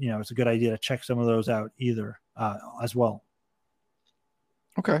definitely it's a good idea to check some of those out as well.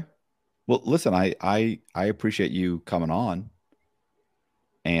 Okay. Well, listen, I appreciate you coming on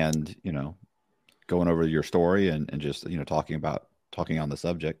and going over your story and just talking on the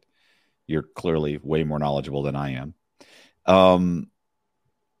subject. You're clearly way more knowledgeable than I am.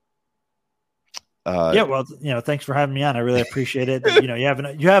 Yeah, well, thanks for having me on. I really appreciate it.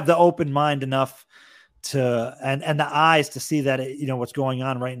 You have the open mind enough to and the eyes to see that what's going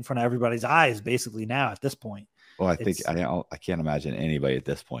on right in front of everybody's eyes basically now at this point. Well, I think I can't imagine anybody at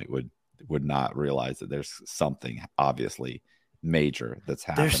this point would not realize that there's something obviously major that's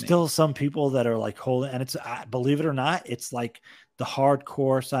happening. There's still some people that are like holding, and it's believe it or not, it's like the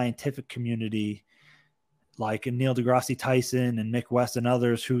hardcore scientific community, like Neil deGrasse Tyson and Mick West and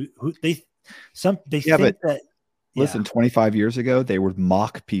others who think that. Listen, 25 years ago, they would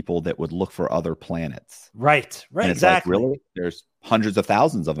mock people that would look for other planets. Right, and it's exactly. Like, really? There's hundreds of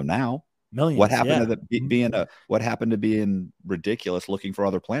thousands of them now. Millions. What happened what happened to being ridiculous looking for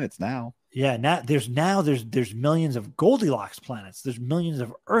other planets now? Yeah, there's millions of Goldilocks planets. There's millions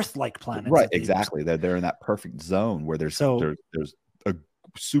of Earth-like planets. Right, exactly. They're in that perfect zone where there's a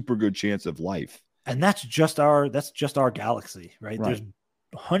super good chance of life. And that's just our galaxy, right? There's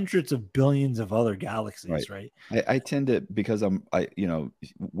hundreds of billions of other galaxies, right? I tend to, because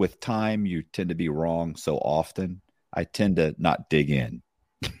with time, you tend to be wrong so often. I tend to not dig in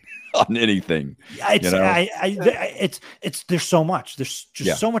on anything. There's so much. There's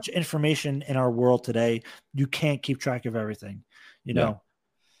just so much information in our world today. You can't keep track of everything.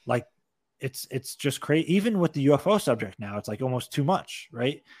 Like it's just crazy. Even with the UFO subject now, it's like almost too much,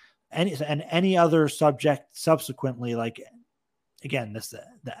 right? Any other subject subsequently, like again,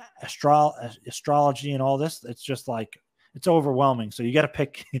 the astrology and all this, it's just like it's overwhelming. So you got to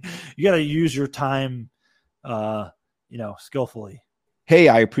pick. You got to use your time, skillfully. Hey,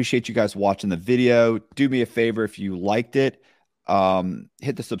 I appreciate you guys watching the video. Do me a favor if you liked it.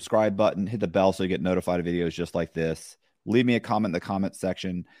 Hit the subscribe button, hit the bell so you get notified of videos just like this. Leave me a comment in the comment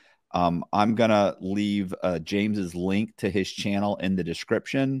section. I'm going to leave James's link to his channel in the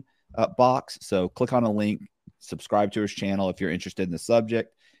description box. So click on a link, subscribe to his channel if you're interested in the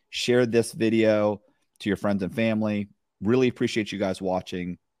subject. Share this video to your friends and family. Really appreciate you guys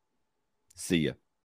watching. See ya.